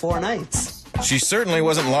past 4 nights? She certainly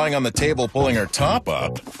wasn't lying on the table pulling her top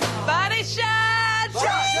up. Body shots! All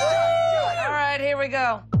right, here we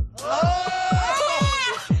go.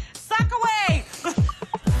 Suck away!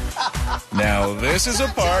 Now this is a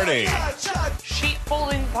party. Sheet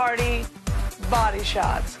folding party, body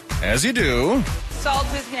shots. As you do. Salt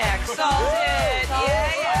his neck, salt it.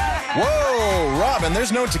 Yeah. Whoa, Robin,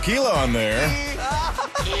 there's no tequila on there.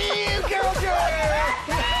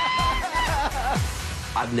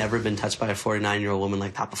 I've never been touched by a 49-year-old woman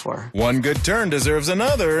like that before. One good turn deserves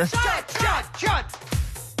another. Shot.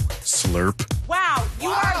 Slurp. Wow, you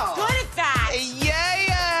are good at that.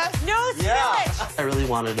 Yeah. No spillage. I really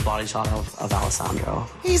wanted a body shot of Alessandro.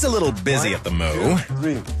 He's a little busy at the mo.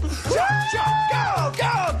 3.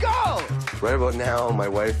 Go. Right about now, my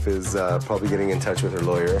wife is probably getting in touch with her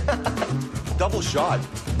lawyer. Double shot.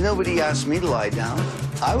 Nobody asked me to lie down.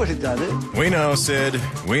 I would have done it. We know, Sid.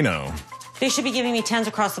 We know. They should be giving me 10s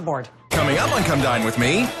across the board. Coming up on Come Dine With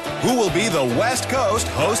Me, who will be the West Coast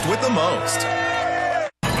host with the most?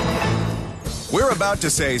 We're about to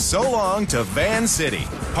say so long to Van City,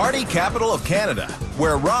 party capital of Canada,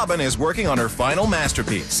 where Robin is working on her final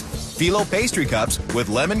masterpiece, phyllo pastry cups with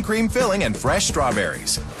lemon cream filling and fresh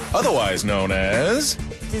strawberries, otherwise known as...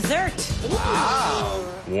 Dessert.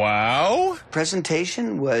 Wow.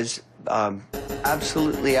 Presentation was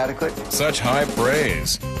absolutely adequate. Such high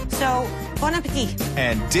praise. So, bon appetit.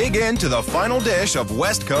 And dig into the final dish of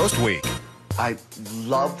West Coast Week. I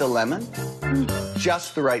love the lemon,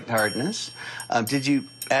 just the right hardness. Did you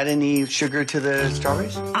add any sugar to the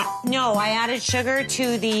strawberries? No, I added sugar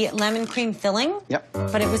to the lemon cream filling. Yep.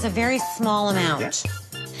 But it was a very small amount. Yes.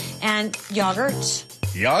 And yogurt.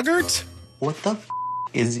 Yogurt? What the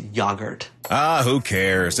is yogurt? Ah, who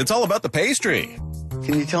cares? It's all about the pastry.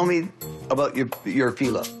 Can you tell me about your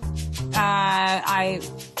phyllo?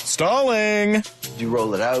 Stalling. Did you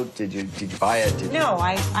roll it out? Did you buy it? No,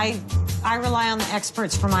 I rely on the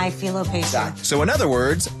experts for my phyllo pastry. So in other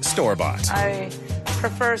words, store-bought. I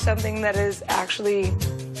prefer something that is actually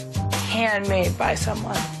handmade by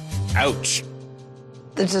someone. Ouch.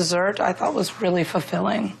 The dessert I thought was really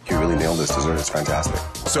fulfilling. You really nailed this dessert. It's fantastic.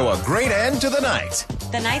 So a great end to the night.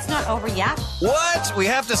 The night's not over yet. What? We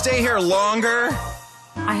have to stay here longer?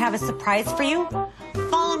 I have a surprise for you.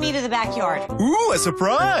 Follow me to the backyard. Ooh, a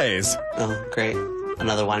surprise. Oh, great.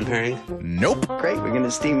 Another wine pairing? Nope. Great, we're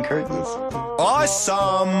gonna steam curtains.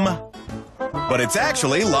 Awesome. But it's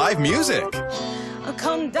actually live music.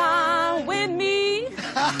 Come dine with me.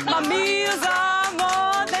 My meals are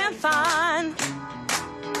more than fine.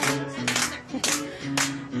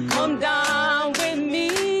 Come dine with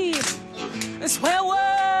me. It's well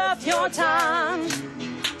worth your time.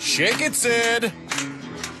 Shake it, Sid.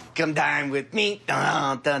 Come dine with me.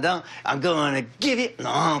 Dun, dun, dun. I'm gonna give you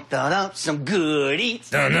some good eats.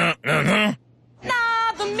 Dun-dun, dun-dun.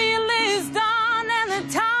 Now the meal is done and the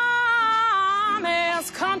time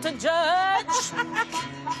has come to judge.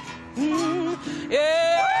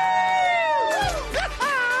 Yeah.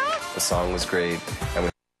 The song was great.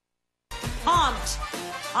 And Pumped.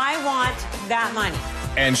 I want that money.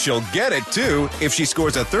 And she'll get it, too, if she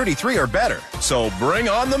scores a 33 or better. So bring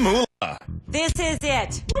on the moolah. This is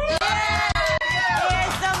it.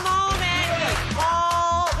 It's the moment we've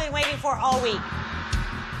all been waiting for all week.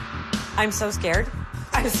 I'm so scared.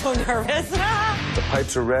 I'm so nervous. the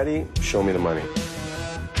pipes are ready. Show me the money.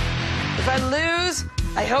 If I lose,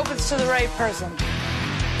 I hope it's to the right person.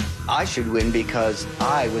 I should win because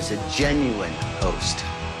I was a genuine host.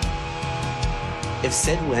 If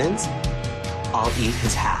Sid wins, I'll eat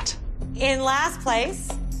his hat. In last place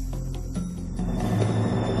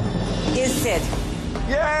is Sid.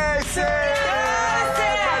 Yay, Sid!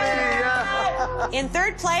 In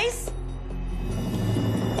third place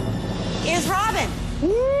is Robin.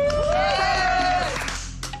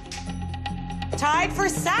 Tied for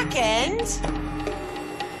second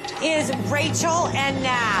is Rachel and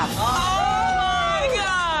Nav. Oh my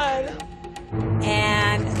God!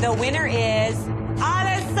 And the winner is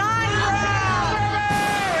Alessandro.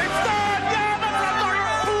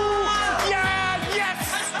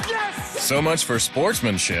 So much for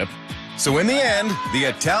sportsmanship. So in the end, the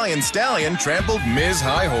Italian stallion trampled Ms.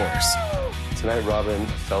 High Horse. Tonight, Robin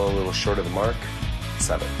fell a little short of the mark.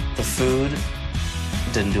 7. The food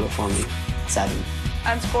didn't do it for me. 7.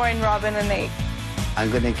 I'm scoring Robin an 8.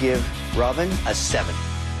 I'm going to give Robin a 7.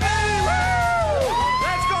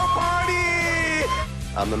 Let's go party!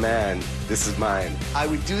 I'm the man. This is mine. I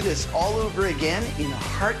would do this all over again in a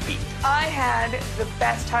heartbeat. I had the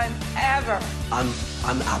best time ever. I'm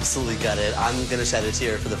absolutely gutted. I'm gonna shed a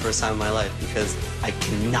tear for the first time in my life because I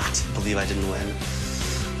cannot believe I didn't win.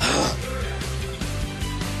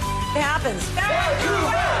 It happens.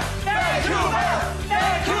 Vancouver! Vancouver!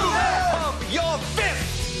 Vancouver!